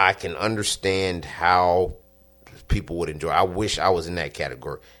 but I can understand how people would enjoy. I wish I was in that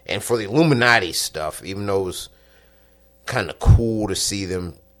category. And for the Illuminati stuff, even though it was kind of cool to see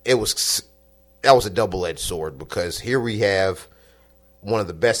them, that was a double-edged sword, because here we have one of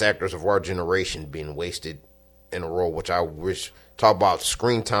the best actors of our generation being wasted in a role, which I wish. Talk about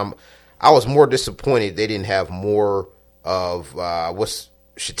screen time. I was more disappointed they didn't have more of what's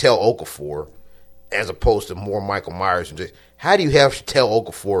Chatel Okafor as opposed to more Michael Myers. How do you have Chatel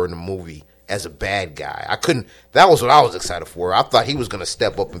Okafor in the movie as a bad guy? I couldn't. That was what I was excited for. I thought he was going to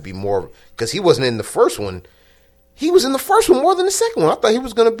step up and be more, because he wasn't in the first one. He was in the first one more than the second one. I thought he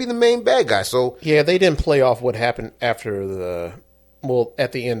was going to be the main bad guy. So Yeah, they didn't play off what happened after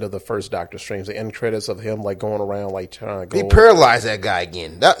at the end of the first Doctor Strange, the end credits of him like going around like trying to he go. paralyzed that guy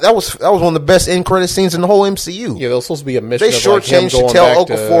again. That was one of the best end credit scenes in the whole MCU. Yeah, there was supposed to be a mission. They of, like, him shortchanged going Chatel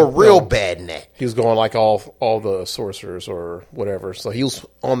back Okafor real bad in that. He was going like all the sorcerers or whatever. So he was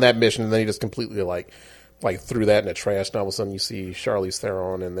on that mission, and then he just completely like threw that in the trash. And all of a sudden, you see Charlize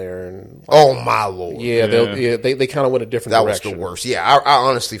Theron in there, and Oh my Lord! yeah, they kind of went a different That direction. was the worst. Yeah, I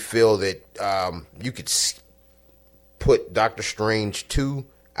honestly feel that you could put Doctor Strange 2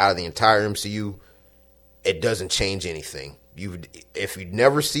 out of the entire MCU. It doesn't change anything. If you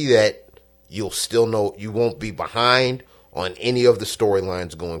never see that, you'll still know. You won't be behind on any of the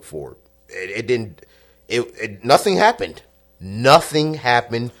storylines going forward. It didn't. Nothing happened. Nothing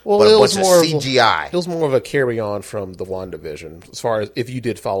happened. Well, but it a was bunch more of CGI. It was more of a carry on from the WandaVision, as far as if you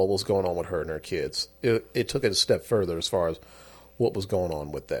did follow what was going on with her and her kids. It took it a step further as far as what was going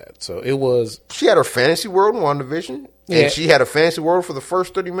on with that. So it was. She had her fantasy world in WandaVision, Yeah. and she had a fantasy world for the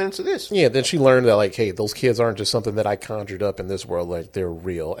first 30 minutes of this. Yeah, then she learned that, like, hey, those kids aren't just something that I conjured up in this world. Like, they're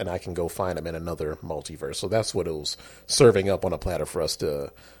real, and I can go find them in another multiverse. So that's what it was serving up on a platter for us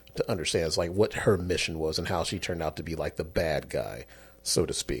to understand. It's like what her mission was and how she turned out to be, like, the bad guy, so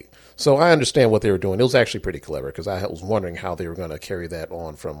to speak. So I understand what they were doing. It was actually pretty clever, because I was wondering how they were going to carry that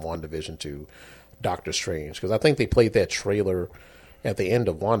on from WandaVision to Doctor Strange. Because I think they played that trailer at the end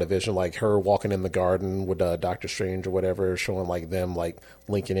of WandaVision, like her walking in the garden with Doctor Strange or whatever, showing like them like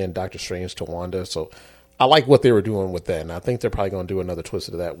linking in Doctor Strange to Wanda. So I like what they were doing with that, and I think they're probably going to do another twist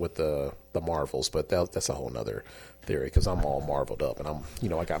of that with the Marvels. But that's a whole nother theory, because I'm all marveled up, and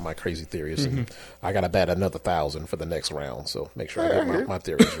I got my crazy theories, and I got to bat another 1,000 for the next round. So make sure I got my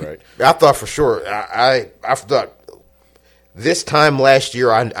theories right. I thought for sure. I thought this time last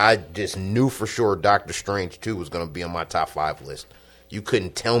year, I just knew for sure Doctor Strange 2 was going to be on my top 5 list. You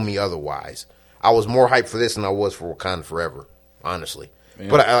couldn't tell me otherwise. I was more hyped for this than I was for Wakanda Forever, honestly. Yeah.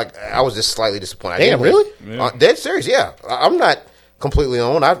 But I was just slightly disappointed. Damn, really? Yeah. Dead serious, yeah. I'm not completely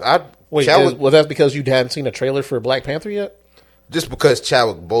on. Wait, was that because you hadn't seen a trailer for Black Panther yet? Just because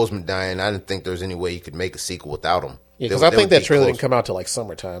Chadwick Boseman dying, I didn't think there was any way you could make a sequel without him. Yeah, because I think that trailer didn't come out till like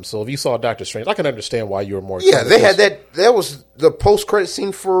summertime. So if you saw Doctor Strange, I can understand why you were more. Yeah, they had that. That was the post-credit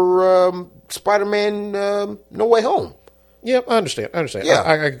scene for Spider-Man: No Way Home. Yeah, I understand.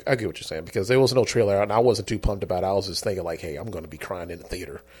 Yeah. I get what you're saying because there was no trailer out, and I wasn't too pumped about it. I was just thinking like, hey, I'm going to be crying in the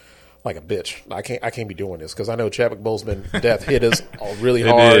theater like a bitch. I can't be doing this because I know Chadwick Boseman death hit us really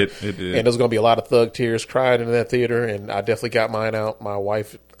hard, It did. and there's going to be a lot of thug tears cried in that theater, and I definitely got mine out. My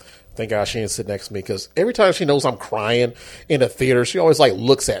wife. Thank God she didn't sit next to me because every time she knows I'm crying in a theater, she always like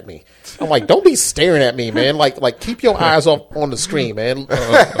looks at me. I'm like, don't be staring at me, man. Like keep your eyes off on the screen, man.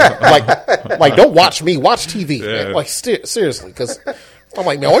 Like don't watch me, watch TV, man. Like seriously, because I'm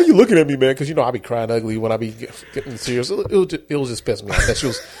like, man, why are you looking at me, man? Because you know I be crying ugly when I be getting serious. It was just pissing me off. That she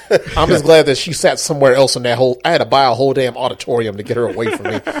was. I'm just glad that she sat somewhere else in that whole. I had to buy a whole damn auditorium to get her away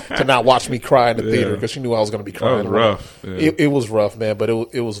from me to not watch me cry in the theater because she knew I was going to be crying. That was rough. Yeah. It was rough, man, but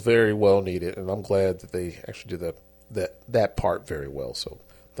it was very well needed, and I'm glad that they actually did that part very well. So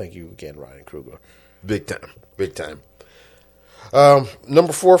thank you again, Ryan Coogler. Big time.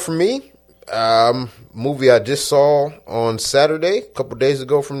 Number 4 for me. Movie I just saw on Saturday, a couple days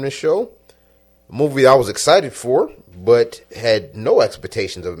ago from this show. A movie I was excited for, but had no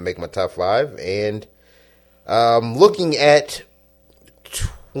expectations of it making my top 5. And looking at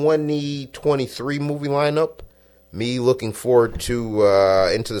 2023 movie lineup, me looking forward to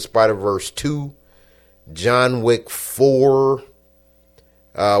Into the Spider-Verse 2, John Wick 4.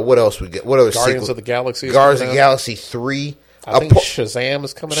 What else we get? What other Guardians of the Galaxy? Guardians of the Galaxy 3. I think Shazam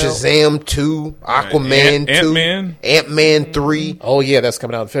is coming out. Shazam 2, Aquaman 2, Ant-Man 3. Oh, yeah, that's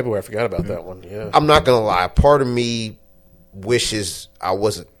coming out in February. I forgot about that one. Yeah, I'm not going to lie. Part of me wishes I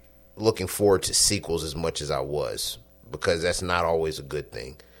wasn't looking forward to sequels as much as I was because that's not always a good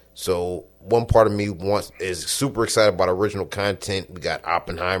thing. So one part of me is super excited about original content. We got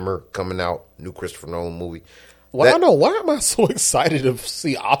Oppenheimer coming out, new Christopher Nolan movie. Well, I know. Why am I so excited to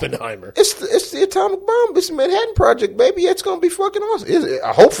see Oppenheimer? It's the atomic bomb. It's the Manhattan Project, baby. It's going to be fucking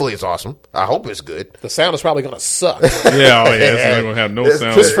awesome. Hopefully it's awesome. I hope it's good. The sound is probably going to suck. It's not going to have no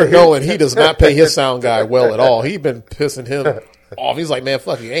sound. Christopher Nolan, he does not pay his sound guy well at all. He's been pissing him off. He's like, man,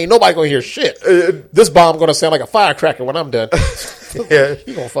 fuck you. Ain't nobody going to hear shit. This bomb going to sound like a firecracker when I'm done. Yeah.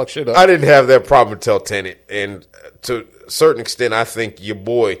 He going to fuck shit up. I didn't have that problem until Tenet. And to a certain extent, I think your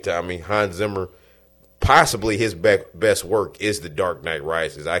boy, Tommy, Hans Zimmer, possibly his best work is The Dark Knight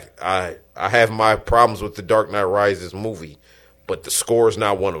Rises. I have my problems with The Dark Knight Rises movie, but the score is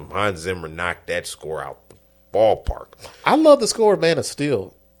not one of them. Hans Zimmer knocked that score out the ballpark. I love the score of Man of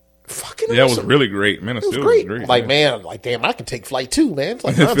Steel. Fucking yeah, awesome. it was really great. Man of Steel great. was great. Like, yeah. man, like, damn, I can take flight too, man. It's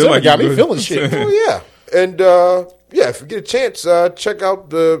like, I Hans feel Zimmer like got you me could. feeling shit. Oh, yeah. And, yeah, if you get a chance, check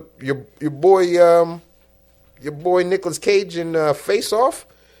out your boy Nicolas Cage in Face Off.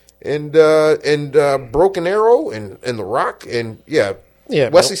 And Broken Arrow and The Rock and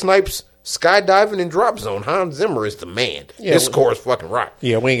Wesley Snipes skydiving in Drop Zone. Hans Zimmer is the man. Yeah, His score is fucking rock.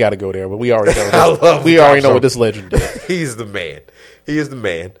 Yeah, we ain't got to go there, but we already know. We already know what this legend did. He's the man. He is the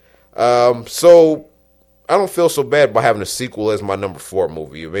man. So I don't feel so bad about having a sequel as my number 4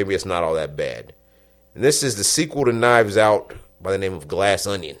 movie. Maybe it's not all that bad. And this is the sequel to Knives Out by the name of Glass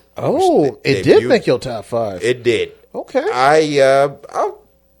Onion. Oh, it did make your top 5. It did. Okay. I've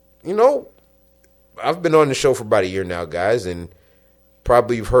been on the show for about a year now, guys, and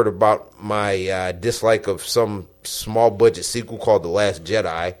probably you've heard about my dislike of some small budget sequel called The Last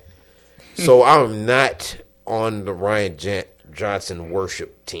Jedi. So I'm not on the Rian Johnson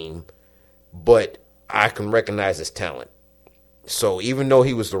worship team, but I can recognize his talent. So even though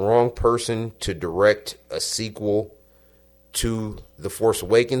he was the wrong person to direct a sequel to The Force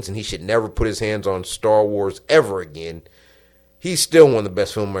Awakens, and he should never put his hands on Star Wars ever again, he's still one of the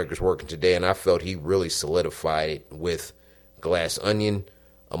best filmmakers working today, and I felt he really solidified it with Glass Onion,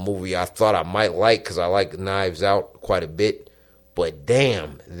 a movie I thought I might like because I like Knives Out quite a bit. But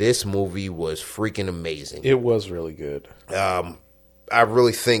damn, this movie was freaking amazing. It was really good. I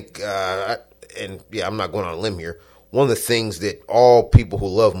really think, and yeah, I'm not going on a limb here, one of the things that all people who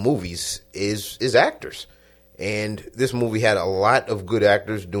love movies is actors. And this movie had a lot of good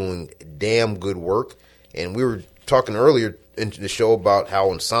actors doing damn good work. And we were talking earlier into the show about how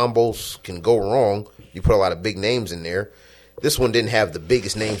ensembles can go wrong. You put a lot of big names in there. This one didn't have the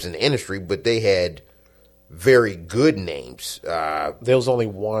biggest names in the industry, but they had very good names. There was only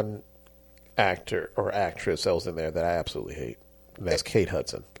one actor or actress that was in there that I absolutely hate. And that's Kate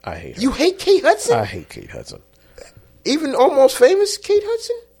Hudson. I hate her. You hate Kate Hudson? I hate Kate Hudson. Even Almost Famous Kate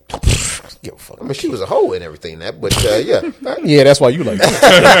Hudson? Give a fuck. I mean, she was a hoe and everything, that, but yeah. Yeah, that's why you like her.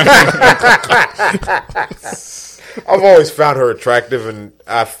 I've always found her attractive, and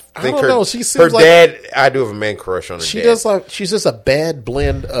I think don't know. She her seems like- dad. I do have a man crush on her. She dad. does like she's just a bad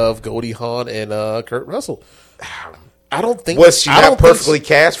blend of Goldie Hawn and Kurt Russell. I don't think Was she I not don't think perfectly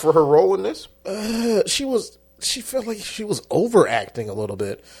cast for her role in this? she was. She felt like she was overacting a little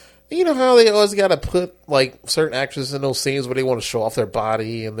bit. You know how they always got to put like certain actresses in those scenes where they want to show off their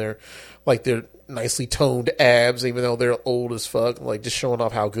body and their nicely toned abs, even though they're old as fuck, like just showing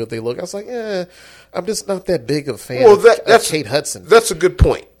off how good they look. I was like, I'm just not that big of a fan of Kate Hudson. That's a good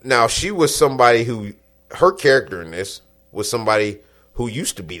point. Now, she was somebody who, her character in this was somebody who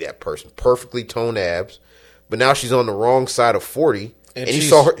used to be that person, perfectly toned abs, but now she's on the wrong side of 40. And you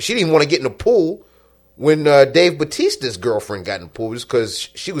saw her, she didn't want to get in the pool when Dave Bautista's girlfriend got in the pool just because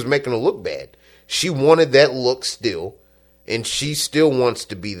she was making her look bad. She wanted that look still, and she still wants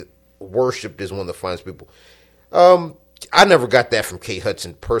to be worshipped as one of the finest people. I never got that from Kate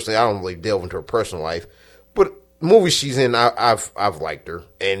Hudson personally. I don't really delve into her personal life, but movies she's in, I've liked her,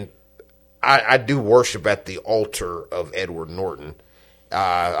 and I do worship at the altar of Edward Norton.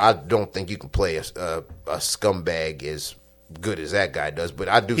 I don't think you can play a scumbag as good as that guy does, but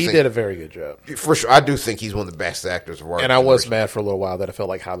I do think He did a very good job. for sure. I do think he's one of the best actors of our And I was generation. mad for a little while that I felt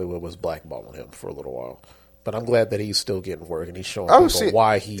like Hollywood was blackballing him for a little while. But I'm glad that he's still getting work and he's showing people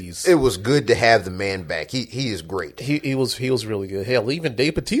why he's. It was good to have the man back. He is great. He was really good. Hell, even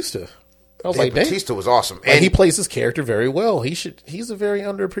Dave Bautista. I was Dave like, damn. Bautista was awesome, Like, and he plays his character very well. He's a very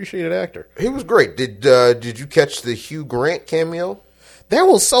underappreciated actor. he was great. Did you catch the Hugh Grant cameo? That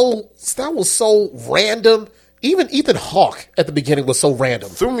was so random. Even Ethan Hawke at the beginning was so random.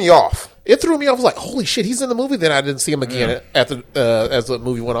 Threw me off. It threw me off. I was like, holy shit, he's in the movie. Then I didn't see him again as the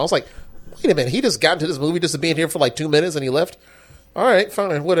movie went on. I was like, wait a minute, he just got into this movie just to be in here for like 2 minutes and he left? All right,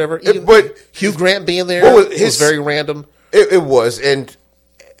 fine, whatever. But Hugh Grant being there was very random. It was, and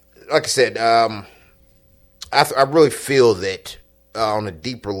like I said, I really feel that on a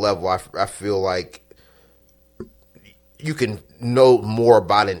deeper level, I feel like you can know more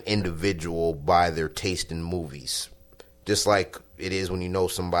about an individual by their taste in movies. Just like it is when you know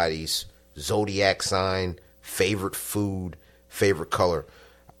somebody's zodiac sign, favorite food, favorite color.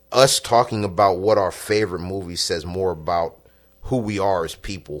 Us talking about what our favorite movies says more about who we are as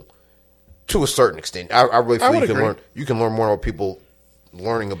people to a certain extent. I really feel you can learn more about people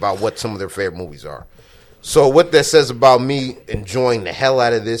learning about what some of their favorite movies are. So what that says about me enjoying the hell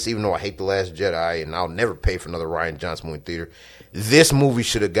out of this, even though I hate The Last Jedi and I'll never pay for another Rian Johnson movie in theater, this movie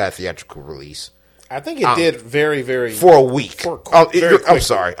should have got theatrical release. I think it did very, very... For a week. Very I'm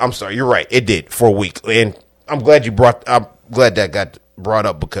sorry. You're right. It did for a week. And I'm glad that got brought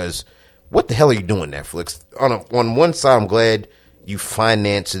up because what the hell are you doing, Netflix? On one side, I'm glad you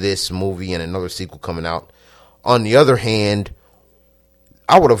financed this movie and another sequel coming out. On the other hand,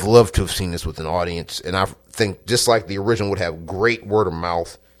 I would have loved to have seen this with an audience, and I think just like the original would have great word of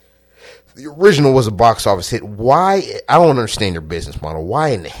mouth. The original was a box office hit. Why? I don't understand your business model. Why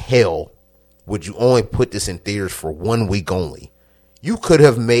in the hell would you only put this in theaters for 1 week only? You could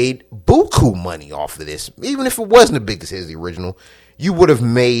have made buku money off of this, even if it wasn't the biggest hit as the original. You would have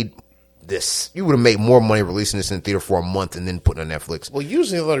made this. You would have made more money releasing this in the theater for a month and then putting it on Netflix. Well,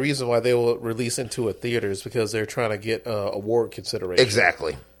 usually the only reason why they will release into a theater is because they're trying to get award consideration.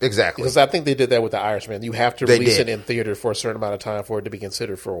 Exactly. Because I think they did that with The Irishman. You have to release it in theater for a certain amount of time for it to be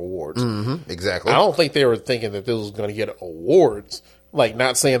considered for awards. Mm-hmm. Exactly. I don't think they were thinking that this was going to get awards. Like,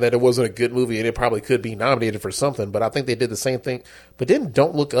 not saying that it wasn't a good movie and it probably could be nominated for something, but I think they did the same thing. But didn't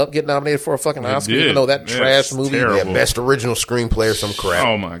Don't Look Up get nominated for a fucking Oscar, even though that trash movie? Terrible. Yeah, best original screenplay or some crap.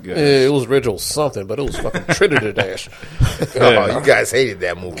 Oh, my God. It was original something, but it was fucking Trinidad. Oh, you guys hated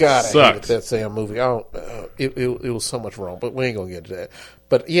that movie. God, I Sucked. hated that damn movie. It was so much wrong, but we ain't going to get into that.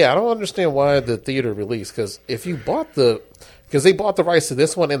 But, yeah, I don't understand why the theater released, because if you bought because they bought the rights to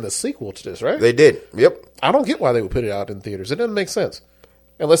this one and the sequel to this, right? They did. Yep. I don't get why they would put it out in theaters. It doesn't make sense.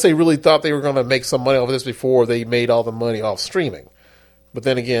 Unless they really thought they were going to make some money off of this before they made all the money off streaming. But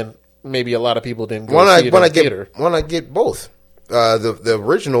then again, maybe a lot of people didn't go see it in theater. Why not get both? The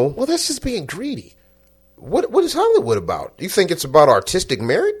original. Well, that's just being greedy. What is Hollywood about? You think it's about artistic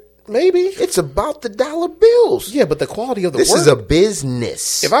merit? Maybe. It's about the dollar bills. Yeah, but the quality of the This work. is a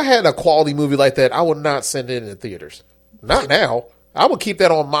business. If I had a quality movie like that, I would not send it in theaters. Not now. I would keep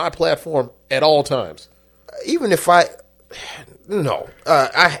that on my platform at all times. Even if I... No.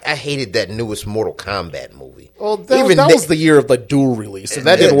 I hated that newest Mortal Kombat movie. Well, that was the year of the dual release, and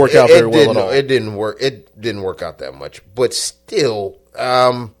that didn't work out very well at all. It didn't work. It didn't work out that much. But still,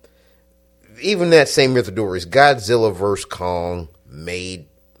 even that same year, the dual release, Godzilla vs. Kong made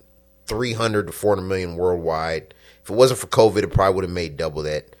 300 to 400 million worldwide. If it wasn't for COVID, it probably would have made double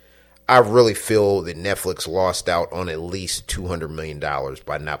that. I really feel that Netflix lost out on at least $200 million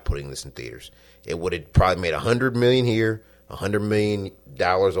by not putting this in theaters. It would have probably made $100 million here, $100 million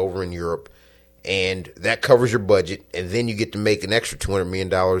over in Europe, and that covers your budget. And then you get to make an extra $200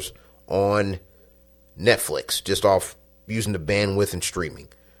 million on Netflix just off using the bandwidth and streaming.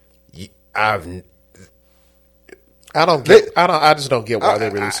 I just don't get why they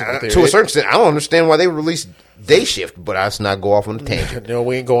released it in theaters. To a certain extent, I don't understand why they released Day Shift, but let's not go off on a tangent. No,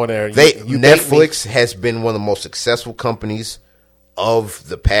 we ain't going there. Netflix has been one of the most successful companies of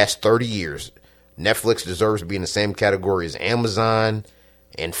the past 30 years. Netflix deserves to be in the same category as Amazon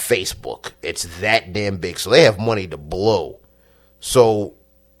and Facebook. It's that damn big. So they have money to blow. So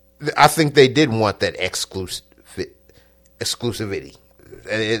I think they did want that exclusivity.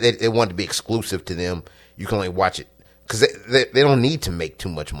 They want to be exclusive to them. You can only watch it because they don't need to make too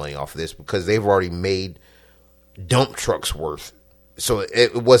much money off of this because they've already made dump trucks worth. So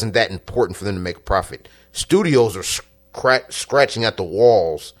it wasn't that important for them to make a profit. Studios are scratching at the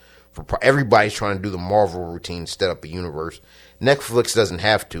walls. Everybody's trying to do the Marvel routine, set up a universe. Netflix doesn't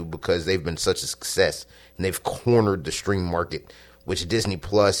have to because they've been such a success and they've cornered the stream market, which Disney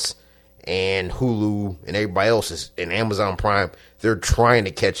Plus and Hulu and everybody else is, and Amazon Prime, they're trying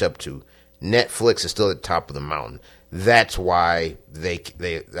to catch up to. Netflix is still at the top of the mountain. That's why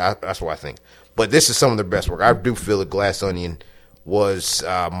that's what I think. But this is some of their best work. I do feel that Glass Onion was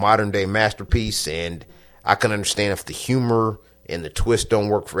a modern day masterpiece, and I can understand if the humor and the twist don't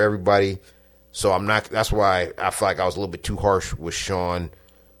work for everybody. So that's why I feel like I was a little bit too harsh with Sean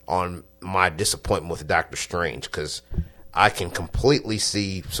on my disappointment with Doctor Strange, because I can completely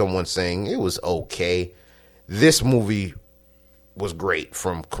see someone saying it was okay. This movie was great,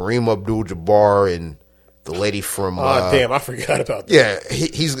 from Kareem Abdul-Jabbar and the lady from. Damn, I forgot about that. Yeah,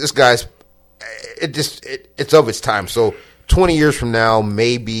 he's this guy's. It's of its time. So 20 years from now,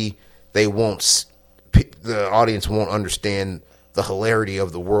 maybe the audience won't understand the hilarity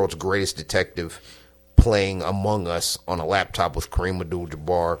of the world's greatest detective playing Among Us on a laptop with Kareem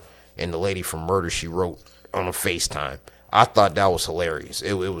Abdul-Jabbar and the lady from Murder, She Wrote on a FaceTime. I thought that was hilarious.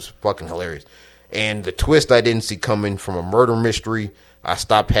 It was fucking hilarious. And the twist I didn't see coming from a murder mystery, I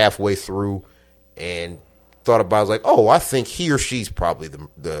stopped halfway through and thought about it. I was like, oh, I think he or she's probably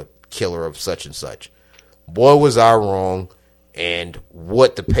the killer of such and such. Boy, was I wrong. And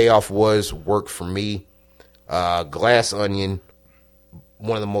what the payoff was worked for me. Glass Onion,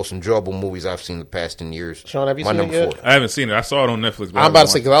 one of the most enjoyable movies I've seen in the past 10 years. Sean, have you seen it yet? 4. I haven't seen it. I saw it on Netflix. I'm about to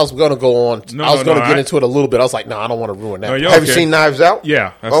say, because I was going to go on. I was going to get into it a little bit. I was like, no, I don't want to ruin that. Have you seen Knives Out?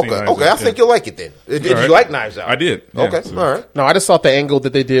 Yeah. Okay. I think you'll like it then. Did you like Knives Out? I did. Yeah, okay. so. All right. No, I just thought the angle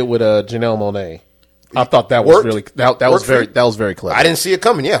that they did with Janelle Monáe. I thought that was really that was very clever. I didn't see it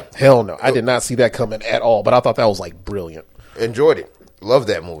coming. Yeah. Hell no, I did not see that coming at all. But I thought that was like brilliant. Enjoyed it. Love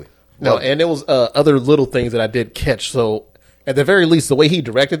that movie. And there was other little things that I did catch. So at the very least, the way he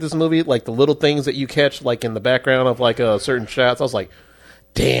directed this movie, like the little things that you catch, like in the background of like certain shots, I was like,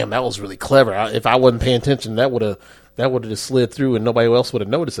 damn, that was really clever. If I wasn't paying attention, that would have just slid through and nobody else would have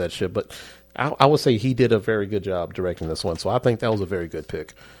noticed that shit. But I would say he did a very good job directing this one. So I think that was a very good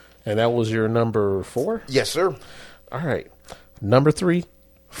pick. And that was your number 4? Yes, sir. All right. Number 3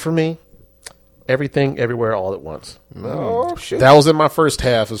 for me, Everything, Everywhere, All at Once. Oh, shit. That was in my first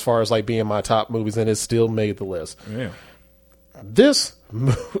half as far as like being my top movies, and it still made the list. Yeah. This,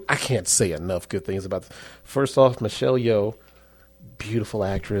 I can't say enough good things about this. First off, Michelle Yeoh, beautiful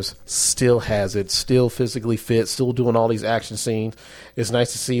actress, still has it, still physically fit, still doing all these action scenes. It's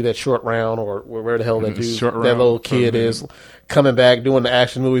nice to see that Short Round, or where the hell that dude, that little kid is, coming back doing the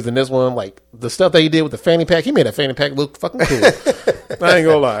action movies. And this one, like the stuff that he did with the fanny pack, he made that fanny pack look fucking cool. I ain't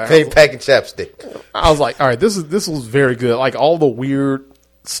gonna lie. Fanny pack and chapstick. I was like, all right, this was very good. Like all the weird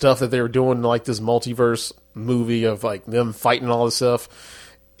stuff that they were doing, like this multiverse movie of like them fighting all this stuff.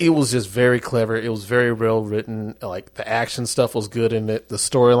 It was just very clever. It was very well written. Like the action stuff was good in it. The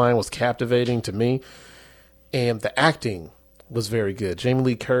storyline was captivating to me, and the acting was very good. Jamie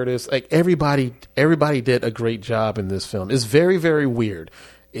Lee Curtis, like everybody did a great job in this film. It's very, very weird.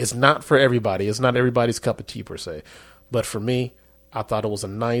 It's not for everybody. It's not everybody's cup of tea per se, but for me, I thought it was a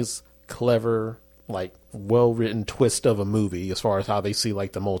nice, clever, like well-written twist of a movie as far as how they see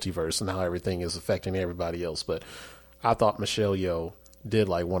like the multiverse and how everything is affecting everybody else. But I thought Michelle Yeoh did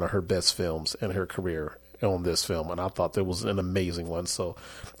like one of her best films in her career on this film, and I thought that was an amazing one. So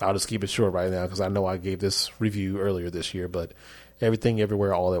I'll just keep it short right now because I know I gave this review earlier this year, but Everything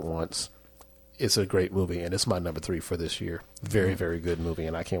Everywhere All at Once, it's a great movie, and it's my number 3 for this year. Very, very good movie,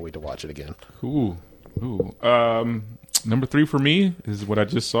 and I can't wait to watch it again. Ooh. Number 3 for me is what I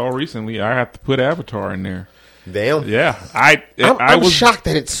just saw recently. I have to put Avatar in there. Damn. Yeah, I'm was shocked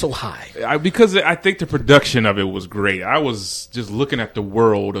that it's so high. Because I think the production of it was great. I was just looking at the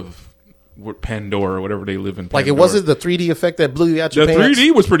world of Pandora or whatever they live in. Like, Pandora. it wasn't the 3D effect that blew you out your The pants?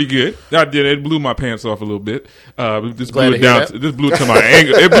 3D was pretty good. I did. It blew my pants off a little bit. This Glad blew to it hear down. that. This blew it to my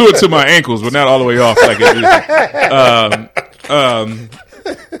ankle. It blew it to my ankles, but not all the way off like it did.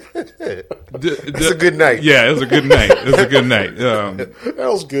 It's a good night. Yeah, it was a good night. It was a good night. That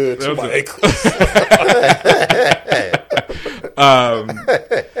was good. That was My a- ankles.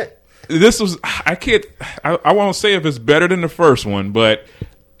 This was. I won't say if it's better than the first one, but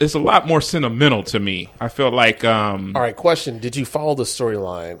it's a lot more sentimental to me. I felt like. All right, question. Did you follow the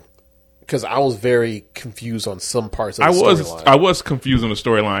storyline? Because I was very confused on some parts of the storyline. I was confused on the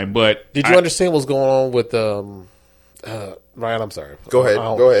storyline, but Did you understand what's going on with Ryan? I'm sorry. Go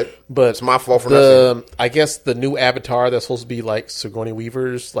ahead. But it's my fault for not saying. I guess the new Avatar that's supposed to be like Sigourney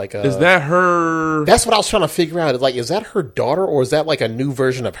Weaver's. Like, is that her? That's what I was trying to figure out. Like, is that her daughter, or is that like a new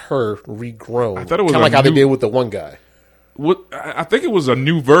version of her regrown? I thought it was kind of like how they did with the one guy. I think it was a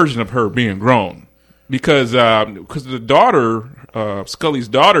new version of her being grown because the daughter, Scully's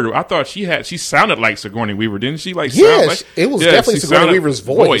daughter, I thought she sounded like Sigourney Weaver, didn't she? Like, it was definitely Sigourney Weaver's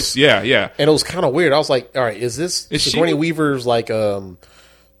voice. Yeah, and it was kind of weird. I was like, all right, is this Sigourney Weaver's like because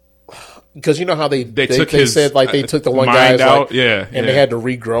you know how they said like they took the one guy's out, and they had to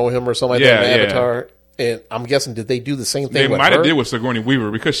regrow him or something like that in Avatar. And I'm guessing, did they do the same thing They with might her? have did with Sigourney Weaver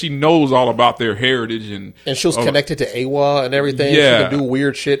because she knows all about their heritage. And she was connected to AWA and everything. Yeah. She could do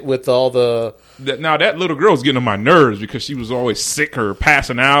weird shit with all the... Now, that little girl was getting on my nerves because she was always sick or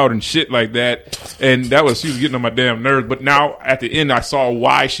passing out and shit like that. And she was getting on my damn nerves. But now, at the end, I saw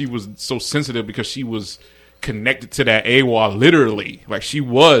why she was so sensitive because she was connected to that AWA literally. Like, she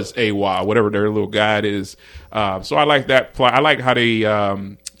was AWA, whatever their little guide is. So I like that plot. I like how they...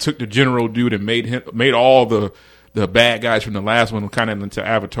 took the general dude and made all the bad guys from the last one kind of into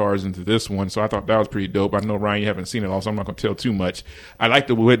avatars into this one. So I thought that was pretty dope. I know, Ryan, you haven't seen it all, so I'm not going to tell too much. I like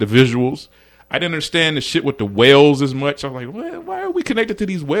the visuals. I didn't understand the shit with the whales as much. I was like, why are we connected to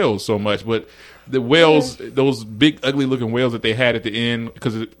these whales so much? But the whales, those big ugly looking whales that they had at the end,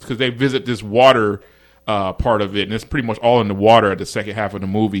 because they visit this water part of it, and it's pretty much all in the water at the second half of the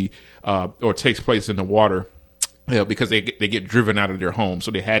movie, or takes place in the water. Yeah, because they get driven out of their home, so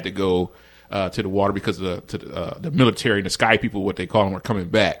they had to go to the water because the military and the sky people, what they call them, were coming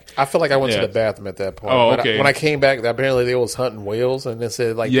back. I feel like I went to the bathroom at that point. Oh, okay. When I came back, apparently they was hunting whales, and they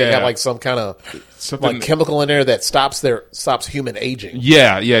said like they had like some kind of like chemical in there that stops human aging.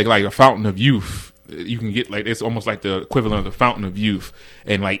 Yeah, like a fountain of youth. You can get like it's almost like the equivalent of the fountain of youth,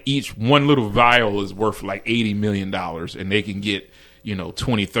 and like each one little vial is worth like $80 million, and they can get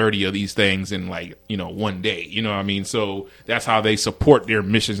 20, 30 of these things in like, one day, you know what I mean? So that's how they support their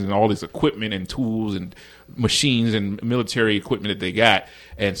missions and all this equipment and tools and machines and military equipment that they got.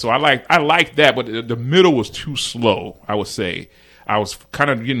 And so I like that, but the middle was too slow, I would say. I was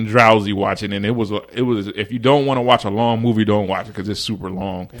kind of getting drowsy watching, and it was if you don't want to watch a long movie, don't watch it because it's super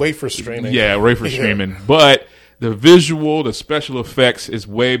long. Wait for streaming. Yeah, wait for streaming. But the visual, the special effects is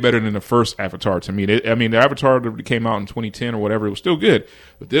way better than the first Avatar to me. The Avatar that came out in 2010 or whatever, it was still good.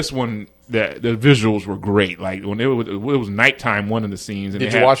 But this one, the visuals were great. Like when it was nighttime, one of the scenes. And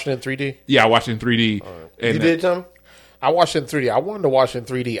did you watch it in 3D? Yeah, I watched it in 3D. Right. And you did, Tom? I watched it in 3D. I wanted to watch it in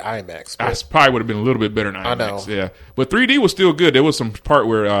 3D IMAX. I probably would have been a little bit better than IMAX. I know. Yeah, but 3D was still good. There was some part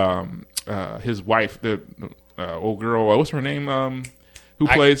where his wife, the old girl, what's her name? Who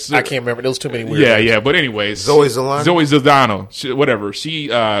plays? I can't remember. There was too many weird names. Yeah. But anyways, Zoe Saldana, whatever. She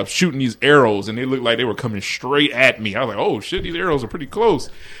shooting these arrows, and they looked like they were coming straight at me. I was like, oh shit, these arrows are pretty close.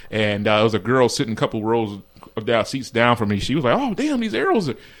 And there was a girl sitting a couple rows of seats down from me. She was like, oh damn, these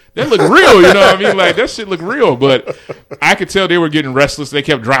arrows they look real. You know what I mean? Like that shit looked real. But I could tell they were getting restless. They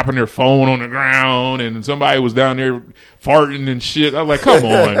kept dropping their phone on the ground, and somebody was down there farting and shit. I was like, come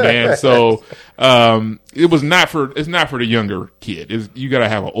on, man. So it's not for the younger kid. You got to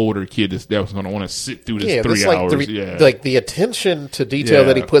have an older kid that's going to want to sit through this 3 hours. Like the attention to detail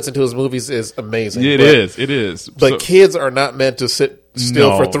that he puts into his movies is amazing. It is. But kids are not meant to sit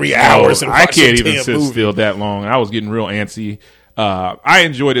still for 3 hours. And I can't even sit movie. still that long. I was getting real antsy. I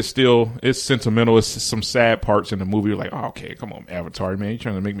enjoyed it still. It's sentimental. It's some sad parts in the movie. You're like, oh, okay, come on, Avatar, man. You're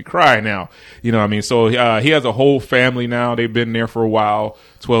trying to make me cry now. You know what I mean? So he has a whole family now. They've been there for a while,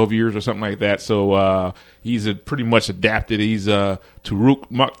 12 years or something like that. So he's pretty much adapted. He's Turuk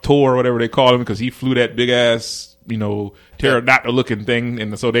Maktor or whatever they call him because he flew that big-ass pterodactyl looking thing,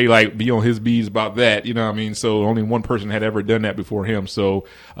 and so they like be on his bees about that. You know what I mean? So only one person had ever done that before him. So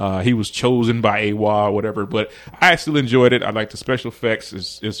he was chosen by AWA or whatever. But I still enjoyed it. I like the special effects.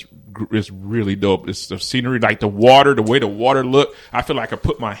 It's really dope. It's the scenery, like the water, the way the water looked. I feel like I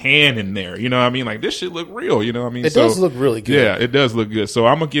put my hand in there. You know what I mean? Like this shit look real. You know what I mean? It does look really good. Yeah, it does look good. So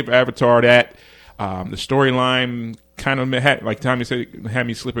I'm gonna give Avatar that. The storyline kind of had, like Tommy said, had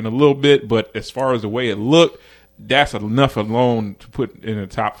me slipping a little bit, but as far as the way it looked, that's enough alone to put in the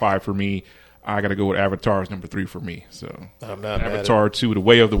top 5 for me. I got to go with Avatar as number 3 for me. So I'm not Avatar 2, The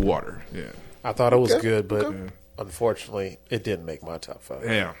Way of the Water. Yeah, I thought it was good, but unfortunately, it didn't make my top 5.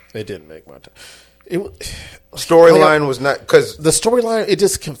 Yeah, it didn't make my top. Storyline was not, because the storyline, it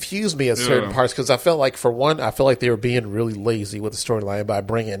just confused me at certain parts, because I felt like, for one, they were being really lazy with the storyline by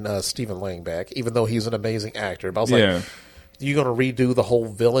bringing Stephen Lang back, even though he's an amazing actor. But I was like, you're going to redo the whole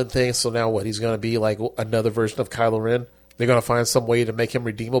villain thing, so now what? He's going to be like another version of Kylo Ren? They're going to find some way to make him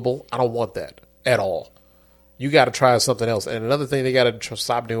redeemable? I don't want that at all. You got to try something else. And another thing they got to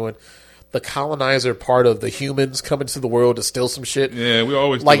stop doing, the colonizer part of the humans coming to the world to steal some shit. Yeah, we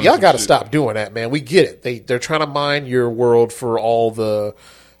always like, y'all got to stop doing that, man. We get it. They're trying to mine your world for all the,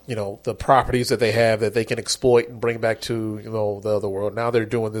 the properties that they have that they can exploit and bring back to, the other world. Now they're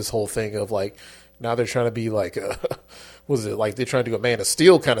doing this whole thing of like, now they're trying to be like, like they're trying to do a Man of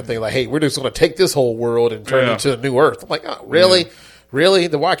Steel kind of thing. Like, hey, we're just going to take this whole world and turn it into a new Earth. I'm like, oh, really? Yeah. Really?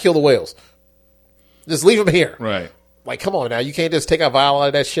 Then why kill the whales? Just leave them here. Right. Like, come on now. You can't just take a vial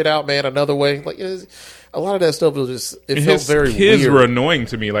of that shit out, man, another way. Like, a lot of that stuff was just, it felt very weird. His kids were annoying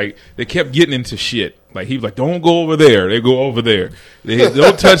to me. Like, they kept getting into shit. Like, he was like, don't go over there. They go over there. They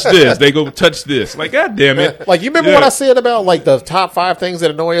don't touch this. They go touch this. Like, God damn it. Like, you remember what I said about, like, the top 5 things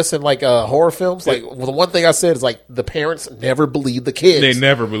that annoy us in, like, horror films? Like, the one thing I said is, like, the parents never believe the kids. They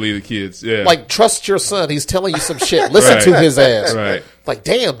never believe the kids, yeah. Like, trust your son. He's telling you some shit. Listen to his ass. Right. Like,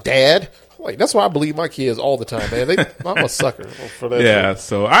 damn, Dad. Like, that's why I believe my kids all the time, man. I'm a sucker for that. Yeah,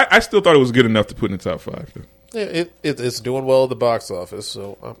 so I still thought it was good enough to put in the top 5. Yeah, it's doing well at the box office.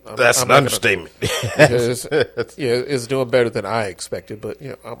 So that's an understatement. It's doing better than I expected. But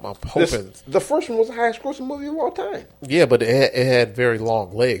I'm hoping the first one was the highest grossing movie of all time. Yeah, but it had very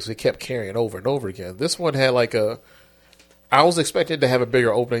long legs. It kept carrying over and over again. This one had like I was expecting to have a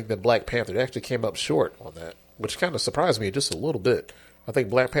bigger opening than Black Panther. It actually came up short on that, which kind of surprised me just a little bit. I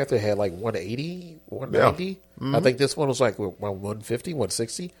think Black Panther had like 180, 190. Yeah. Mm-hmm. I think this one was like 150,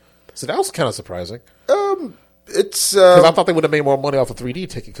 160. So that was kind of surprising. It's because I thought they would have made more money off a 3D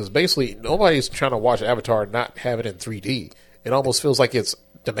ticket. Because basically, nobody's trying to watch Avatar and not have it in 3D. It almost feels like it's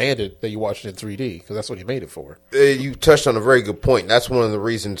demanded that you watch it in 3D because that's what you made it for. You touched on a very good point. That's one of the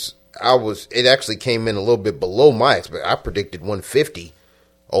reasons it actually came in a little bit below my expectation. I predicted 150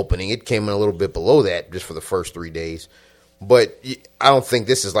 opening. It came in a little bit below that just for the first 3 days. But I don't think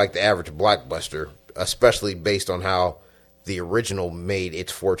this is like the average blockbuster, especially based on how the original made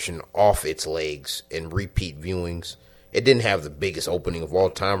its fortune off its legs and repeat viewings. It didn't have the biggest opening of all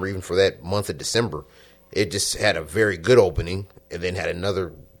time, or even for that month of December. It just had a very good opening, and then had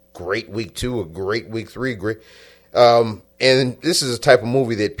another great week 2, a great week 3, and this is a type of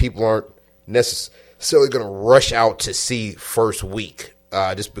movie that people aren't necessarily going to rush out to see first week,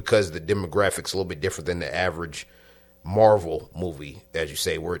 just because the demographics a little bit different than the average Marvel movie, as you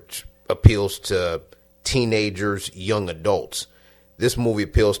say, where it appeals to teenagers, young adults. This movie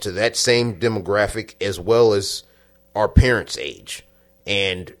appeals to that same demographic as well as our parents' age.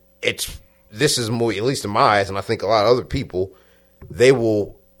 And this is a movie, at least in my eyes, and I think a lot of other people, they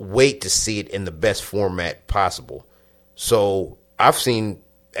will wait to see it in the best format possible. So I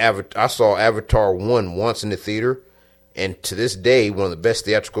saw Avatar 1 once in the theater, and to this day, one of the best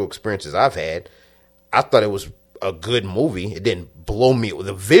theatrical experiences I've had. I thought it was a good movie. It didn't blow me.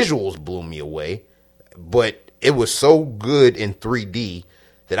 The visuals blew me away, but it was so good in 3D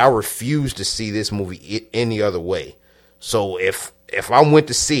that I refused to see this movie any other way. So if I went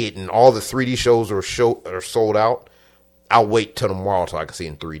to see it and all the 3D shows are sold out, I'll wait till tomorrow till I can see it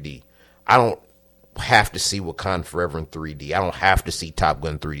in 3D. I don't have to see Wakanda Forever in 3D. I don't have to see Top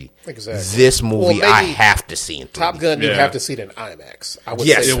Gun 3D. Exactly. This movie I have to see in 3D. Top Gun, you have to see it in IMAX. I would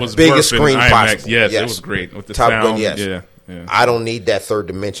yes, say it was biggest screen possible. Yes, it was great with the Top sound. Gun, yes. Yeah. I don't need that third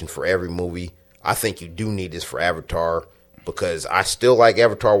dimension for every movie. I think you do need this for Avatar because I still like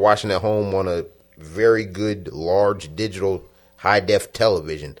Avatar watching at home on a very good, large, digital, high-def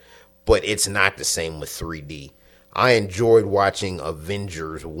television, but it's not the same with 3D. I enjoyed watching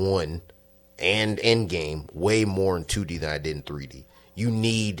Avengers 1 and Endgame way more in 2D than I did in 3D. You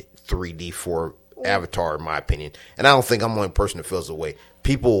need 3D for Avatar, in my opinion. And I don't think I'm the only person that feels the way.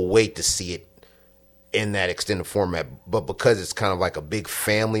 People will wait to see it in that extended format. But because it's kind of like a big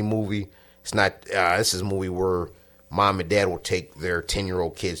family movie, it's not. This is a movie where mom and dad will take their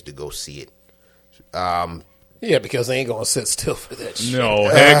 10-year-old kids to go see it. Yeah, because they ain't gonna sit still for that shit. No,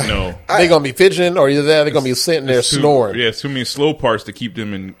 heck no. They gonna be fidgeting, or either that, they're gonna be sitting there snoring. Yeah, too many slow parts to keep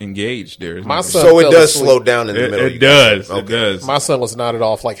them engaged there. isn't My it? son So it fell does asleep. slow down in the middle. It does. Okay. It does. My son was nodded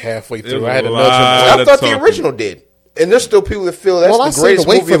off like halfway through. was I had to a nudge him. lot. I of thought the talking. original did, and there's still people that feel that's Well, I the said to greatest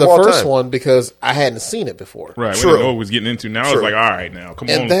wait movie for the of all first time. one because I hadn't seen it before. Right. We True. didn't know what was getting into. Now it's True. like, all right, now come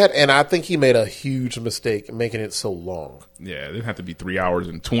on. And I think he made a huge mistake making it so long. Yeah, it didn't have to be 3 hours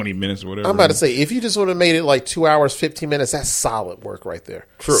and 20 minutes or whatever. I'm about to say, if you just would have made it like 2 hours, 15 minutes, that's solid work right there.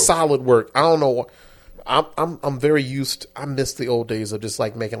 True. Solid work. I don't know. I'm very used. I miss the old days of just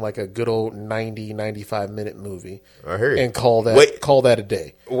like making like a good old 90, 95 minute movie. I hear you. And call that a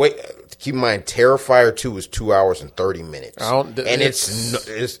day. Wait, keep in mind, Terrifier 2 is 2 hours and 30 minutes,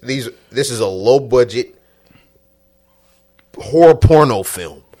 this is a low budget horror porno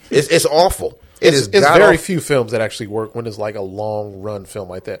film. It's awful. It's very few films that actually work when it's like a long run film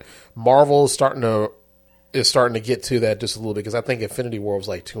like that. Marvel is starting to get to that just a little bit because I think Infinity War was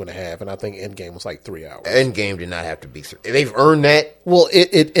like 2.5, and I think Endgame was like 3 hours. Endgame did not have to be 3. They've earned that. Well,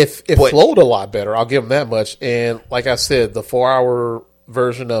 it flowed a lot better. I'll give them that much. And like I said, the 4-hour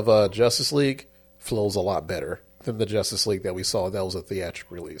version of Justice League flows a lot better than the Justice League that we saw. That was a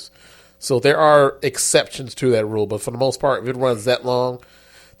theatrical release. So there are exceptions to that rule, but for the most part, if it runs that long,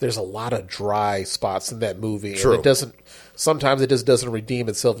 there's a lot of dry spots in that movie. True. And sometimes it just doesn't redeem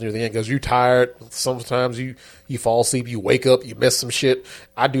itself near the end because you're tired. Sometimes you fall asleep, you wake up, you miss some shit.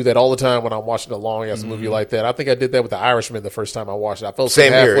 I do that all the time when I'm watching a long ass movie like that. I think I did that with The Irishman the first time I watched it. I fell asleep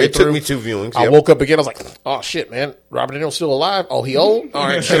Same here. halfway It through. took me 2 viewings. I Yep. woke up again. I was like, "Oh shit, man! Robert De Niro's still alive? Oh, he old? All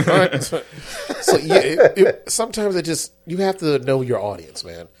right, shit, all right." So yeah, sometimes you have to know your audience,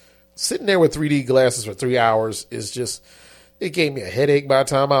 man. Sitting there with 3D glasses for 3 hours is just. It gave me a headache by the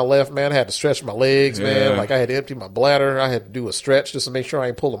time I left, man. I had to stretch my legs, man. Like I had to empty my bladder. I had to do a stretch just to make sure I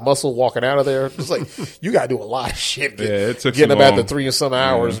ain't pull a muscle walking out of there. It's like you got to do a lot of shit. It took getting too about the long. 3 or some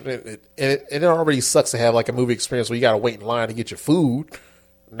hours, and it already sucks to have like a movie experience where you got to wait in line to get your food.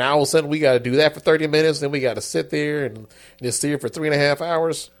 Now all of a sudden we got to do that for 30 minutes, then we got to sit there and just steer for 3.5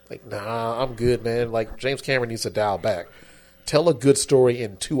 hours. Like, nah, I'm good, man. Like James Cameron needs to dial back. Tell a good story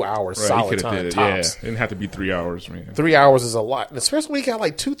in 2 hours, Right, solid he coulda time, did it. tops. Yeah, it didn't have to be 3 hours, man. 3 hours is a lot, and especially when you got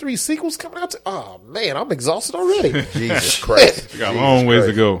like 2-3 sequels coming out. Oh man, I'm exhausted already. Jesus Christ. We got a long ways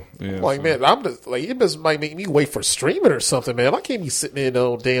to go. Yeah, Like so- man, I'm just like it just might make me wait for streaming or something, man. I can't be sitting in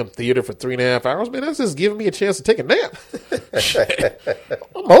no damn theater for 3.5 hours, man. That's just giving me a chance to take a nap. Shit.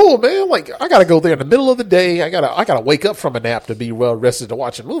 I'm old, man. Like I gotta go there in the middle of the day. I gotta wake up from a nap to be well rested to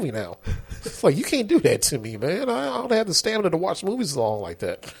watch a movie now. It's like you can't do that to me, man. I don't have the stamina to watch movies long like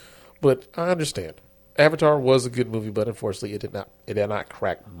that. But I understand. Avatar was a good movie, but unfortunately, it did not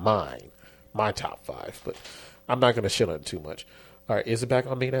crack my top 5. But I'm not going to shit on it too much. All right, is it back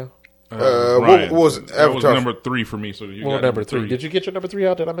on me now? What was That was Avatar? number 3 for me. So you Well, got number 3. Did you get your number 3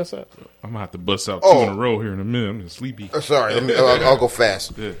 out? Did I miss that? I'm gonna have to bust out 2 Oh. in a row here in a minute. I'm just sleepy. Sorry, I'll go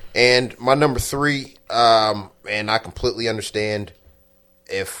fast. Yeah. And my number 3, and I completely understand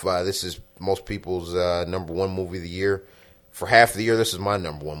if this is most people's number 1 movie of the year. For half the year, this is my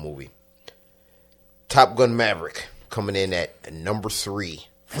number 1 movie. Top Gun Maverick coming in at number 3.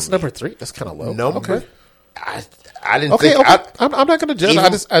 That's number 3. That's kind of low. Number. Okay. I didn't Okay. think. Okay. I'm not going to judge. Even- I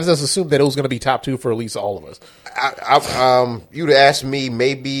just assumed that it was going to be top 2 for at least all of us. You'd asked me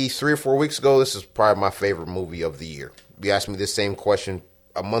maybe 3 or 4 weeks ago. This is probably my favorite movie of the year. You asked me this same question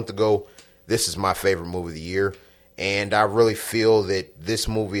a month ago. This is my favorite movie of the year, and I really feel that this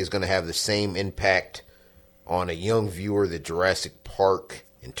movie is going to have the same impact on a young viewer that Jurassic Park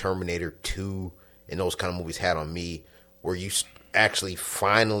and Terminator 2 and those kind of movies had on me, where you actually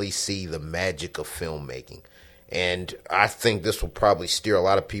finally see the magic of filmmaking. And I think this will probably steer a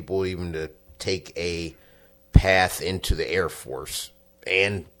lot of people even to take a path into the Air Force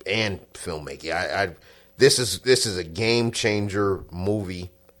and filmmaking. This is a game changer movie,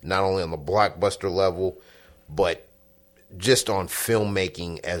 not only on the blockbuster level, but just on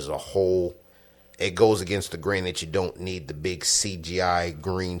filmmaking as a whole. It goes against the grain that you don't need the big CGI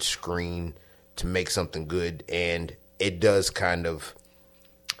green screen to make something good, and it does kind of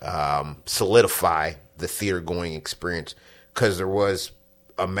solidify the theater going experience, because there was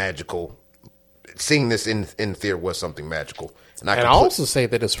a magical seeing this in the theater was something magical. And I also say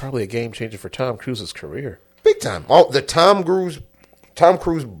that it's probably a game changer for Tom Cruise's career. big time. The Tom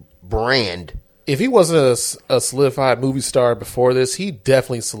Cruise brand. If he wasn't a solidified movie star before this, he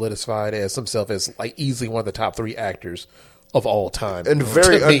definitely solidified as himself as like easily one of the top 3 actors of all time. And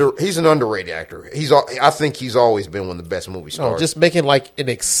he's an underrated actor. I think he's always been one of the best movie stars. Just making like an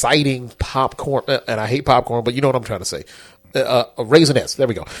exciting popcorn, and I hate popcorn, but you know what I'm trying to say. Raisinets. There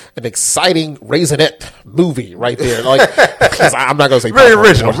we go. An exciting Raisinette movie right there. Like, because I'm not going to say very popcorn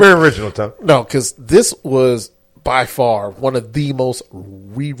original, anymore. very original, Tom. No, because this was by far one of the most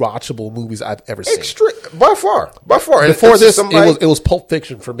rewatchable movies I've ever seen. By far. Before this, it was Pulp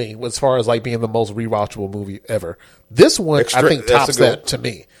Fiction for me, as far as like being the most rewatchable movie ever. This one, I think, tops that to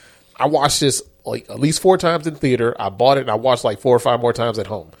me. I watched this like at least 4 times in theater. I bought it and I watched like 4 or 5 more times at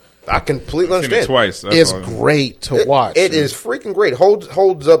home. I completely understand. It twice. It's great to watch. It is freaking great.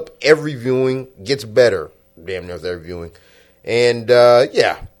 Holds up every viewing. Gets better, damn near every viewing. And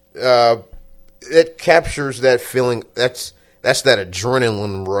it captures that feeling. That's that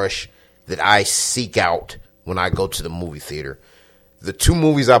adrenaline rush that I seek out when I go to the movie theater. The 2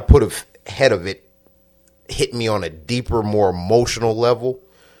 movies I put ahead of it hit me on a deeper, more emotional level.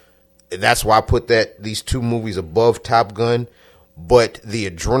 And that's why I put these 2 movies above Top Gun. But the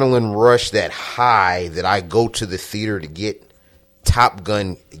adrenaline rush, that high that I go to the theater to get, Top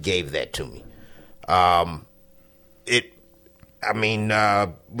Gun gave that to me. I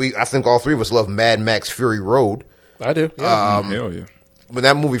think all 3 of us love Mad Max Fury Road. I do. Yeah. Hell yeah. When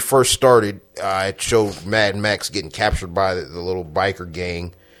that movie first started, it showed Mad Max getting captured by the little biker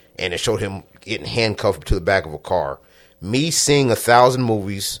gang, and it showed him getting handcuffed to the back of a car. Me seeing 1,000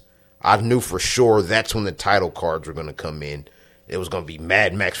 movies, I knew for sure that's when the title cards were going to come in. It was going to be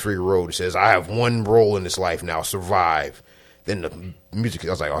Mad Max Fury Road. It says, I have one role in this life now, survive. Then the music, I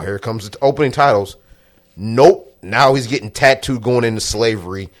was like, oh, here comes the opening titles. Nope. Now he's getting tattooed going into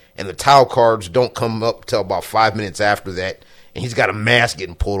slavery, and the title cards don't come up till about 5 minutes after that, and he's got a mask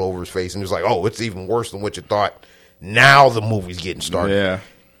getting pulled over his face, and it's like, oh, it's even worse than what you thought. Now the movie's getting started. Yeah.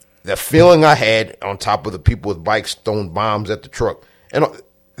 The feeling I had on top of the people with bikes throwing bombs at the truck, and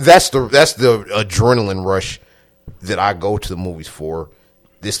that's the adrenaline rush that I go to the movies for.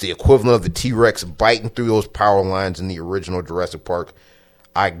 This the equivalent of the T-Rex biting through those power lines in the original Jurassic Park.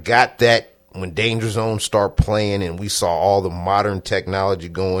 I got that when Danger Zone started playing and we saw all the modern technology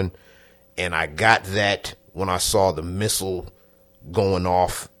going, and I got that when I saw the missile going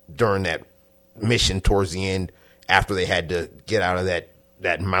off during that mission towards the end after they had to get out of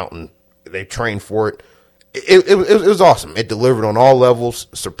that mountain. They trained for it. It was awesome. It delivered on all levels,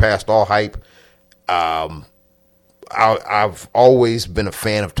 surpassed all hype. I've always been a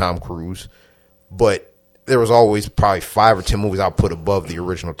fan of Tom Cruise, but there was always probably 5 or 10 movies I'll put above the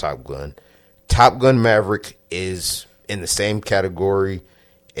original Top Gun. Top Gun Maverick is in the same category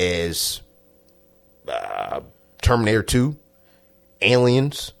as Terminator 2,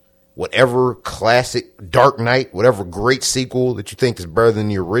 Aliens, whatever classic, Dark Knight, whatever great sequel that you think is better than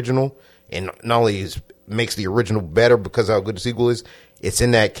the original, and not only makes the original better because of how good the sequel is, it's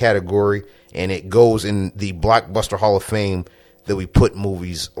in that category, and it goes in the Blockbuster Hall of Fame that we put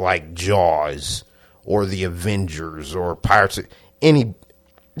movies like Jaws or The Avengers or Pirates.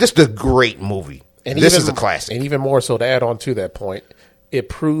 Just a great movie. And this is a classic. And even more so, to add on to that point, it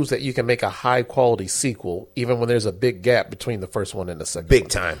proves that you can make a high-quality sequel even when there's a big gap between the first one and the second Big one.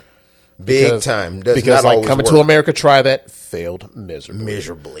 time. Big time. Because like Coming to America, Try That, failed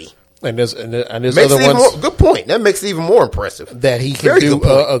miserably. And there's other ones. Good point. That makes it even more impressive. That he can do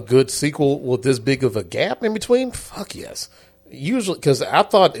a good sequel with this big of a gap in between? Fuck yes. Usually, because I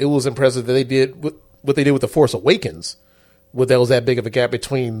thought it was impressive that they did what they did with The Force Awakens. There was that big of a gap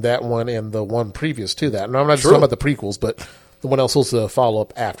between that one and the one previous to that. And I'm not just talking about the prequels, but the one else was to follow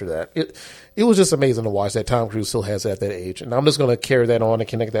up after that. It was just amazing to watch that Tom Cruise still has at that age. And I'm just going to carry that on and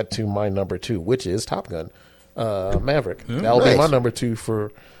connect that to my number 2, which is Top Gun Maverick. That'll be my number 2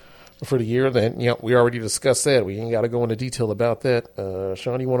 for the year. Then we already discussed that. We ain't got to go into detail about that.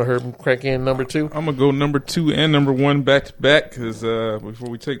 Sean, you want to hear him crack in number 2? I'm gonna go number 2 and number 1 back to back because before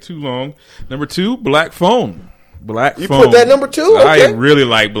we take too long, number 2, Black Phone. You put that number 2? Okay. I really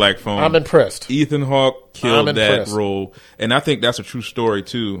like Black Phone. I'm impressed. Ethan Hawke killed that role, and I think that's a true story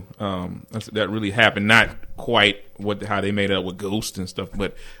too. That really happened. Not quite how they made it up with Ghost and stuff,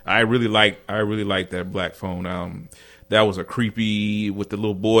 but I really like that Black Phone. That was a creepy with the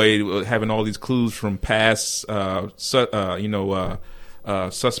little boy having all these clues from past, suspects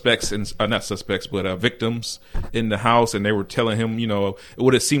and not suspects, but victims in the house, and they were telling him,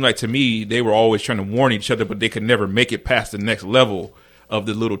 what it seemed like to me, they were always trying to warn each other, but they could never make it past the next level of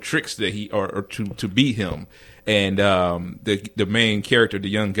the little tricks that or to beat him. And the main character, the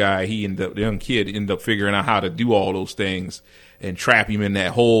young guy, the young kid ended up figuring out how to do all those things and trap him in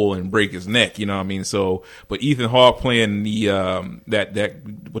that hole and break his neck. You know what I mean? So, but Ethan Hawke playing the that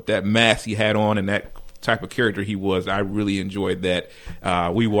with that mask he had on and that type of character he was. I really enjoyed that.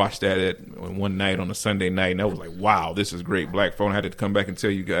 We watched that at one night on a Sunday night, and I was like, wow, this is great. Black Phone. I had to come back and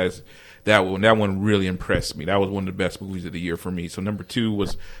tell you guys that one really impressed me. That was one of the best movies of the year for me. So number 2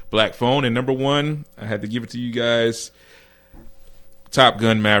 was Black Phone, and number 1, I had to give it to you guys, Top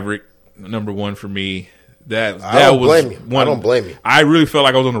Gun Maverick, number 1 for me. I don't blame you. I really felt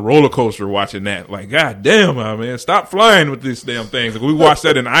like I was on a roller coaster watching that. Like, God damn, man, stop flying with these damn things. Like, we watched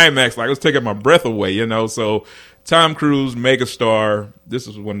that in IMAX. Like, it was taking my breath away, you know. So, Tom Cruise, megastar. This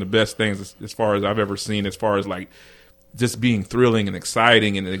is one of the best things as far as I've ever seen. As far as like just being thrilling and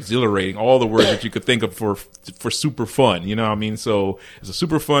exciting and exhilarating, all the words that you could think of for super fun. You know what I mean? So it's a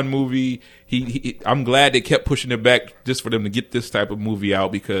super fun movie. I'm glad they kept pushing it back just for them to get this type of movie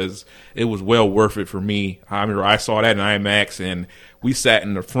out, because it was well worth it for me. I remember I saw that in IMAX and we sat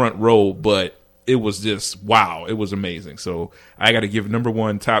in the front row, but it was just, wow, it was amazing. So I got to give number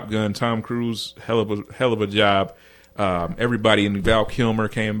 1, Top Gun, Tom Cruise, hell of a job. Everybody in Val Kilmer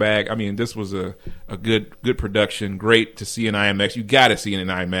came back. I mean, this was a good production. Great to see in IMAX. You got to see it in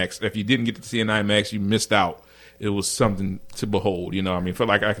IMAX. If you didn't get to see it in IMAX, you missed out. It was something to behold. You know, I mean,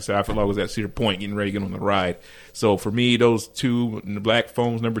 like I said, I felt like I was at Cedar Point getting ready to get on the ride. So for me, those 2, the Black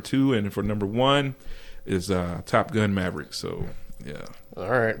Phone's number 2, and for number 1 is Top Gun Maverick. So yeah. All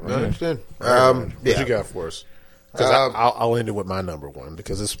right. I understand. What you got for us? Because I'll end it with my number 1,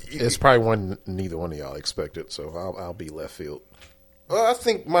 because it's probably one neither one of y'all expected, so I'll be left field. Well, I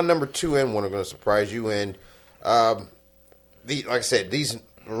think my number 2 and 1 are going to surprise you, and like I said, the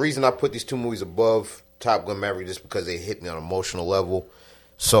reason I put these 2 movies above Top Gun Maverick just because they hit me on an emotional level.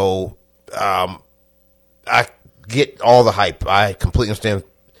 So I get all the hype. I completely understand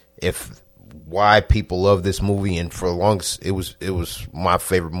why people love this movie, and for the longest, it was my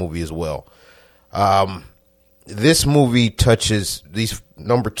favorite movie as well. This movie touches these.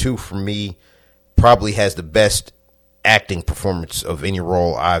 Number 2 for me probably has the best acting performance of any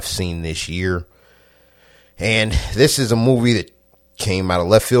role I've seen this year. And this is a movie that came out of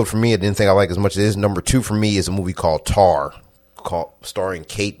left field for me. I didn't think I liked as much as this. Number 2 for me is a movie called Tar, starring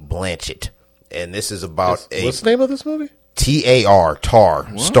Cate Blanchett. And this is about what's the name of this movie?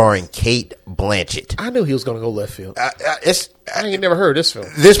 Tar, starring Cate Blanchett. I knew he was going to go left field. I ain't never heard of this film.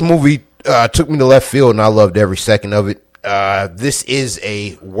 This movie took me to left field, and I loved every second of it. This is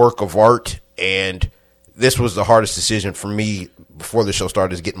a work of art, and this was the hardest decision for me before the show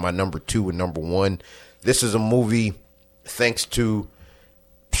started, is getting my number 2 and number 1. This is a movie, thanks to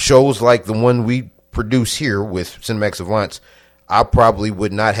shows like the one we produce here with Cinemax Savants, I probably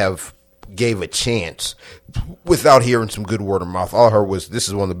would not have gave a chance without hearing some good word of mouth. All I heard was, this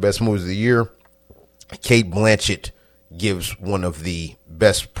is one of the best movies of the year. Cate Blanchett gives one of the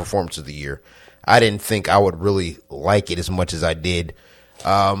best performances of the year. I didn't think I would really like it as much as I did.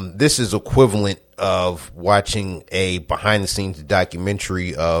 This is equivalent of watching a behind-the-scenes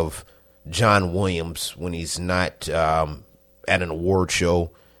documentary of John Williams when he's not at an award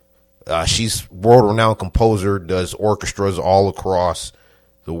show. She's world-renowned composer, does orchestras all across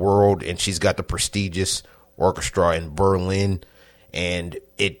the world, and she's got the prestigious orchestra in Berlin. And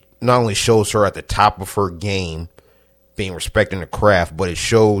it not only shows her at the top of her game, being respected in the craft, but it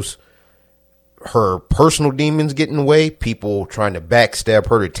shows her personal demons getting in the way, people trying to backstab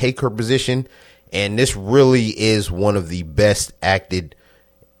her to take her position. And this really is one of the best acted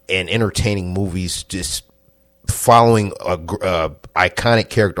and entertaining movies, just following a iconic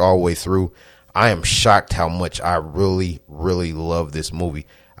character all the way through. I am shocked how much I really, really love this movie.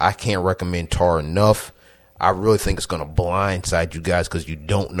 I can't recommend Tar enough. I really think it's going to blindside you guys because you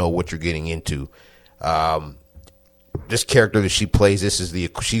don't know what you're getting into. This character that she plays,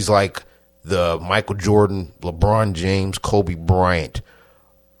 she's like the Michael Jordan, LeBron James, Kobe Bryant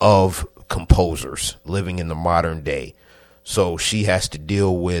of composers living in the modern day. So she has to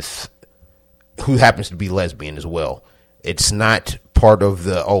deal with who happens to be lesbian as well. It's not part of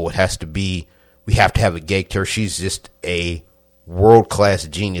it has to be, we have to have a gay character. She's just a world-class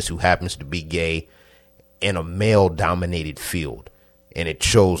genius who happens to be gay in a male-dominated field. And it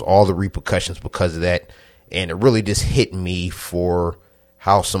shows all the repercussions because of that. And it really just hit me for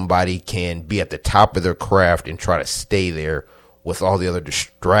how somebody can be at the top of their craft and try to stay there with all the other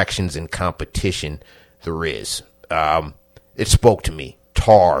distractions and competition there is. It spoke to me.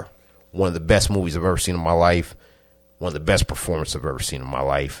 Tar, one of the best movies I've ever seen in my life. One of the best performances I've ever seen in my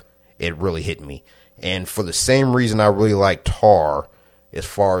life. It really hit me. And for the same reason I really like Tar, as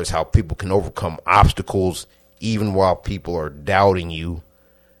far as how people can overcome obstacles even while people are doubting you,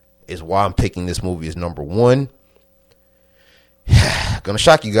 is why I'm picking this movie as number 1. Gonna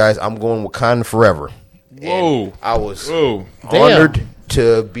shock you guys. I'm going Wakanda Forever. Whoa. And I was honored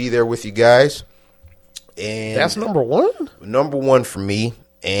to be there with you guys. And That's number one? number one for me.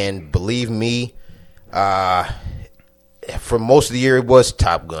 And believe me, for most of the year, it was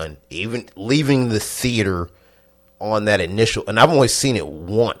Top Gun. Even leaving the theater on that initial, and I've only seen it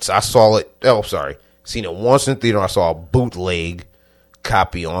once. I saw it. Oh, sorry, seen it once in the theater. I saw a bootleg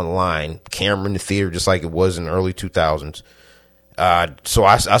copy online, camera in the theater, just like it was in the early 2000s. So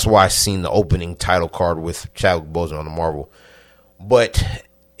that's why I seen the opening title card with Chadwick Boseman on the Marvel. But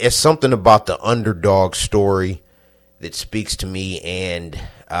it's something about the underdog story that speaks to me, and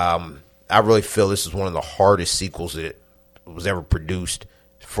I really feel this is one of the hardest sequels that was ever produced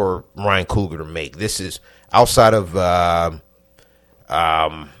for Ryan Coogler to make. This is outside of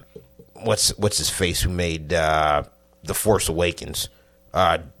what's his face who made The Force Awakens,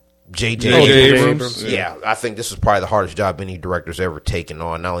 J.J. Abrams. Yeah, I think this is probably the hardest job any director's ever taken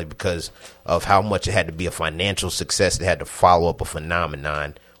on, not only because of how much it had to be a financial success, it had to follow up a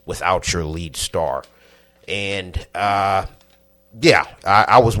phenomenon without your lead star. And I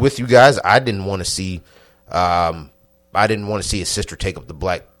was with you guys. I didn't want to see his sister take up the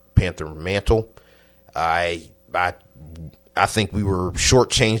Black Panther mantle. I think we were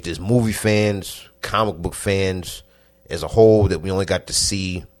shortchanged as movie fans, comic book fans as a whole, that we only got to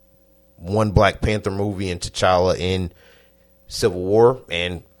see one Black Panther movie and T'Challa in Civil War.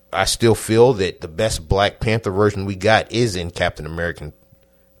 And I still feel that the best Black Panther version we got is in Captain America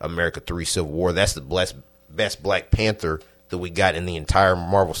 3 Civil War. That's the best Black Panther that we got in the entire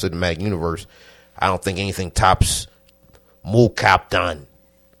Marvel Cinematic Universe. I don't think anything tops Mul Captain.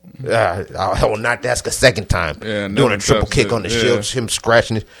 I will not ask a second time. Yeah, doing a triple kick it. on the shield, him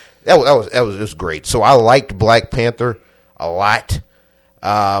scratching it. That was great. So I liked Black Panther a lot,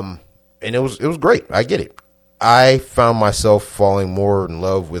 and it was great. I get it. I found myself falling more in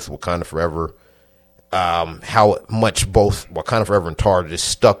love with Wakanda Forever. How much both Wakanda Forever and Tar just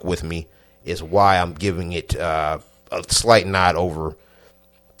stuck with me is why I'm giving it a slight nod over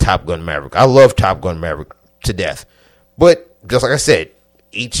Top Gun Maverick. I love Top Gun Maverick to death, but just like I said,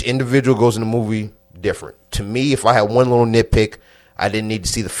 each individual goes in the movie different. To me, if I had one little nitpick, I didn't need to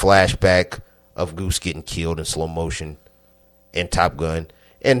see the flashback of Goose getting killed in slow motion in Top Gun.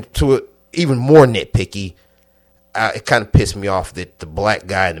 And to even more nitpicky, it kind of pissed me off that the black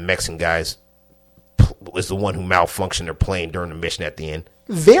guy and the Mexican guys was the one who malfunctioned their plane during the mission at the end.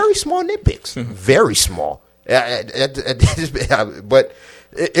 Very small nitpicks. Very small. But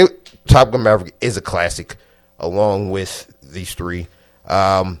Top Gun Maverick is a classic along with these three.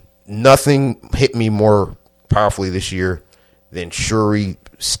 Nothing hit me more powerfully this year than Shuri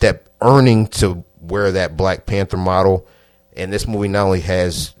earning to wear that Black Panther model. And this movie not only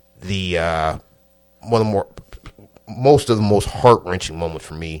has the most of the most heart-wrenching moments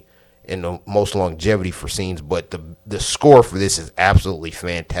for me and the most longevity for scenes, but the score for this is absolutely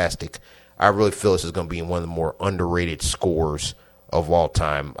fantastic. I really feel this is going to be one of the more underrated scores of all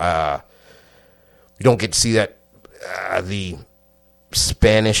time. You don't get to see that the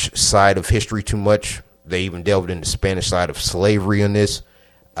Spanish side of history too much. They even delved into the Spanish side of slavery in this.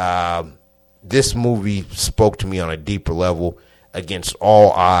 This movie spoke to me on a deeper level against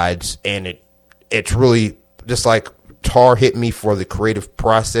all odds, and it's really just like Tar hit me for the creative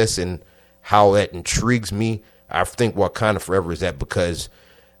process and how that intrigues me. I think Wakanda Forever is that because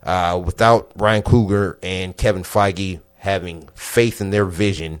without Ryan Coogler and Kevin Feige having faith in their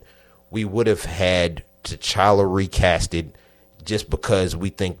vision, we would have had T'Challa recasted just because we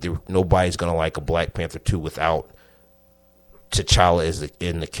think nobody's going to like a Black Panther 2 without T'Challa as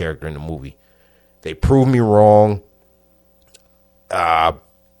in the character in the movie. They proved me wrong.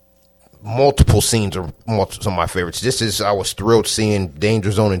 Multiple scenes are some of my favorites. I was thrilled seeing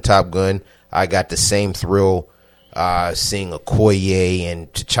Danger Zone and Top Gun. I got the same thrill seeing Okoye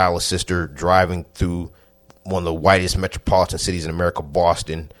and T'Challa's sister driving through one of the whitest metropolitan cities in America,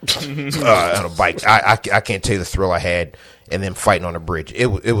 Boston, on a bike. I can't tell you the thrill I had, and then fighting on a bridge. It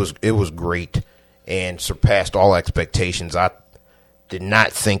was great and surpassed all expectations. I did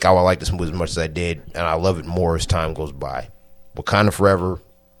not think I would like this movie as much as I did, and I love it more as time goes by. Wakanda Forever,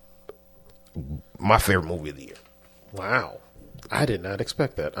 my favorite movie of the year. Wow. I did not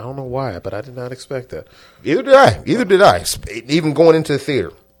expect that. I don't know why, but I did not expect that. Either did I. Even going into the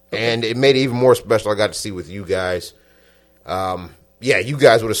theater. And it made it even more special. I got to see with you guys. You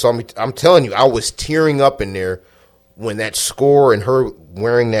guys would have saw me. I'm telling you, I was tearing up in there when that score and her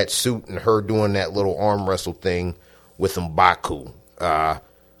wearing that suit and her doing that little arm wrestle thing with M'Baku.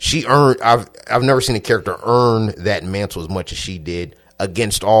 She earned. I've never seen a character earn that mantle as much as she did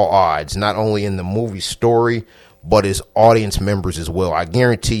against all odds. Not only in the movie story, but as audience members as well. I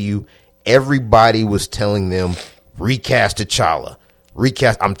guarantee you, everybody was telling them recast T'Challa.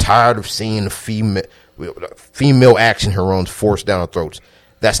 Recast. I'm tired of seeing the female. female action heroines forced down our throats.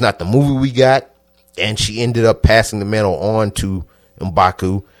 That's not the movie we got. And she ended up passing the mantle on to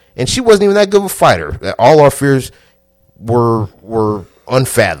M'Baku. And she wasn't even that good of a fighter. All our fears were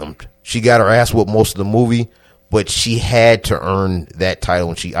unfathomed. She got her ass whooped most of the movie, but she had to earn that title.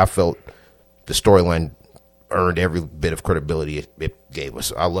 And I felt the storyline earned every bit of credibility it gave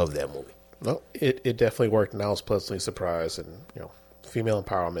us. I love that movie. No, it definitely worked, and I was pleasantly surprised. And female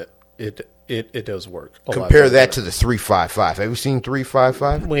empowerment, it does work. Compare that to the 355. Have you seen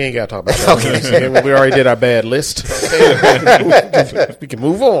 355? We ain't got to talk about that. Okay. We already did our bad list. We can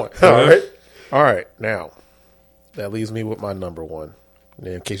move on. All right. Now, that leaves me with my number one. And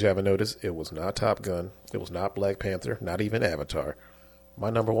in case you haven't noticed, it was not Top Gun. It was not Black Panther. Not even Avatar.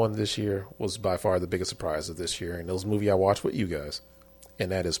 My number one this year was by far the biggest surprise of this year, and it was a movie I watched with you guys,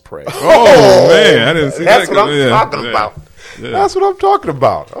 and that is Prey. Oh, man. I didn't see That's that. what I'm talking about. Yeah. That's what I'm talking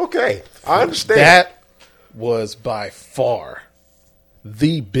about. Okay. I understand. That was by far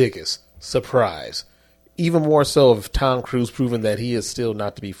the biggest surprise. Even more so of Tom Cruise proving that he is still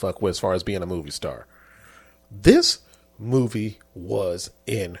not to be fucked with as far as being a movie star. This movie was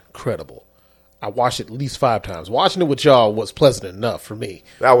incredible. I watched it at least 5 times. Watching it with y'all was pleasant enough for me.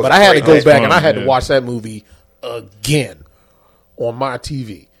 But I had to go back and I had to watch that movie again on my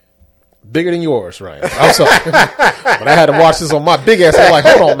TV. Bigger than yours, Ryan. I'm sorry. But I had to watch this on my big ass. I'm like,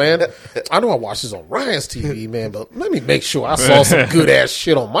 hold on, man. I know I watched this on Ryan's TV, man, but let me make sure I saw some good ass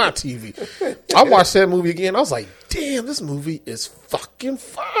shit on my TV. I watched that movie again. I was like, damn, this movie is fucking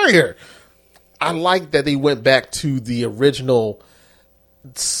fire. I like that they went back to the original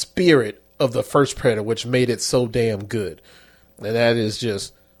spirit of the first Predator, which made it so damn good. And that is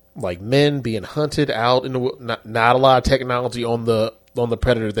just like men being hunted out in the not a lot of technology on the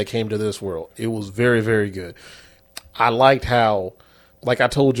Predator that came to this world. It was very, very good. I liked how, like I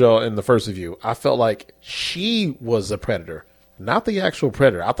told y'all in the first review, I felt like she was the Predator, not the actual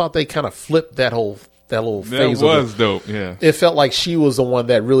Predator. I thought they kind of flipped that whole phase. That was dope, yeah. It felt like she was the one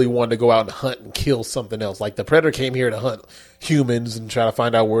that really wanted to go out and hunt and kill something else. Like the Predator came here to hunt humans and try to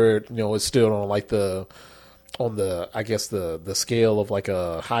find out where it's still on like the scale of like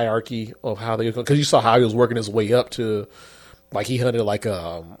a hierarchy of how they, because you saw how he was working his way up to, like he hunted like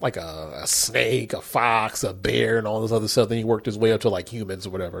a snake, a fox, a bear, and all this other stuff. Then he worked his way up to like humans or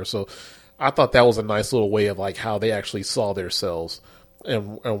whatever. So I thought that was a nice little way of like how they actually saw themselves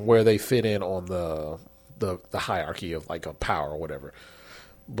and where they fit in on the hierarchy of like a power or whatever.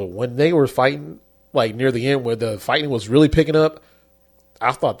 But when they were fighting, like near the end where the fighting was really picking up,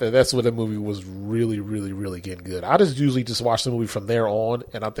 I thought that's where the movie was really, really, really getting good. I just usually just watch the movie from there on,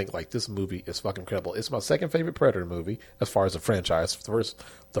 and I think like this movie is fucking incredible. It's my second favorite Predator movie as far as the franchise.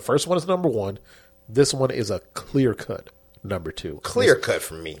 The first one is number one. This one is a clear cut number 2. Clear cut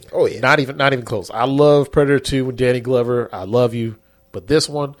for me. Oh yeah, not even close. I love Predator 2 with Danny Glover. I love you, but this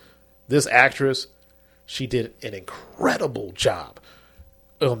one, this actress, she did an incredible job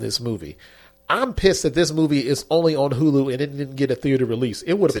on this movie. I'm pissed that this movie is only on Hulu and it didn't get a theater release.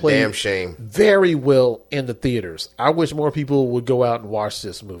 It would have played damn shame. Very well in the theaters. I wish more people would go out and watch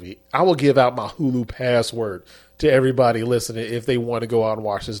this movie. I will give out my Hulu password to everybody listening if they want to go out and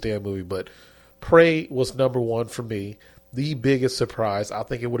watch this damn movie. But Prey was number one for me. The biggest surprise. I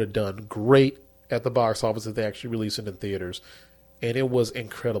think it would have done great at the box office if they actually released it in theaters. And it was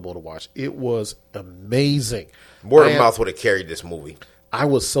incredible to watch. It was amazing. Word of mouth would have carried this movie. I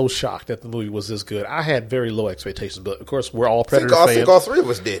was so shocked that the movie was this good. I had very low expectations, but of course we're all Predator fans. I fans. think all 3 of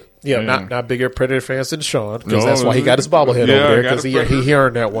us did. Yeah, not bigger Predator fans than Sean, because that's why he got his bobblehead over there, because he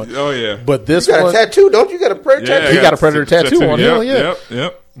earned that one. Oh yeah, but this you got one, a tattoo, don't you? Got a Predator tattoo? He got a Predator tattoo on him. Yeah.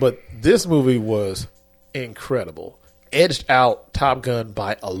 Yep. But this movie was incredible. Edged out Top Gun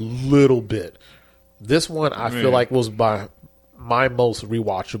by a little bit. This one I feel like was by my most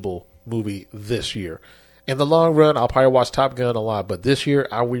rewatchable movie this year. In the long run, I'll probably watch Top Gun a lot, but this year,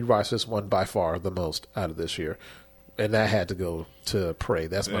 I rewatched this one by far the most out of this year. And that had to go to Prey.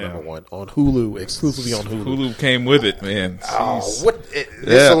 That's my number one. On Hulu, exclusively on Hulu. Hulu came with it, man.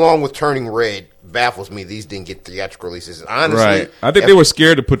 This along with Turning Red baffles me. These didn't get theatrical releases. Honestly. Right. I think they were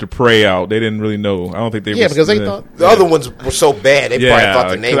scared to put the Prey out. They didn't really know. I don't think they because they thought... The other ones were so bad, they probably thought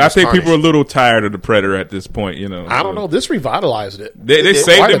the name was I think tarnished. people were a little tired of the Predator at this point, I don't know. This revitalized it. They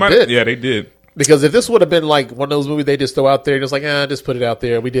saved it. A bit. Yeah, they did. Because if this would have been like one of those movies they just throw out there, just like, just put it out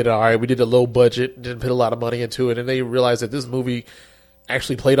there. We did it all right. We did a low budget, didn't put a lot of money into it. And they realized that this movie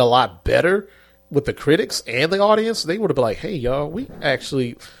actually played a lot better with the critics and the audience. They would have been like, hey, y'all, we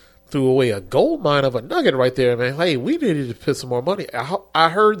actually threw away a gold mine of a nugget right there, man. Hey, we needed to put some more money. I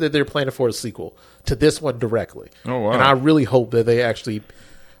heard that they're planning for a sequel to this one directly. Oh, wow. And I really hope that they actually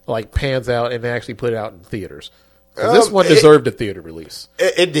like pans out and they actually put it out in theaters. 'Cause this one deserved a theater release.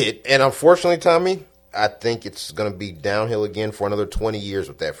 It did, and unfortunately, Tommy, I think it's going to be downhill again for another 20 years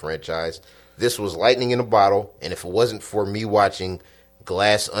with that franchise. This was lightning in a bottle, and if it wasn't for me watching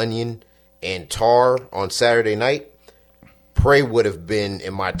Glass Onion and Tar on Saturday night, Prey would have been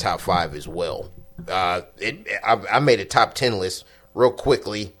in my top 5 as well. I made a top 10 list real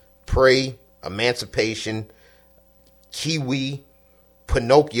quickly. Prey, Emancipation, Kiwi,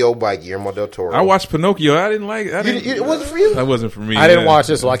 Pinocchio by Guillermo del Toro. I watched Pinocchio. I didn't like it. It wasn't for you? That wasn't for me. I didn't watch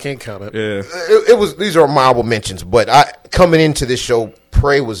it, so I can't comment. Yeah. It was. These are honorable mentions, but coming into this show,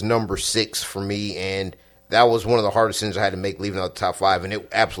 Prey was number 6 for me, and that was one of the hardest decisions I had to make leaving out the top 5, and it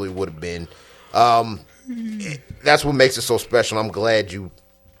absolutely would have been. That's what makes it so special. I'm glad you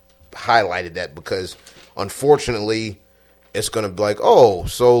highlighted that because, unfortunately, it's going to be like, oh,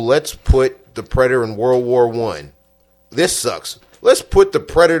 so let's put the Predator in World War I. This sucks. Let's put the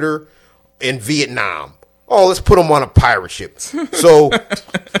Predator in Vietnam. Oh, let's put him on a pirate ship. So,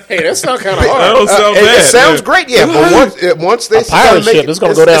 Hey, that sounds kind of That hard. don't sound it bad. sounds great, yeah. But once they pirate ship, it's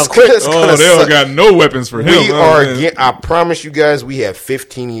gonna go down quick. Oh, they don't got no weapons for him. We Oh, are. man. I promise you guys, we have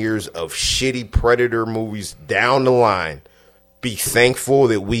 15 years of shitty Predator movies down the line. Be thankful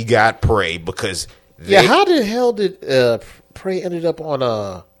that we got Prey because Yeah, how the hell did Prey ended up on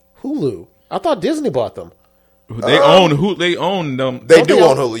Hulu? I thought Disney bought them. They own who? They own them. they do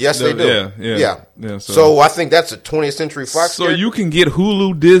own Hulu. Yes, they do. Yeah. So I think that's a 20th Century Fox. So you can get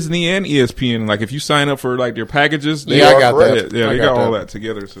Hulu, Disney, and ESPN. Like if you sign up for like their packages, they Yeah, I are got correct. that. Yeah, I they got got all that. that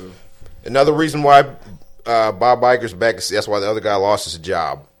together. So Another reason why Bob Iger's back is that's why the other guy lost his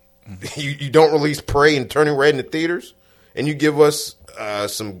job. You don't release Prey and Turning Red in the theaters, and you give us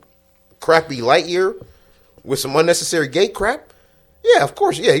some crappy Lightyear with some unnecessary gate crap. Yeah, of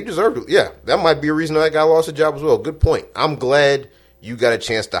course. Yeah, he deserved it. Yeah, that might be a reason that guy lost his job as well. Good point. I'm glad you got a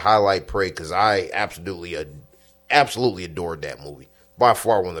chance to highlight Prey because I absolutely adored that movie. By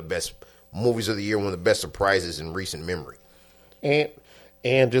far one of the best movies of the year, one of the best surprises in recent memory.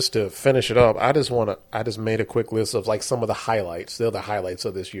 And just to finish it up, I just made a quick list of like some of the highlights. They're the highlights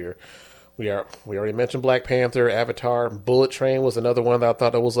of this year. We already mentioned Black Panther, Avatar, Bullet Train was another one that I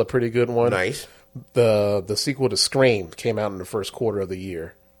thought that was a pretty good one. Nice. The sequel to Scream came out in the first quarter of the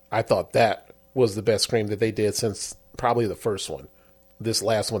year. I thought that was the best Scream that they did since probably the first one. This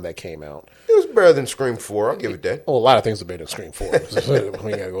last one that came out. It was better than Scream 4. I'll give it that. Well, a lot of things are better than Scream 4. We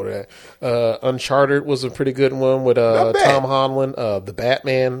gotta go to that. Uncharted was a pretty good one with Not bad. Tom Holland. The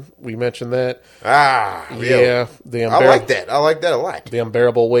Batman, we mentioned that. Yeah. The I like that. I like that a lot. The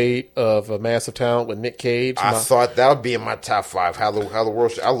Unbearable Weight of Massive Talent with Nick Cage. I thought that would be in my top 5. How the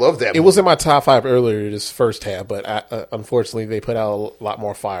world. I love that. It was in my top 5 earlier this first half, but unfortunately they put out a lot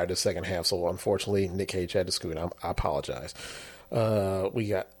more fire the second half. So unfortunately Nick Cage had to scoot. I apologize. We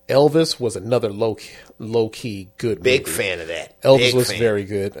got Elvis was another low key good big movie. fan of that. Elvis Big was fan. very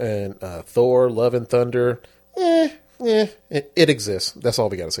good, and Thor: Love and Thunder. It exists. That's all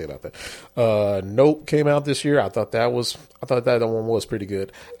we got to say about that. Nope came out this year. I thought that one was pretty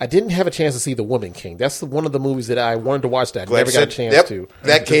good. I didn't have a chance to see The Woman King. That's one of the movies that I wanted to watch that I never got a chance to.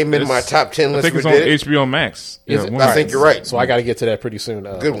 That came in my top 10 I list. think it's We on did it. HBO Max. Is it? I think you're right. So I got to get to that pretty soon.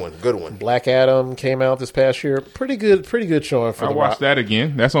 Good one. Black Adam came out this past year. Pretty good showing for I the watched Rock. that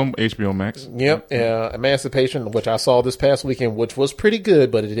again. That's on HBO Max. Yep, Emancipation, which I saw this past weekend, which was pretty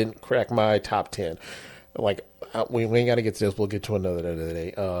good, but it didn't crack my top 10. Like, we ain't got to get to this. We'll get to another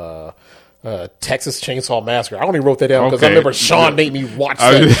day. Texas Chainsaw Massacre. I only wrote that down because I Okay. remember Sean made me watch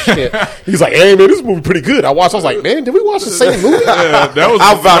that shit. He's like, hey, man, this movie pretty good. I watched. I was like, man, did we watch the same movie? Yeah, that was.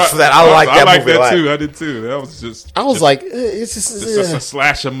 I'll vouch for that. I like that movie a lot. too. I did too. That was just. I was like, it's just Just a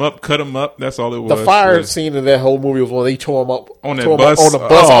slash them up, cut them up. That's all it was. the fire Yeah. scene in that whole movie was when they tore him up On that tore 'em bus? up on the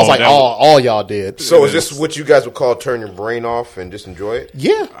bus. I was Oh, like, that was- all y'all did. So is this what you guys would call turn your brain off and just enjoy it?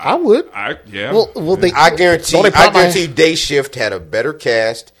 Yeah, I would. Yeah. Well, they. I guarantee. don't they I pop my- guarantee Day Shift had a better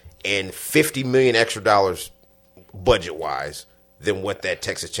cast and $50 million extra budget wise than what that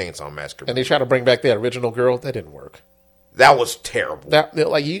Texas Chainsaw Massacre. And they try to bring back that original girl. That didn't work. That was terrible.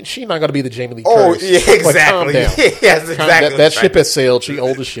 She's not going to be the Jamie Lee Oh, Curtis. yeah, Like, calm exactly. down. Yes, exactly. That ship has sailed. She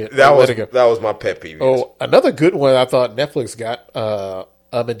old as shit. That Let it go. was my pet peeve. Oh, another good one I thought Netflix got,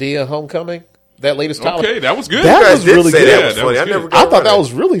 Medea Homecoming. That latest Tyler. Okay, that was good. That You guys was did really say good. that Yeah, was that funny. was I good. never. I got thought around that to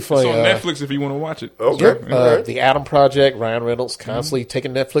was really It's funny. on Netflix if you want to watch it. Okay. Yep. all right. The Adam Project, Ryan Reynolds constantly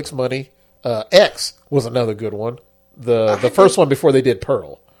taking Netflix money. X was another good one. The first one before they did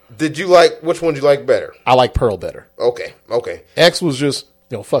Pearl. Did you like which one? Did you like better? I like Pearl better. Okay. X was just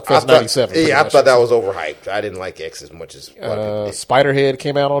Fuck Fest 97. Yeah, I much. thought that was overhyped. I didn't like X as much as a lot of people did. Spiderhead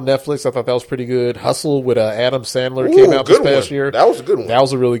came out on Netflix. I thought that was pretty good. Hustle with Adam Sandler Ooh, came out this good past one. year. That was a good one. That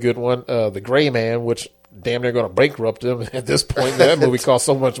was a really good one. The Gray Man, which damn near going to bankrupt him at this point. That movie cost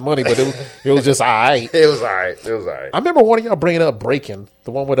so much money, but it was just all right. It was all right. I remember one of y'all bringing up Breaking,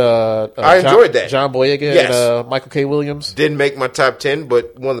 the one with I enjoyed that. John Boyega Yes. and Michael K. Williams. Didn't make my top 10,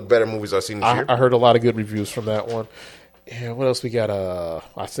 but one of the better movies I've seen this year. I heard a lot of good reviews from that one. And what else we got?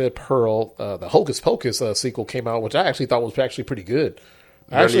 I said Pearl. The Hocus Pocus sequel came out, which I actually thought was actually pretty good.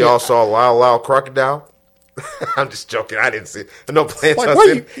 None of y'all saw Lyle Lyle Crocodile? I'm just joking. I didn't see it. No plans Like, on what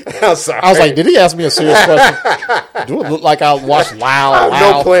seeing it. I'm sorry. I was like, did he ask me a serious question? Do it look like I watched Loud?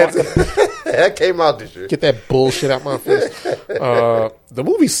 no plans. That came out this year. Get that bullshit out my face. The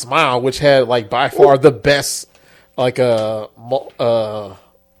movie Smile, which had by far the best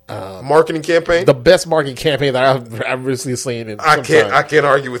Marketing campaign? the best marketing campaign that I've recently seen in I some can't time. I can't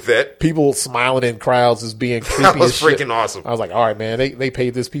argue with that. People smiling in crowds is being creepy That was as shit. freaking awesome. I was like, all right, man, they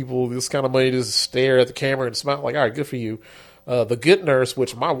paid this people this kind of money to just stare at the camera and smile. Like, all right, good for you. The Good Nurse,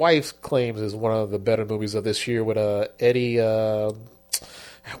 which my wife claims is one of the better movies of this year with Eddie, the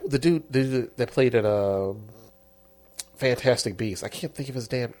dude that played in Fantastic Beasts. I can't think of his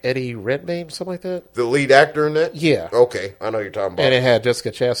damn Eddie Redmayne, something like that. The lead actor in that? Yeah. Okay, I know what you're talking about. And it had Jessica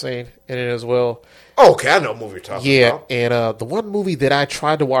Chastain in it as well. Okay, I know what movie you're talking Yeah, about. and the one movie that I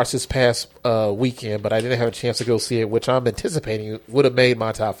tried to watch this past weekend, but I didn't have a chance to go see it, which I'm anticipating would have made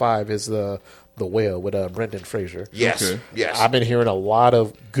my top 5, is The Whale with Brendan Fraser. Yes, Okay. yes. I've been hearing a lot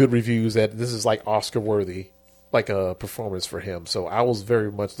of good reviews that this is Oscar worthy, a performance for him. So I was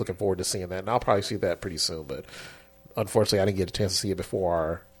very much looking forward to seeing that, and I'll probably see that pretty soon. But unfortunately, I didn't get a chance to see it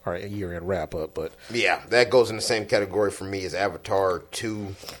before our year-end wrap-up. But Yeah, that goes in the same category for me as Avatar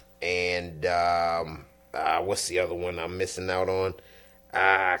 2 and what's the other one I'm missing out on?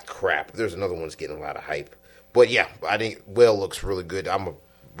 Crap. There's another one that's getting a lot of hype. But yeah, I think Will looks really good.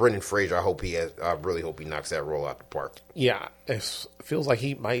 Brendan Fraser, I really hope he knocks that role out the park. yeah, it feels like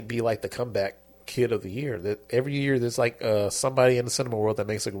he might be the comeback kid of the year. That every year there's somebody in the cinema world that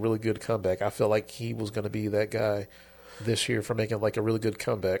makes a really good comeback. I feel like he was going to be that guy this year for making a really good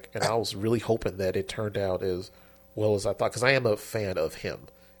comeback, and I was really hoping that it turned out as well as I thought, because I am a fan of him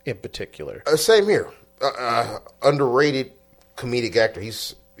in particular. Same here. Underrated comedic actor.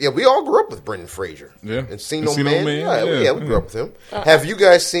 We all grew up with Brendan Fraser. Yeah. Encino Encino Man. Man, Yeah, we grew up with him. Have you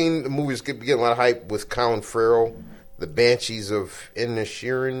guys seen the movies getting a lot of hype with Colin Farrell, The Banshees of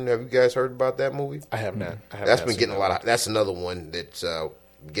Inisherin? Have you guys heard about that movie? I have not. I have That's not been seen getting a that. lot of. That's another one that's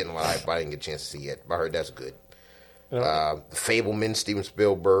getting a lot of hype. I didn't get a chance to see yet, but I heard that's good. The Fableman, Steven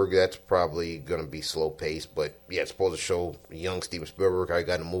Spielberg. That's probably going to be slow paced, but yeah, it's supposed to show young Steven Spielberg how he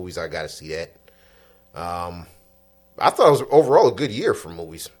got in the movies. I got to see that. I thought it was overall a good year for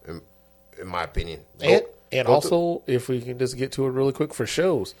movies, in my opinion. And also, if we can just get to it really quick for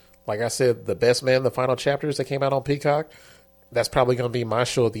shows, like I said, The Best Man, the final chapters that came out on Peacock, that's probably going to be my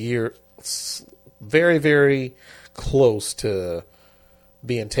show of the year. It's very, very close to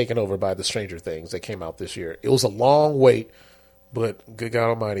being taken over by the Stranger Things that came out this year. It was a long wait, but good God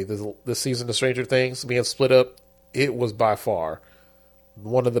Almighty, this season of Stranger Things being split up, it was by far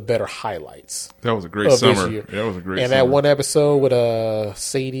one of the better highlights. That was a great of this summer. year. That was a great and summer. that one episode with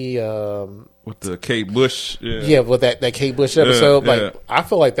Sadie, with the Kate Bush. yeah, with that Kate Bush episode, yeah. I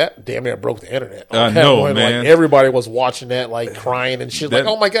feel like that damn near broke the internet. I On that know, one, man. everybody was watching that, crying and shit. That-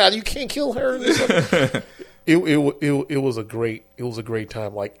 oh my God, you can't kill her. It was a great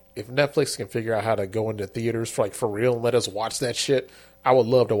time. If Netflix can figure out how to go into theaters for real and let us watch that shit, I would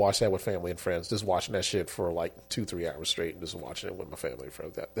love to watch that with family and friends. Just watching that shit for 2-3 hours straight and just watching it with my family and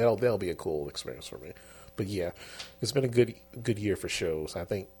friends. That'll be a cool experience for me. But yeah, it's been a good year for shows. I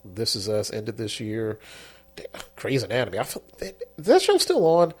think This Is Us ended this year. Damn, Grey's Anatomy. I feel that show's still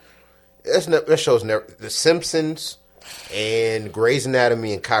on. That show's never. The Simpsons and Grey's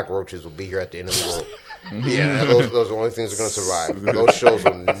Anatomy and cockroaches will be here at the end of the world. Yeah, those are the only things that are going to survive. Those shows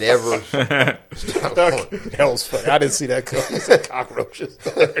will never stop going. That was funny. I didn't see that coming. Cockroaches.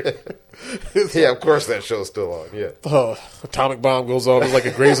 Yeah, of course that show's still on. Yeah. Atomic bomb goes off. It's like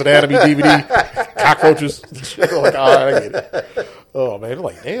a Grey's Anatomy DVD. Cockroaches. All right, I get it. Oh man,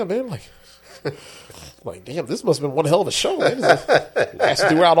 damn, man, damn, this must have been one hell of a show. Man. Lasted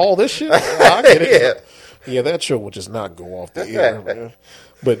throughout all this shit. I get it. Yeah, that show will just not go off the air, man.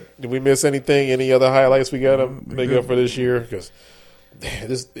 But did we miss anything? Any other highlights we got to make up for this year? Because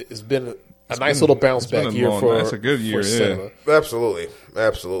it's been a nice little bounce back year for. It's a good year, for yeah. cinema.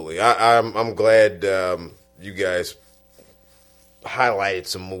 Absolutely. I'm glad you guys highlighted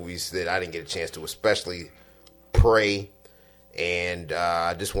some movies that I didn't get a chance to, especially Prey And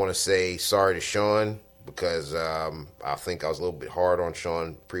I just want to say sorry to Sean because I think I was a little bit hard on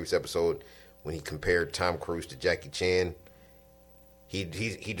Sean previous episode when he compared Tom Cruise to Jackie Chan. He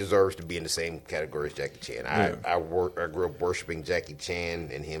deserves to be in the same category as Jackie Chan. Yeah. I grew up worshiping Jackie Chan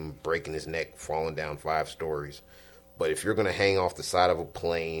and him breaking his neck, falling down 5 stories. But if you're going to hang off the side of a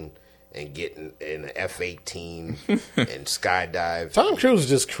plane and get in an F-18 and skydive, Tom Cruise is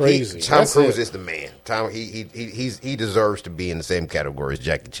just crazy. Tom Cruise is the man. He deserves to be in the same category as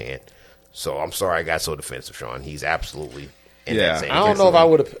Jackie Chan. So I'm sorry I got so defensive, Sean. He's absolutely in Yeah. that same I don't know category. if I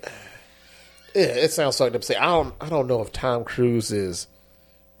would have. Yeah, it sounds like to say I don't know if Tom Cruise is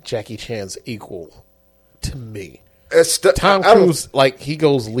Jackie Chan's equal to me. Tom I don't- Cruise, like, he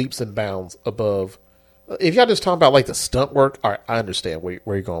goes leaps and bounds above. If y'all just talking about like the stunt work, all right, I understand where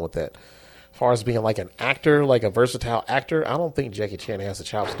you're going with that. As far as being like an actor, like a versatile actor, I don't think Jackie Chan has the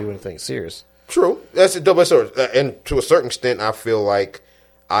chops to do anything serious. True. That's a double sword. And to a certain extent, I feel like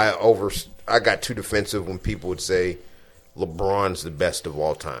I got too defensive when people would say LeBron's the best of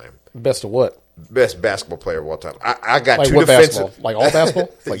all time. Best of what? Best basketball player of all time. I got Like too what defensive. basketball? Like all basketball?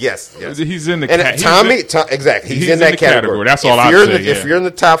 Like, yes. He's in the And he's Tommy, in- exactly. He's he's in that category. That's all if I'd you're say, If yeah. you're in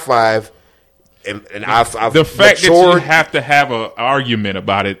the top 5, and I've the fact that you matured, have to have an argument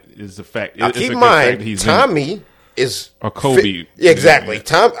about it is the fact. now it's keep a in good fact mind, that he's in it. Tommy is Or Kobe. Yeah, exactly.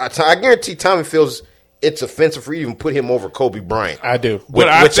 Yeah. I guarantee Tommy feels it's offensive for you to even put him over Kobe Bryant. I do. But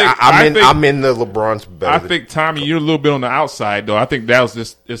I think- I'm in the LeBron's better. I think Tommy, you're a little bit on the outside though. I think that was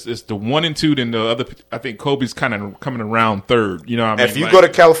just it's the 1 and 2. Then the other, I think Kobe's kind of coming around third. You know what I mean? if you Like- go to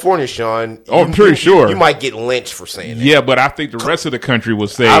California, Sean, Oh, I'm pretty sure. you might get lynched for saying that. yeah, but I think the rest of the country will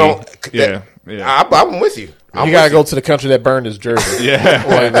say, I don't. yeah, yeah. I'm with you. You gotta go to the country that burned his jersey. Yeah.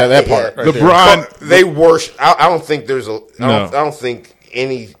 Like that part. Right there. LeBron, They worship. I don't think there's a. No. I don't think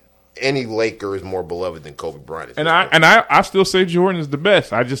any Laker is more beloved than Kobe Bryant. and I still say Jordan is the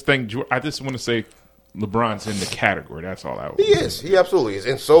best. I just think I just want to say LeBron's in the category. That's all I would. He is. He absolutely is,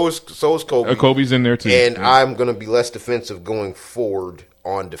 and so is Kobe. Kobe's in there too. And Yeah. I'm going to be less defensive going forward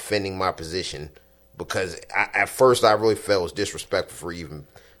on defending my position because at first I really felt it was disrespectful for even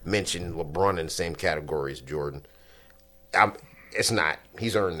mentioning LeBron in the same category as Jordan. It's not.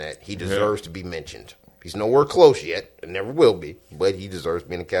 He's earned that. He deserves to be mentioned. He's nowhere close yet, and never will be, but he deserves to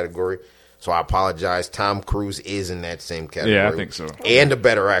be in the category. So I apologize. Tom Cruise is in that same category. Yeah, I think so. And a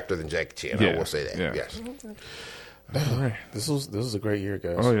better actor than Jackie Chan. I Yeah, will say that. yeah. Yes. All right. This was a great year,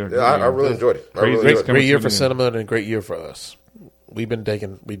 guys. Oh yeah, Yeah, I really enjoyed it. I Great- really great enjoyed it. Great year coming for to the cinema and a great year for us. We've been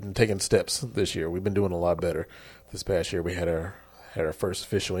taking steps this year. We've been doing a lot better. This past year, we had our first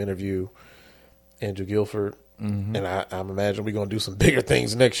official interview, Andrew Guilford, and I'm imagining we're gonna do some bigger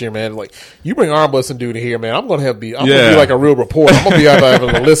things next year, man. Like you bring Arm Busting dude in here, man. I'm gonna be like a real reporter. I'm gonna be able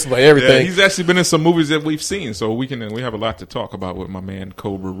to listen to Yeah, everything. he's actually been in some movies that we've seen, so we have a lot to talk about with my man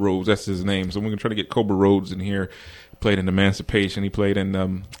Cobra Rhodes. That's his name. So we're gonna try to get Cobra Rhodes in here. He played in Emancipation. He played in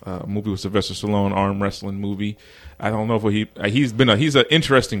a movie with Sylvester Stallone, arm wrestling movie. I don't know if he's an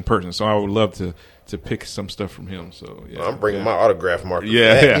interesting person, so I would love to pick some stuff from him. So yeah, I'm bringing my autograph marker. for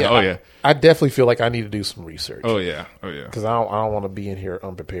yeah, that. yeah, oh yeah, I definitely feel like I need to do some research. oh yeah, oh yeah, Because I don't want to be in here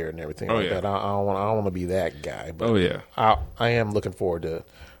unprepared and everything Oh, like yeah. that. I don't want to be that guy. But oh yeah. I am looking forward to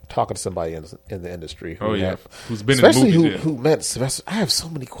talking to somebody in the industry who Oh, yeah. have, Who's been in especially movies, yeah. who met Sylvester. I have so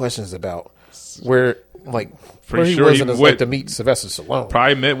many questions about where Pretty he sure was he in his went- life to meet Sylvester Stallone.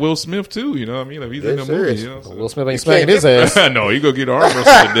 Probably met Will Smith too. You know what I mean? If he's in the serious. movie, you know. So. Will Smith ain't smacking his ass. No, he go get arm wrestled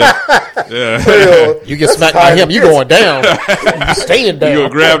to death. Yeah. Well, You get smacked by him, you going down. You staying down. You go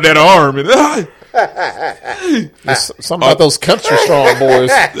grab that arm and There's something about those country strong boys.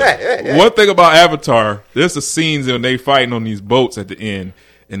 one thing about Avatar, there's the scenes when they fighting on these boats at the end,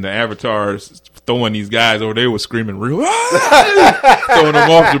 and the Avatars throwing these guys over. They were screaming real, throwing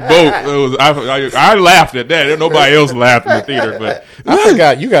them off the boat. I laughed at that. Nobody else laughed in the theater, but I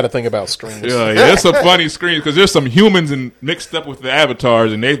forgot you got to think about screens. yeah, there's some funny screens because there's some humans and mixed up with the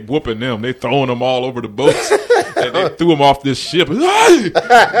Avatars, and they whooping them. They throwing them all over the boats, and they threw them off this ship.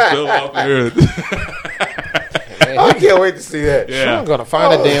 Fell off there. I can't wait to see that. Yeah. I'm gonna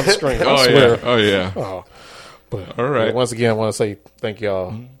find a damn screen. I Oh swear. yeah. Oh yeah. Oh, but All right. Once again, I want to say thank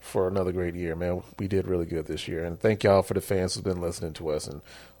y'all for another great year, man. We did really good this year, and thank y'all for the fans who've been listening to us. And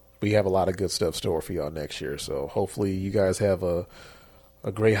we have a lot of good stuff stored for y'all next year. So hopefully, you guys have a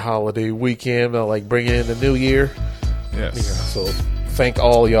great holiday weekend, like bringing in the new year. Yes. So thank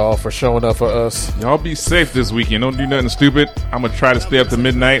all y'all for showing up for us. Y'all be safe this weekend. Don't do nothing stupid. I'm gonna try to stay up to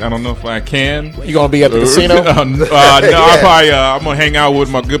midnight. I don't know if I can. You gonna be at the casino? No, I'll probably. I'm gonna hang out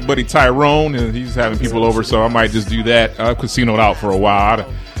with my good buddy Tyrone, and he's having people over, so I might just do that. I've casinoed out for a while.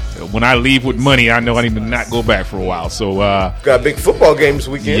 when I leave with money, I know I need to not go back for a while. So Got a big football game this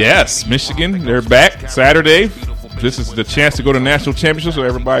weekend. yes, Michigan, they're back Saturday. This is the chance to go to national championship, so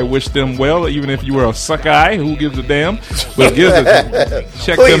everybody wish them well. Even if you were a suck-eye, who gives a damn? But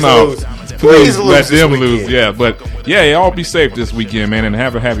check Please them out. lose. Please Please let lose this them lose. weekend. Yeah, but yeah, y'all be safe this weekend, man, and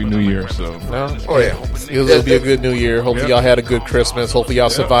have a happy New Year. So No? Oh, yeah. It'll be a good New Year. Hopefully, Yeah. y'all had a good Christmas. Hopefully, y'all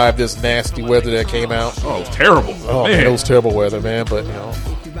survived this nasty weather that came out. oh, it's terrible. Oh man, it was terrible weather, man. But you know,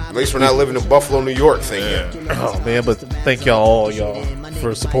 At least we're not living in Buffalo, New York thing yet. oh man. But thank y'all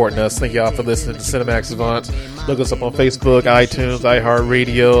for supporting us. Thank y'all for listening to Cinemax Savant. Look us up on Facebook, iTunes,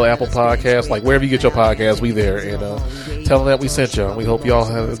 iHeartRadio, Apple Podcasts, like wherever you get your podcasts, we there. And tell them that we sent y'all. We hope y'all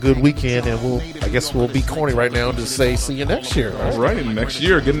have a good weekend. And I guess we'll be corny right now and just say see you next year. All right, next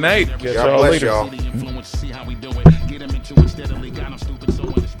year. Good night. Catch God y'all bless later. y'all. See how we do it.